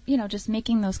 just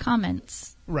making those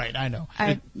comments. Right, I know.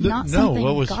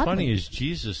 What was funny is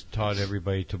Jesus taught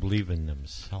everybody to believe in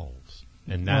themselves,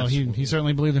 and that's he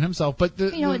certainly believed in himself. But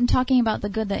and talking about the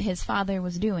good that his father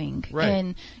was doing, right?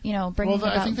 And bringing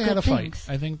about I think they good had a things.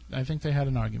 fight. I think they had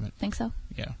an argument. Think so?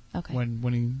 Yeah. Okay.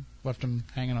 When he left him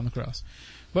hanging on the cross.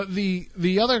 But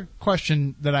the other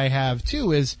question that I have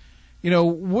too is,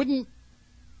 wouldn't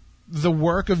the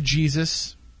work of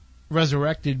Jesus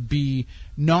resurrected be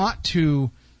not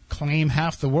to claim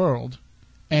half the world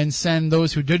and send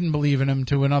those who didn't believe in him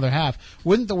to another half?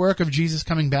 Wouldn't the work of Jesus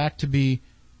coming back to be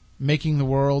making the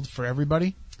world for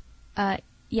everybody?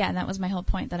 Yeah, and that was my whole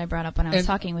point that I brought up when I was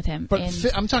talking with him. But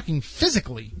I'm talking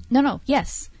physically. No,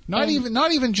 yes. Not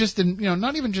even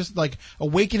just like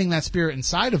awakening that spirit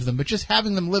inside of them, but just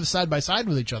having them live side by side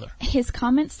with each other. His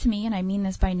comments to me, and I mean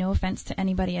this by no offense to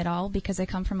anybody at all, because I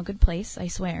come from a good place, I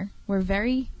swear, were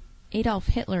very Adolf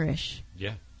Hitler-ish.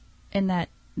 Yeah. In that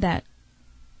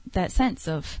sense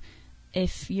of,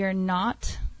 if you're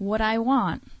not what I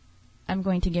want, I'm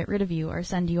going to get rid of you or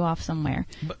send you off somewhere.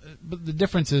 But the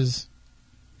difference is,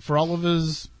 for all of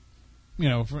his,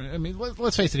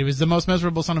 let's face it, he was the most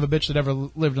miserable son of a bitch that ever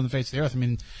lived on the face of the earth. I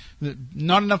mean,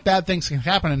 not enough bad things can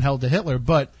happen in hell to Hitler,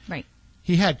 but right.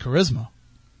 He had charisma.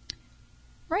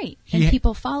 Right. And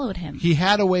people followed him. He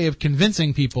had a way of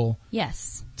convincing people.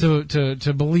 Yes.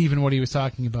 To believe in what he was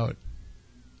talking about.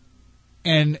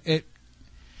 And I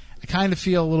kind of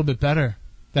feel a little bit better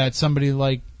that somebody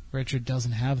like Richard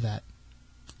doesn't have that.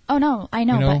 Oh, no, I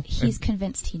know, but he's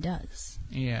convinced he does.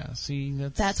 Yeah, see,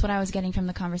 that's what I was getting from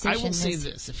the conversation. I will say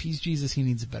this. If he's Jesus, he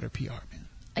needs a better PR, man.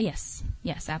 Yes,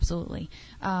 absolutely.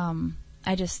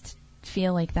 I just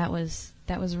feel like that was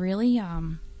really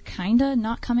kind of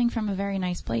not coming from a very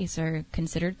nice place, or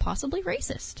considered possibly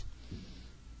racist.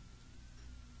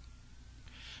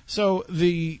 So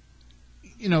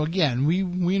again,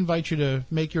 we invite you to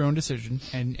make your own decision,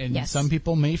 and yes. Some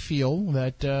people may feel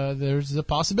that there's a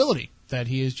possibility that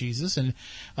he is Jesus, and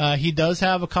he does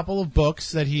have a couple of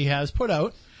books that he has put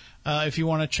out. If you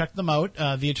want to check them out,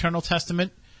 The Eternal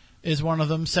Testament is one of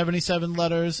them, 77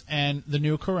 Letters, and the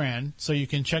New Quran. So you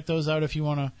can check those out if you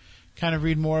want to kind of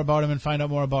read more about him and find out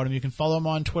more about him. You can follow him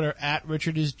on Twitter at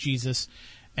RichardIsJesus,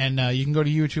 and you can go to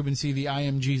YouTube and see the I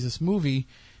Am Jesus movie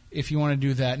if you want to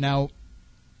do that. Now,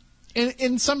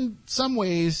 in some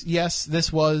ways, yes,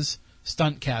 this was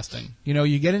stunt casting.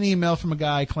 You get an email from a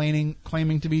guy claiming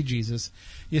to be Jesus.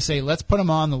 You say, let's put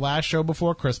him on the last show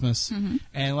before Christmas,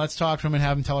 and let's talk to him and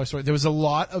have him tell our story. There was a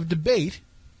lot of debate,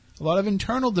 a lot of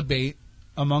internal debate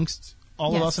amongst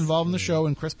all of us involved in the show,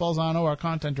 and Chris Balzano, our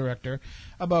content director,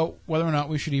 about whether or not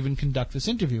we should even conduct this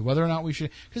interview, whether or not we should,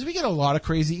 because we get a lot of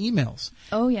crazy emails.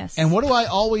 Oh, yes. And what do I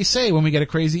always say when we get a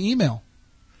crazy email?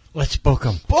 Let's book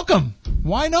them. Book them.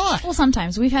 Why not? Well,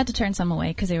 sometimes we've had to turn some away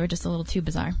because they were just a little too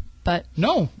bizarre. But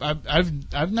no,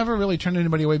 I've never really turned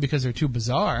anybody away because they're too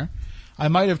bizarre. I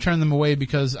might have turned them away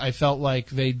because I felt like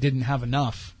they didn't have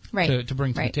enough to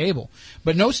bring to the table.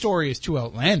 But no story is too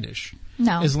outlandish.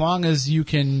 No. As long as you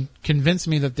can convince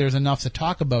me that there's enough to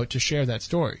talk about to share that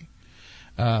story.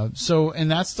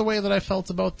 And that's the way that I felt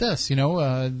about this.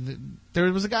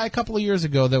 There was a guy a couple of years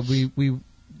ago that we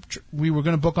were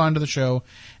going to book onto the show,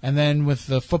 and then with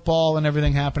the football and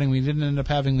everything happening, we didn't end up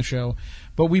having the show.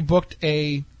 But we booked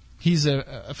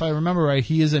if I remember right,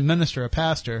 he is a minister, a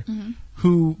pastor,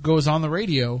 who goes on the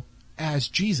radio as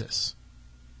Jesus.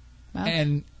 Wow.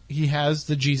 And he has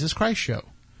the Jesus Christ show,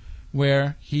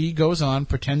 where he goes on,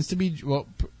 pretends to be,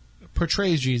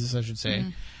 portrays Jesus, I should say,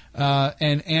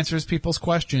 and answers people's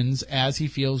questions as he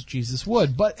feels Jesus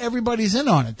would. But everybody's in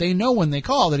on it. They know when they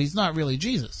call that he's not really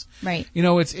Jesus. Right.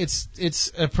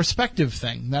 It's a perspective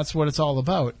thing. That's what it's all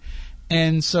about.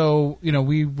 And so,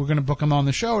 we were going to book him on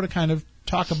the show to kind of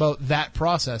talk about that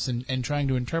process and trying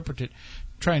to interpret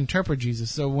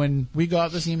Jesus. So when we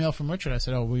got this email from Richard, I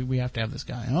said, we have to have this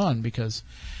guy on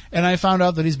and I found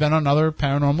out that he's been on other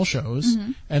paranormal shows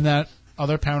and that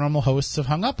other paranormal hosts have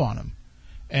hung up on him.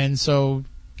 And so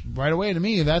right away to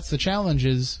me, that's the challenge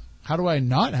is, how do I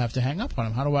not have to hang up on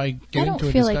him? How do I get into a discussion? I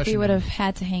don't feel like we would have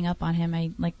had to hang up on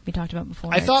him, like we talked about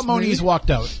before. I thought Moniz walked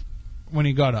out when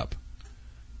he got up.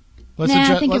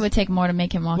 I think it would take more to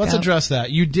make him walk out. Let's address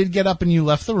that. You did get up and you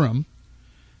left the room.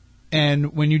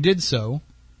 And when you did so,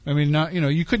 I mean,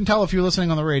 you couldn't tell if you were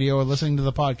listening on the radio or listening to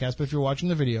the podcast, but if you're watching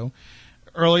the video,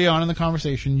 early on in the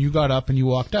conversation, you got up and you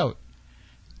walked out.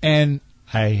 And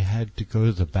I had to go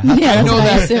to the bathroom. Yeah,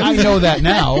 I know that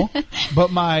now. But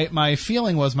my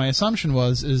feeling was, my assumption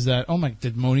was that,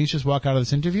 did Moniz just walk out of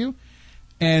this interview?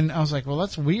 And I was like, well,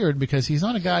 that's weird because he's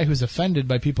not a guy who's offended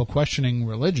by people questioning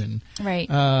religion. Right.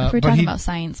 If we're talking about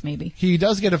science, maybe. He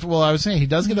does get, I was saying, he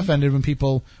does get offended when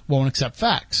people won't accept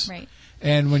facts. Right.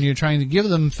 And when you're trying to give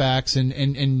them facts and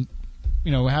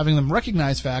having them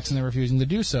recognize facts and they're refusing to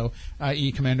do so,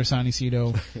 i.e. Commander Sani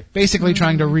Cito, basically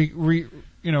trying to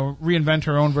reinvent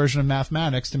her own version of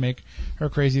mathematics to make her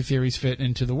crazy theories fit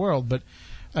into the world. But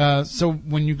so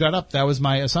when you got up, that was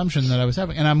my assumption that I was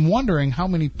having. And I'm wondering how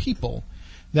many people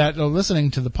that are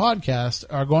listening to the podcast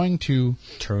are going to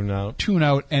tune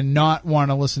out and not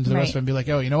want to listen to the rest of it and be like,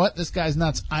 oh, you know what? This guy's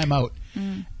nuts. I'm out.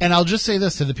 And I'll just say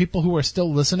this to the people who are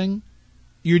still listening.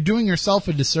 You're doing yourself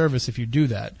a disservice if you do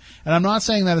that. And I'm not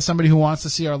saying that as somebody who wants to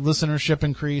see our listenership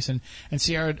increase and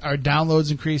see our downloads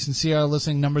increase and see our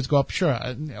listening numbers go up. Sure,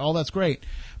 all that's great.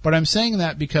 But I'm saying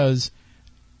that because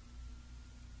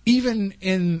even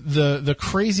in the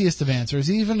craziest of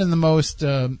answers, even in the most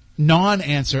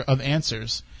non-answer of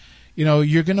answers,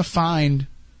 you're going to find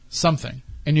something.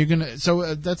 And you're going to...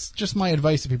 So that's just my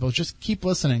advice to people. Just keep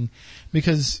listening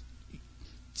because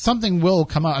something will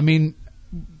come out. I mean,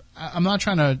 I'm not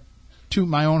trying to toot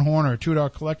my own horn or toot our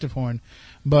collective horn,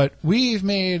 but we've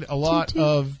made a lot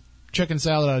of chicken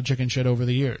salad out of chicken shit over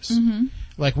the years.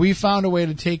 Like, we found a way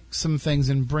to take some things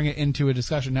and bring it into a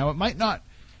discussion. Now, it might not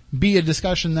be a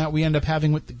discussion that we end up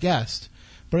having with the guest,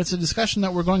 but it's a discussion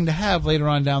that we're going to have later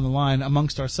on down the line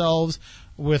amongst ourselves,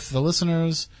 with the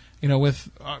listeners, with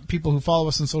people who follow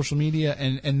us on social media.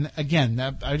 And again,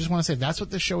 I just want to say that's what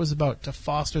this show is about, to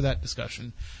foster that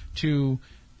discussion, to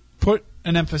put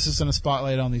an emphasis and a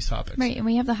spotlight on these topics. Right, and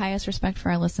we have the highest respect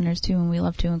for our listeners, too, and we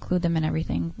love to include them in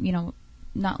everything.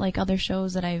 Not like other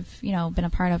shows that I've, been a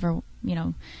part of or,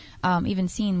 even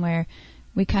seen where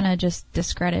we kind of just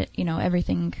discredit,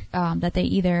 everything that they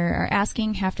either are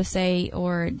asking, have to say,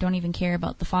 or don't even care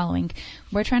about the following.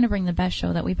 We're trying to bring the best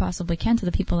show that we possibly can to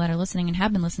the people that are listening and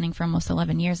have been listening for almost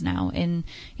 11 years now. And,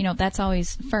 that's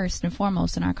always first and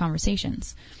foremost in our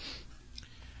conversations.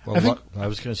 Well, I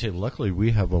was going to say, luckily,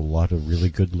 we have a lot of really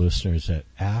good listeners that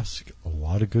ask a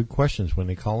lot of good questions when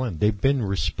they call in. They've been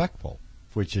respectful,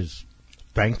 which is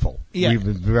thankful. Yeah. We've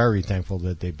been very thankful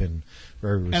that they've been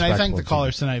very respectful. And I thank the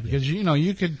callers tonight because,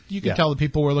 you could tell the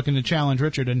people we're looking to challenge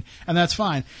Richard, and that's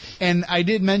fine. And I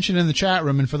did mention in the chat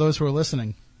room, and for those who are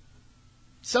listening,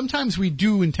 sometimes we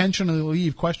do intentionally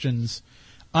leave questions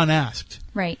unasked,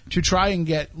 right, to try and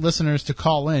get listeners to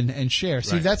call in and share.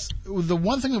 See, that's the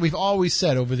one thing that we've always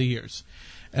said over the years,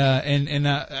 and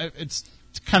it's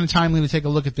kind of timely to take a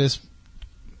look at this,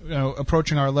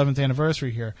 approaching our 11th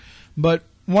anniversary here. But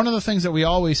one of the things that we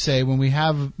always say when we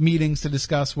have meetings to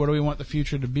discuss what do we want the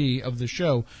future to be of the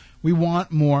show, we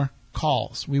want more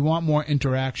calls. We want more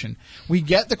interaction. We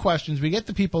get the questions. We get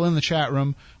the people in the chat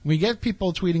room. We get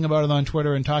people tweeting about it on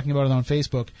Twitter and talking about it on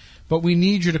Facebook. But we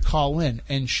need you to call in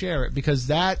and share it, because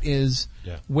that is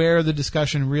where the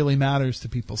discussion really matters to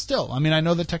people still. I mean, I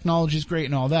know that technology is great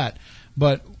and all that,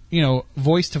 but,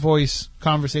 voice-to-voice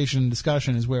conversation and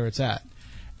discussion is where it's at.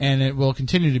 And it will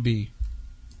continue to be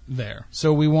there.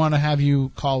 So we want to have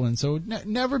you call in. So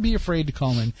never be afraid to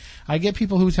call in. I get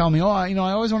people who tell me, I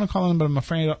always want to call in, but I'm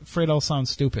afraid I'll sound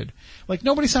stupid. Like,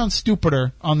 nobody sounds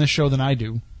stupider on this show than I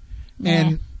do. Yeah.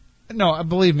 And, no,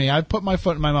 believe me, I've put my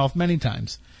foot in my mouth many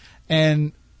times.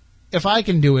 And if I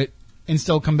can do it and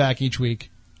still come back each week,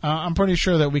 I'm pretty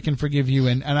sure that we can forgive you.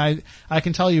 And I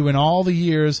can tell you, in all the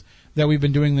years that we've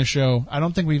been doing this show, I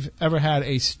don't think we've ever had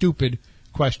a stupid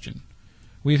question.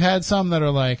 We've had some that are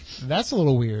like, that's a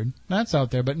little weird, that's out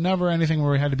there, but never anything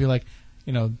where we had to be like,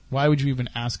 why would you even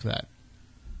ask that?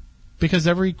 Because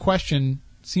every question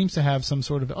seems to have some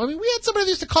sort of... we had somebody that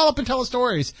used to call up and tell us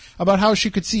stories about how she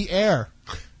could see air.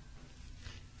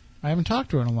 I haven't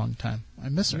talked to her in a long time. I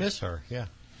miss her. Yeah.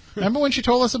 Remember when she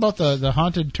told us about the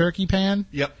haunted turkey pan?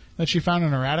 Yep. That she found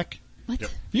in her attic? What? Yep.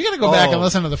 You got to go back and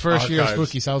listen to the first year of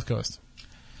Spooky South Coast.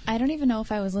 I don't even know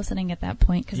if I was listening at that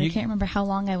point, because I can't remember how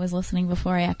long I was listening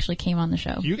before I actually came on the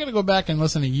show. You got to go back and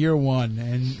listen to year one,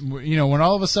 and when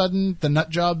all of a sudden the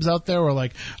nut jobs out there were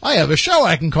like, I have a show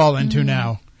I can call into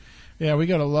now. Yeah, we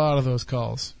got a lot of those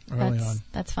calls early on.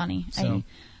 That's funny. So.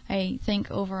 I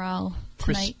think overall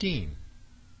tonight, Christine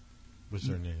was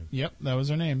her name. Yep, that was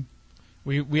her name.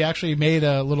 We actually made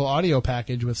a little audio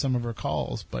package with some of her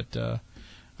calls, but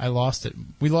I lost it.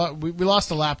 We lost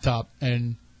the laptop,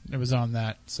 and it was on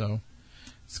that, so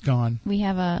it's gone. We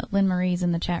have Lynn Marie's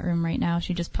in the chat room right now.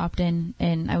 She just popped in,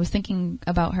 and I was thinking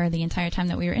about her the entire time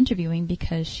that we were interviewing,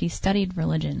 because she studied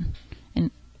religion, and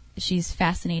she's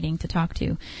fascinating to talk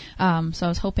to. So I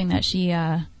was hoping that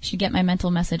she'd get my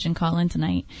mental message and call in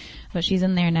tonight, but she's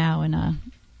in there now, and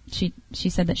she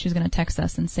said that she was going to text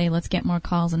us and say, let's get more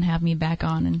calls and have me back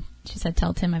on, and she said,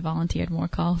 tell Tim I volunteered more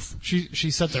calls.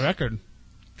 She set the record.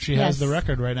 She has the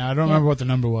record right now. I don't remember what the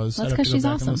number was. That's I'd have to go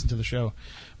back and listen to the show.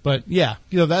 But yeah,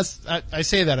 that's I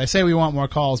say that. I say we want more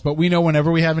calls, but we know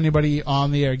whenever we have anybody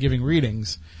on the air giving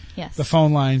readings, the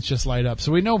phone lines just light up.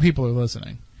 So we know people are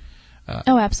listening.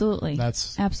 Absolutely.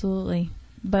 Absolutely.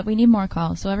 But we need more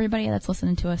calls. So everybody that's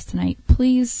listening to us tonight,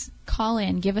 please call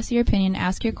in, give us your opinion,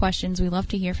 ask your questions. We love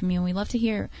to hear from you, and we love to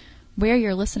hear where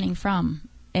you're listening from.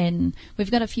 And we've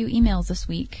got a few emails this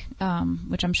week,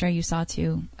 which I'm sure you saw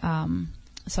too.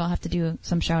 So I'll have to do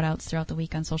some shout-outs throughout the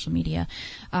week on social media.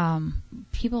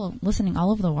 People listening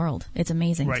all over the world. It's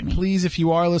amazing to me. Please, if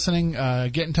you are listening,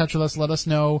 get in touch with us. Let us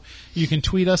know. You can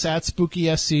tweet us at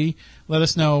SpookySC. Let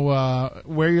us know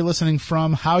where you're listening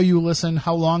from, how you listen,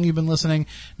 how long you've been listening.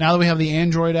 Now that we have the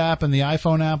Android app and the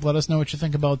iPhone app, let us know what you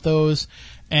think about those.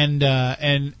 And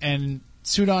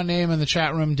Sudan Name in the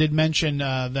chat room did mention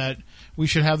that we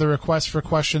should have the request for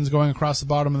questions going across the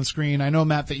bottom of the screen. I know,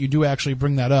 Matt, that you do actually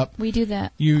bring that up. We do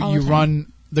that. You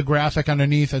run the graphic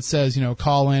underneath that says,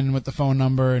 call in with the phone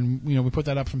number, and, we put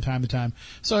that up from time to time.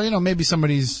 So, maybe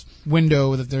somebody's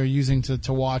window that they're using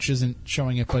to watch isn't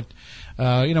showing it, but,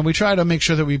 we try to make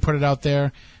sure that we put it out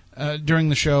there during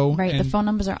the show. Right, the phone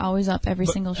numbers are always up every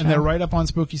single show. And they're right up on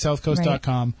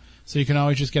SpookySouthCoast.com. So you can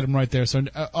always just get them right there. So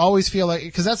always feel like,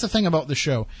 because that's the thing about the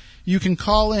show. You can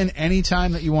call in any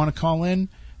time that you want to call in,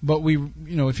 but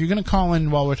if you're going to call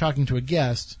in while we're talking to a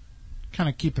guest, kind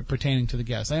of keep it pertaining to the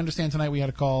guest. I understand tonight we had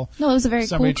a call. No, it was a very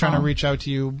somebody cool trying call, to reach out to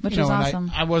you, which is awesome.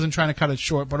 And I wasn't trying to cut it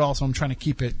short, but also I'm trying to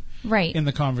keep it in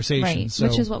the conversation. Right, so.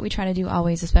 Which is what we try to do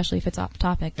always, especially if it's off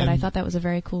topic. But I thought that was a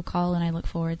very cool call, and I look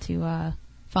forward to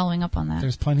following up on that.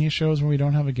 There's plenty of shows where we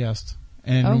don't have a guest,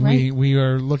 and we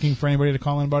are looking for anybody to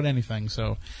call in about anything.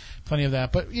 So plenty of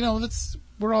that. But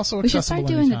we're also accessible. We should start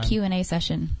doing anytime. a Q&A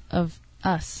session of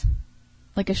us,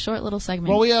 like a short little segment.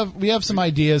 Well, we have some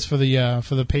ideas for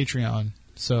the Patreon.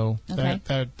 So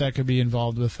that could be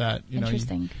involved with that.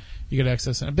 Interesting. You get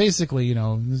access. And basically,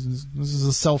 this is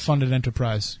a self-funded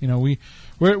enterprise.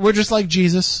 We're just like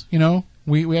Jesus.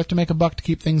 We have to make a buck to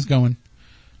keep things going.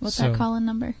 What's that call-in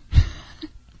number?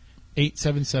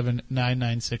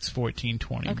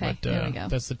 877-996-1420. Okay, there we go.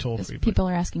 That's the toll-free. People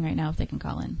are asking right now if they can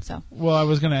call in. So. Well, I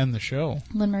was going to end the show.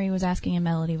 Lynn Marie was asking and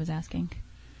Melody was asking.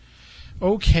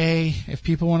 Okay, if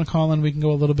people want to call in, we can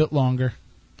go a little bit longer.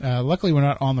 Luckily, we're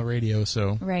not on the radio,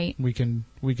 so we can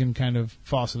kind of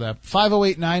foster that.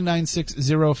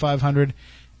 508-996-0500,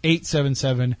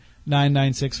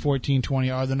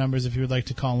 877-996-1420 are the numbers if you would like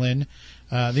to call in.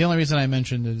 The only reason I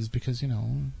mentioned it is because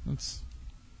it's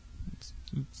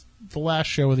the last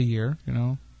show of the year.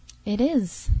 It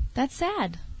is. That's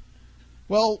sad.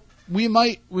 Well,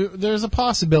 there's a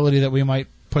possibility that we might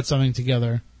put something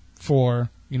together for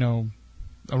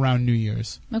around New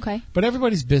Year's. Okay. But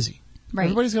everybody's busy. Right.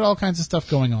 Everybody's got all kinds of stuff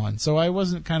going on, so I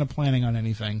wasn't kind of planning on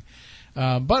anything.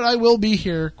 But I will be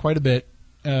here quite a bit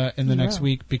in the next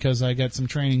week because I got some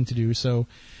training to do. So,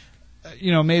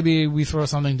 maybe we throw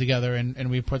something together and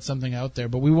we put something out there.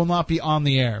 But we will not be on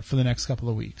the air for the next couple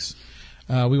of weeks.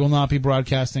 We will not be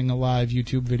broadcasting a live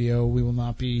YouTube video. We will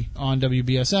not be on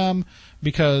WBSM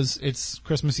because it's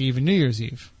Christmas Eve and New Year's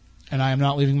Eve. And I am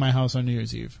not leaving my house on New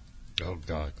Year's Eve. Oh,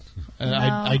 God. No.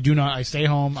 I do not. I stay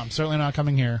home. I'm certainly not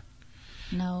coming here.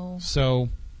 No. So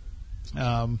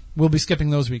we'll be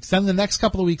skipping those weeks. Then the next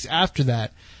couple of weeks after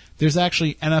that, there's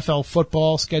actually NFL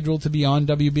football scheduled to be on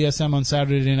WBSM on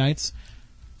Saturday nights.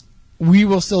 We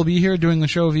will still be here doing the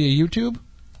show via YouTube.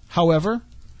 However,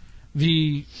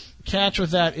 the catch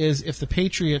with that is if the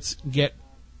Patriots get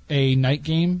a night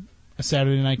game, a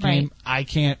Saturday night game, I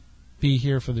can't be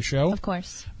here for the show. Of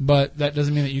course. But that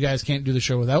doesn't mean that you guys can't do the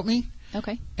show without me.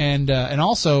 Okay. And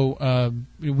also,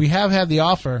 we have had the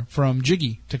offer from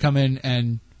Jiggy to come in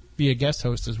and be a guest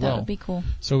host as well. That would be cool.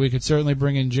 So we could certainly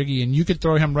bring in Jiggy, and you could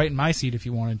throw him right in my seat if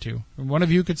you wanted to. One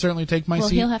of you could certainly take my seat.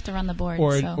 Well, he'll have to run the board.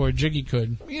 Or Jiggy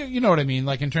could. You know what I mean,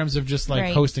 like in terms of just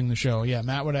like hosting the show. Yeah,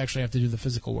 Matt would actually have to do the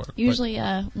physical work. Usually,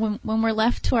 when we're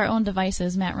left to our own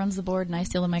devices, Matt runs the board and I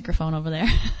steal the microphone over there.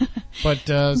 But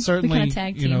certainly,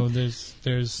 tag team.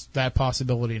 there's that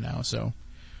possibility now. So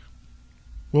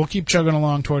we'll keep chugging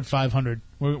along toward 500.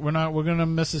 We're going to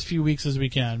miss as few weeks as we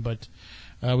can, but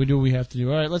we do what we have to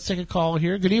do. All right, let's take a call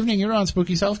here. Good evening. You're on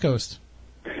Spooky South Coast.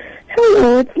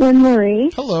 Hello, it's Lynn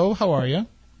Marie. Hello, how are you?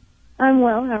 I'm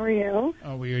well. How are you?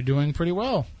 We are doing pretty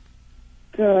well.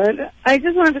 Good. I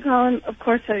just wanted to call and, of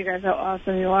course, tell you guys how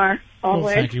awesome you are. Always.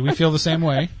 Well, thank you. We feel the same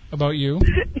way about you.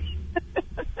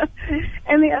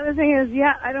 And the other thing is,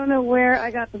 I don't know where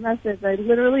I got the message. I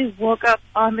literally woke up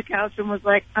on the couch and was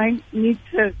like, I need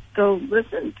to go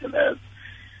listen to this.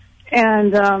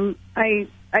 And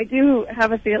I do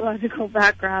have a theological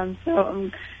background,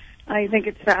 so I think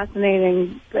it's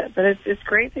fascinating. But it's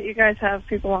great that you guys have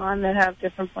people on that have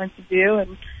different points of view,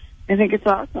 and I think it's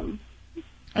awesome.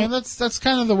 And that's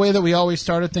kind of the way that we always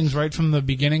started things right from the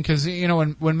beginning, because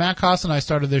when Matt Koss and I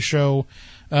started this show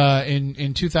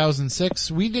in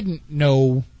 2006, we didn't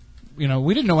know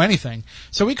anything,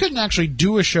 so we couldn't actually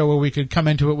do a show where we could come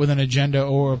into it with an agenda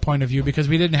or a point of view because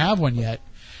we didn't have one yet.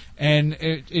 And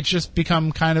it's just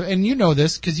become kind of, and you know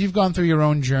this because you've gone through your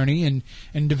own journey and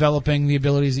developing the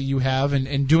abilities that you have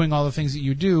and doing all the things that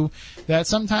you do, that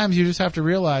sometimes you just have to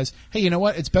realize, hey, you know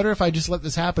what? It's better if I just let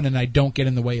this happen and I don't get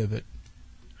in the way of it.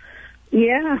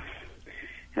 Yeah,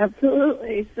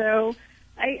 absolutely. So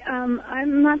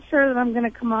I'm not sure that I'm going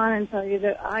to come on and tell you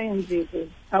that I am Jesus,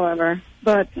 however,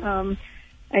 but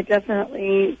I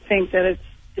definitely think that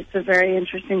it's a very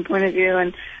interesting point of view,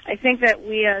 and I think that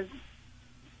we as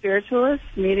spiritualists,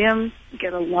 mediums,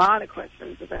 get a lot of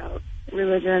questions about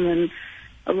religion and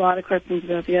a lot of questions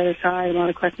about the other side, a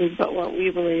lot of questions about what we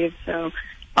believe. So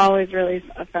always really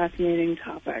a fascinating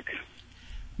topic.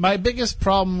 My biggest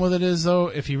problem with it is, though,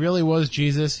 if he really was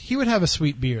Jesus, he would have a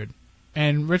sweet beard.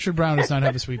 And Richard Brown does not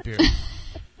have a sweet beard.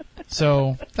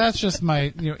 So that's just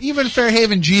my, even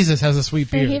Fairhaven Jesus has a sweet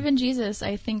beard. Fairhaven Jesus,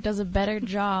 I think, does a better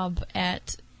job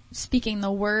at speaking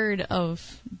the word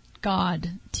of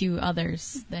God to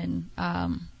others than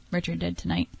Richard did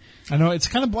tonight. I know it's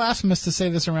kind of blasphemous to say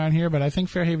this around here, but I think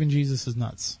Fairhaven Jesus is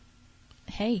nuts.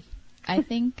 Hey, I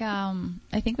think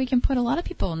we can put a lot of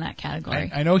people in that category.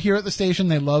 I know here at the station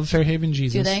they love Fairhaven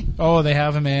Jesus. Do they? Oh, they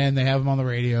have him in. They have him on the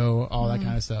radio, all that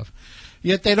kind of stuff.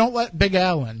 Yet they don't let Big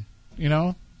Al in,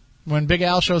 When Big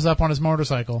Al shows up on his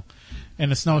motorcycle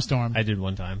in a snowstorm. I did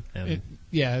one time.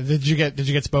 Yeah, did you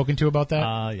get spoken to about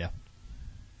that? Yeah.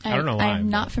 I don't know why. I'm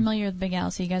not familiar with Big Al,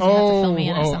 so you guys will have to fill me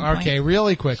in at some point. Okay,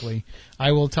 really quickly.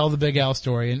 I will tell the Big Al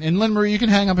story. And Lynn Marie, you can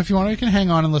hang up if you want, or you can hang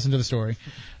on and listen to the story.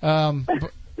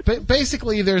 But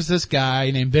basically, there's this guy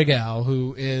named Big Al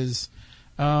who is,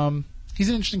 he's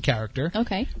an interesting character.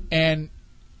 Okay. And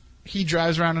he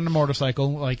drives around on a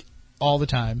motorcycle, like, all the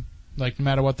time, like, no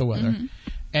matter what the weather. Mm-hmm.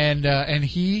 And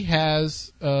he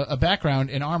has a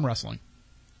background in arm wrestling.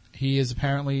 He is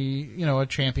apparently, a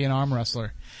champion arm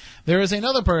wrestler. There is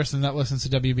another person that listens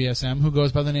to WBSM who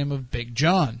goes by the name of Big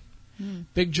John.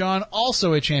 Big John,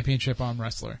 also a championship arm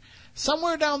wrestler.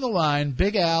 Somewhere down the line,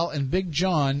 Big Al and Big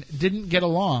John didn't get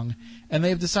along, and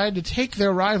they've decided to take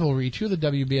their rivalry to the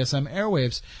WBSM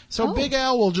airwaves. So Big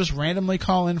Al will just randomly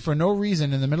call in for no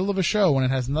reason in the middle of a show when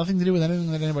it has nothing to do with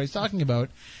anything that anybody's talking about,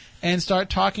 and start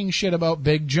talking shit about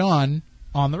Big John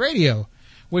on the radio,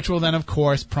 which will then, of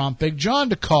course, prompt Big John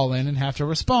to call in and have to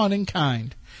respond in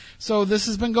kind. So this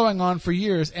has been going on for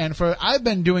years, and I've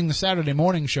been doing the Saturday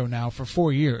morning show now for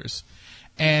 4 years,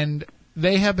 and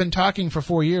they have been talking for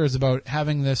 4 years about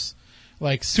having this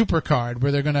like super card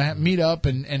where they're going to meet up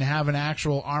and have an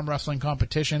actual arm wrestling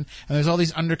competition, and there's all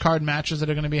these undercard matches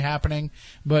that are going to be happening,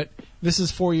 but this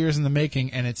is 4 years in the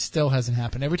making, and it still hasn't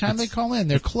happened. Every time they call in,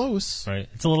 they're close. Right.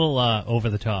 It's a little over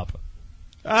the top.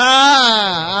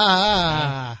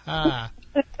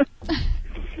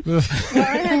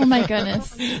 Oh my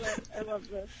goodness! I love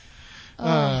this.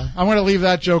 I'm going to leave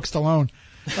that joke alone.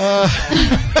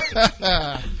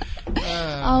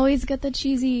 Always get the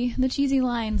cheesy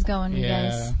lines going, you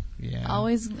guys. Yeah.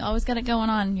 Always got it going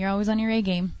on. You're always on your A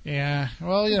game. Yeah.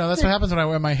 Well, that's what happens when I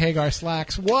wear my Hagar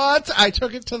slacks. What? I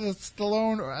took it to the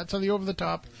Stallone, to the over the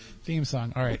top theme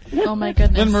song. All right. Oh my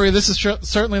goodness. Lynn Marie, this is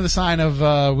certainly the sign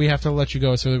of we have to let you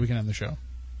go so that we can end the show.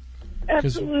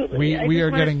 Absolutely. We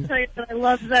are getting. To tell you that I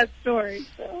love that story.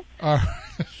 So.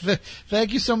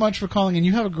 Thank you so much for calling, and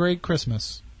you have a great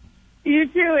Christmas. You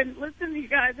too, and listen, you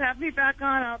guys, have me back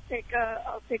on. I'll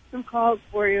take some calls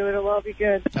for you. It'll all be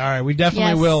good. All right, we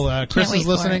definitely will. Chris is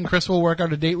listening. Chris will work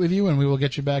out a date with you, and we will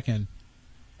get you back in.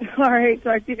 All right,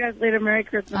 talk to you guys later. Merry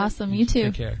Christmas. Awesome, you too.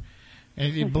 Take care.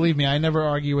 And believe me, I never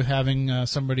argue with having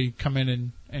somebody come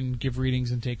in and give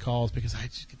readings and take calls because I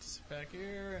just get to sit back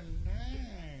here and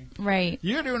right.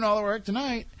 You're doing all the work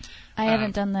tonight. I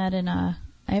haven't done that in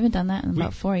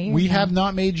about 4 years. We have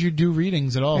not made you do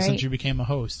readings at all since you became a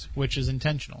host, which is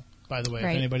intentional, by the way, if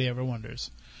anybody ever wonders.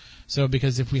 So,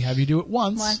 because if we have you do it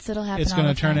once it'll happen. It's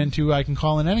going to turn into I can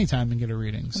call in anytime and get a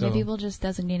reading. So maybe we'll just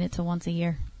designate it to once a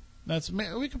year.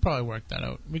 We could probably work that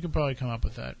out. We could probably come up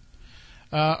with that.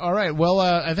 All right. Well,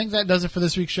 I think that does it for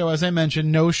this week's show. As I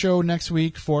mentioned, no show next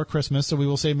week for Christmas, so we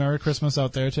will say Merry Christmas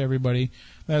out there to everybody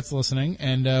that's listening,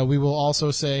 and we will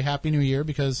also say Happy New Year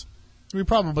because we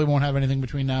probably won't have anything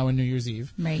between now and New Year's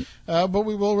Eve. Right. But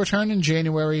we will return in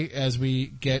January as we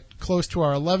get close to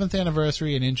our 11th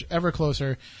anniversary and inch ever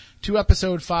closer to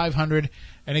episode 500.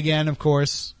 And again, of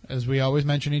course, as we always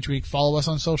mention each week, follow us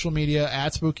on social media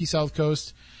at Spooky South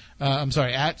Coast. At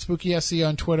SpookySC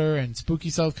on Twitter and Spooky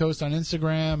South Coast on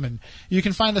Instagram. And you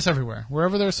can find us everywhere.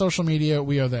 Wherever there's social media,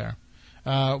 we are there.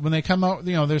 When they come out,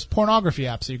 there's pornography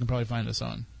apps that you can probably find us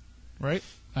on. Right?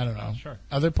 I don't know. Sure.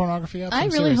 Other pornography apps? I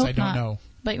really hope I don't know.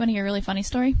 But you want to hear a really funny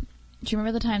story? Do you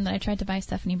remember the time that I tried to buy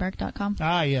StephanieBark.com?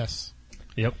 Ah, yes.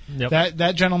 Yep.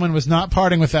 That gentleman was not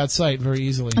parting with that site very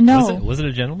easily. No. Was it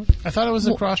a gentleman? I thought it was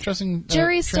a cross-dressing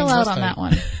jury's still out on that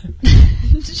one.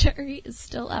 Jury is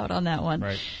still out on that one.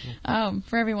 Right.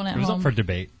 For everyone at home. It was up for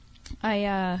debate.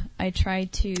 I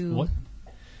tried to... What?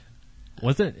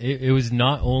 Was it? It was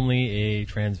not only a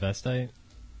transvestite,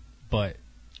 but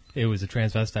it was a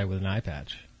transvestite with an eye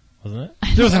patch. Wasn't it?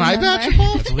 There was an eye patch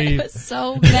involved? It was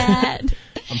so bad.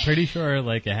 I'm pretty sure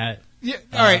it had... Yeah,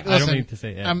 all right, listen, I don't mean to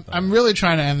say it. I'm really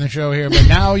trying to end the show here, but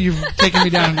now you've taken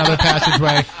me down another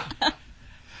passageway.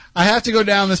 I have to go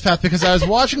down this path because I was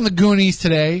watching The Goonies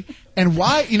today, and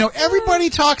everybody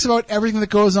talks about everything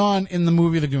that goes on in the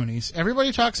movie The Goonies.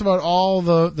 Everybody talks about all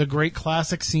the great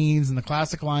classic scenes and the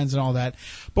classic lines and all that.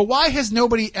 But why has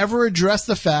nobody ever addressed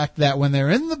the fact that when they're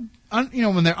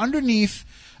when they're underneath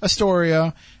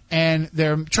Astoria, and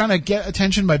they're trying to get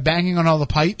attention by banging on all the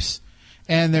pipes,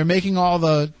 and they're making all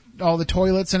the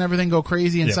toilets and everything go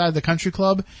crazy inside the country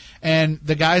club, and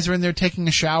the guys are in there taking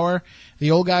a shower.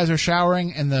 The old guys are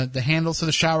showering, and the handles to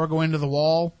the shower go into the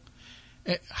wall.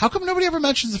 How come nobody ever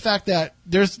mentions the fact that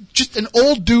there's just an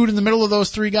old dude in the middle of those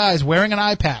three guys wearing an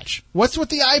eye patch? What's with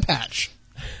the eye patch?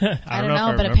 I don't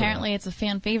know, but apparently it's a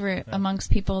fan favorite amongst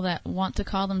people that want to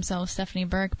call themselves Stephanie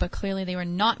Burke, but clearly they were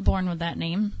not born with that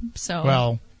name. So,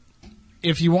 well,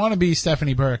 if you want to be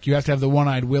Stephanie Burke, you have to have the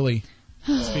one-eyed Willie.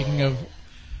 Speaking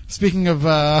of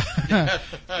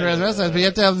transvestites, but you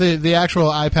have to have the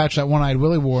actual eye patch that One-Eyed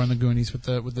Willie wore in the Goonies with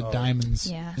the diamonds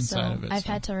inside of it. I've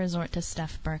had to resort to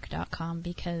StephBurke.com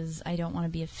because I don't want to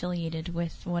be affiliated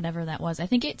with whatever that was. I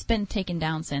think it's been taken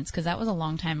down since because that was a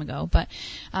long time ago. But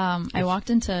I walked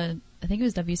into, I think it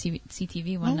was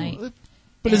WCTV one night.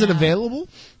 But is it available?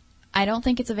 I don't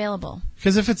think it's available.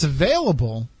 Because if it's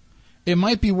available, it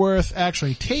might be worth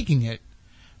actually taking it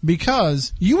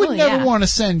because you would never want to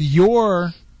send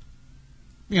your...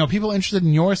 people interested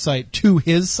in your site to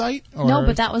his site? No,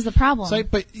 but that was the problem. Site,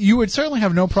 but you would certainly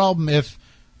have no problem if,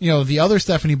 the other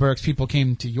Stephanie Burks people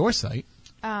came to your site.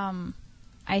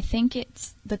 I think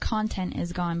the content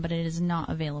is gone, but it is not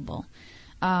available.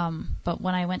 But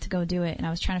when I went to go do it and I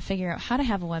was trying to figure out how to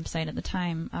have a website at the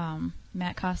time,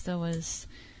 Matt Costa was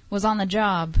on the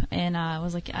job, and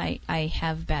was like, I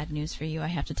have bad news for you. I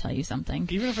have to tell you something.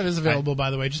 Even if it is available,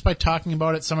 by the way, just by talking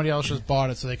about it, somebody else just bought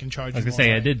it so they can charge you more. I was going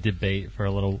to say, I did debate for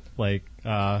a little, me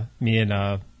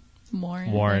and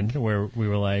Warren, where we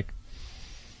were like...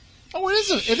 Oh,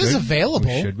 it is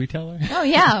available. Should we tell her? Oh,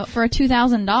 yeah, for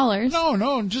 $2,000.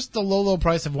 No, just the low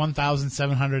price of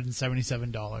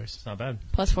 $1,777. It's not bad.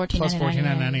 Plus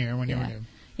 $14.99 a year when you renew.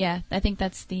 Yeah, I think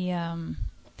that's the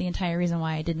entire reason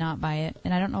why I did not buy it,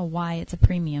 and I don't know why it's a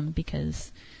premium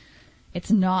because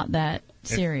it's not that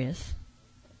serious.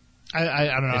 I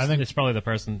don't know. I think it's probably the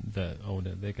person that owned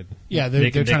it. They could. Yeah,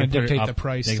 they're trying to dictate the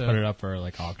price. They could put it up for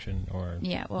auction or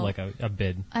a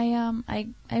bid.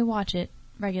 I watch it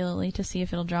regularly to see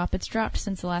if it'll drop. It's dropped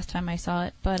since the last time I saw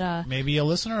it, but maybe a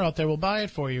listener out there will buy it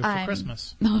for you for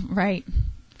Christmas. Right,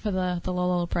 for the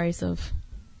low price of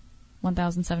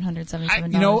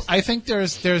 $1,777. I think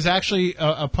there's actually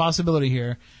a possibility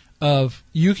here of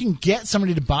you can get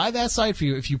somebody to buy that site for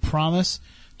you if you promise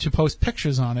to post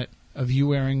pictures on it of you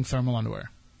wearing thermal underwear.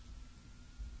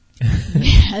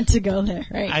 Had to go there,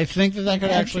 right? I think that could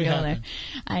actually happen.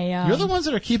 There. You're the ones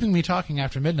that are keeping me talking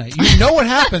after midnight. You know what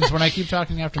happens when I keep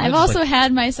talking after midnight. I've also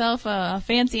had myself a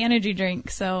fancy energy drink,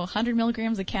 so 100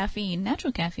 milligrams of caffeine,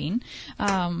 natural caffeine,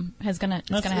 it's gonna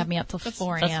have me up till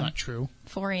 4 a.m. That's not true.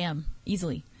 4 a.m.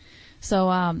 easily. So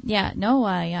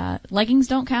leggings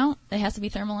don't count. It has to be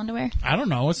thermal underwear. I don't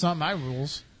know. It's not my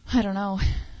rules. I don't know.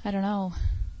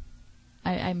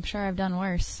 I'm sure I've done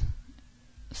worse.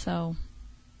 So.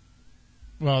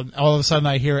 Well, all of a sudden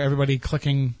I hear everybody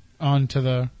clicking onto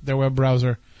their web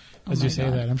browser as you say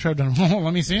that. I'm sure I've done more.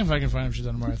 Let me see if I can find if she's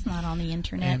done more. It's not on the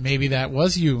internet. And maybe that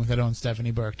was you that owns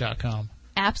StephanieBurke.com.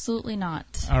 Absolutely not.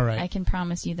 All right. I can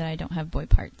promise you that I don't have boy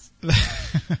parts.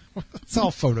 It's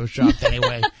all photoshopped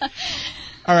anyway.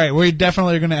 All right, we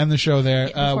definitely are going to end the show there.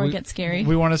 Before it gets scary.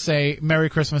 We want to say Merry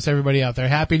Christmas, everybody out there.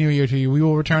 Happy New Year to you. We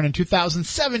will return in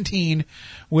 2017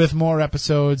 with more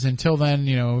episodes. Until then,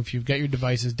 if you've got your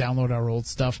devices, download our old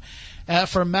stuff.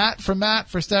 For Matt,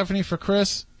 for Stephanie, for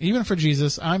Chris, even for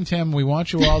Jesus, I'm Tim. We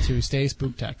want you all to stay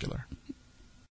spooktacular.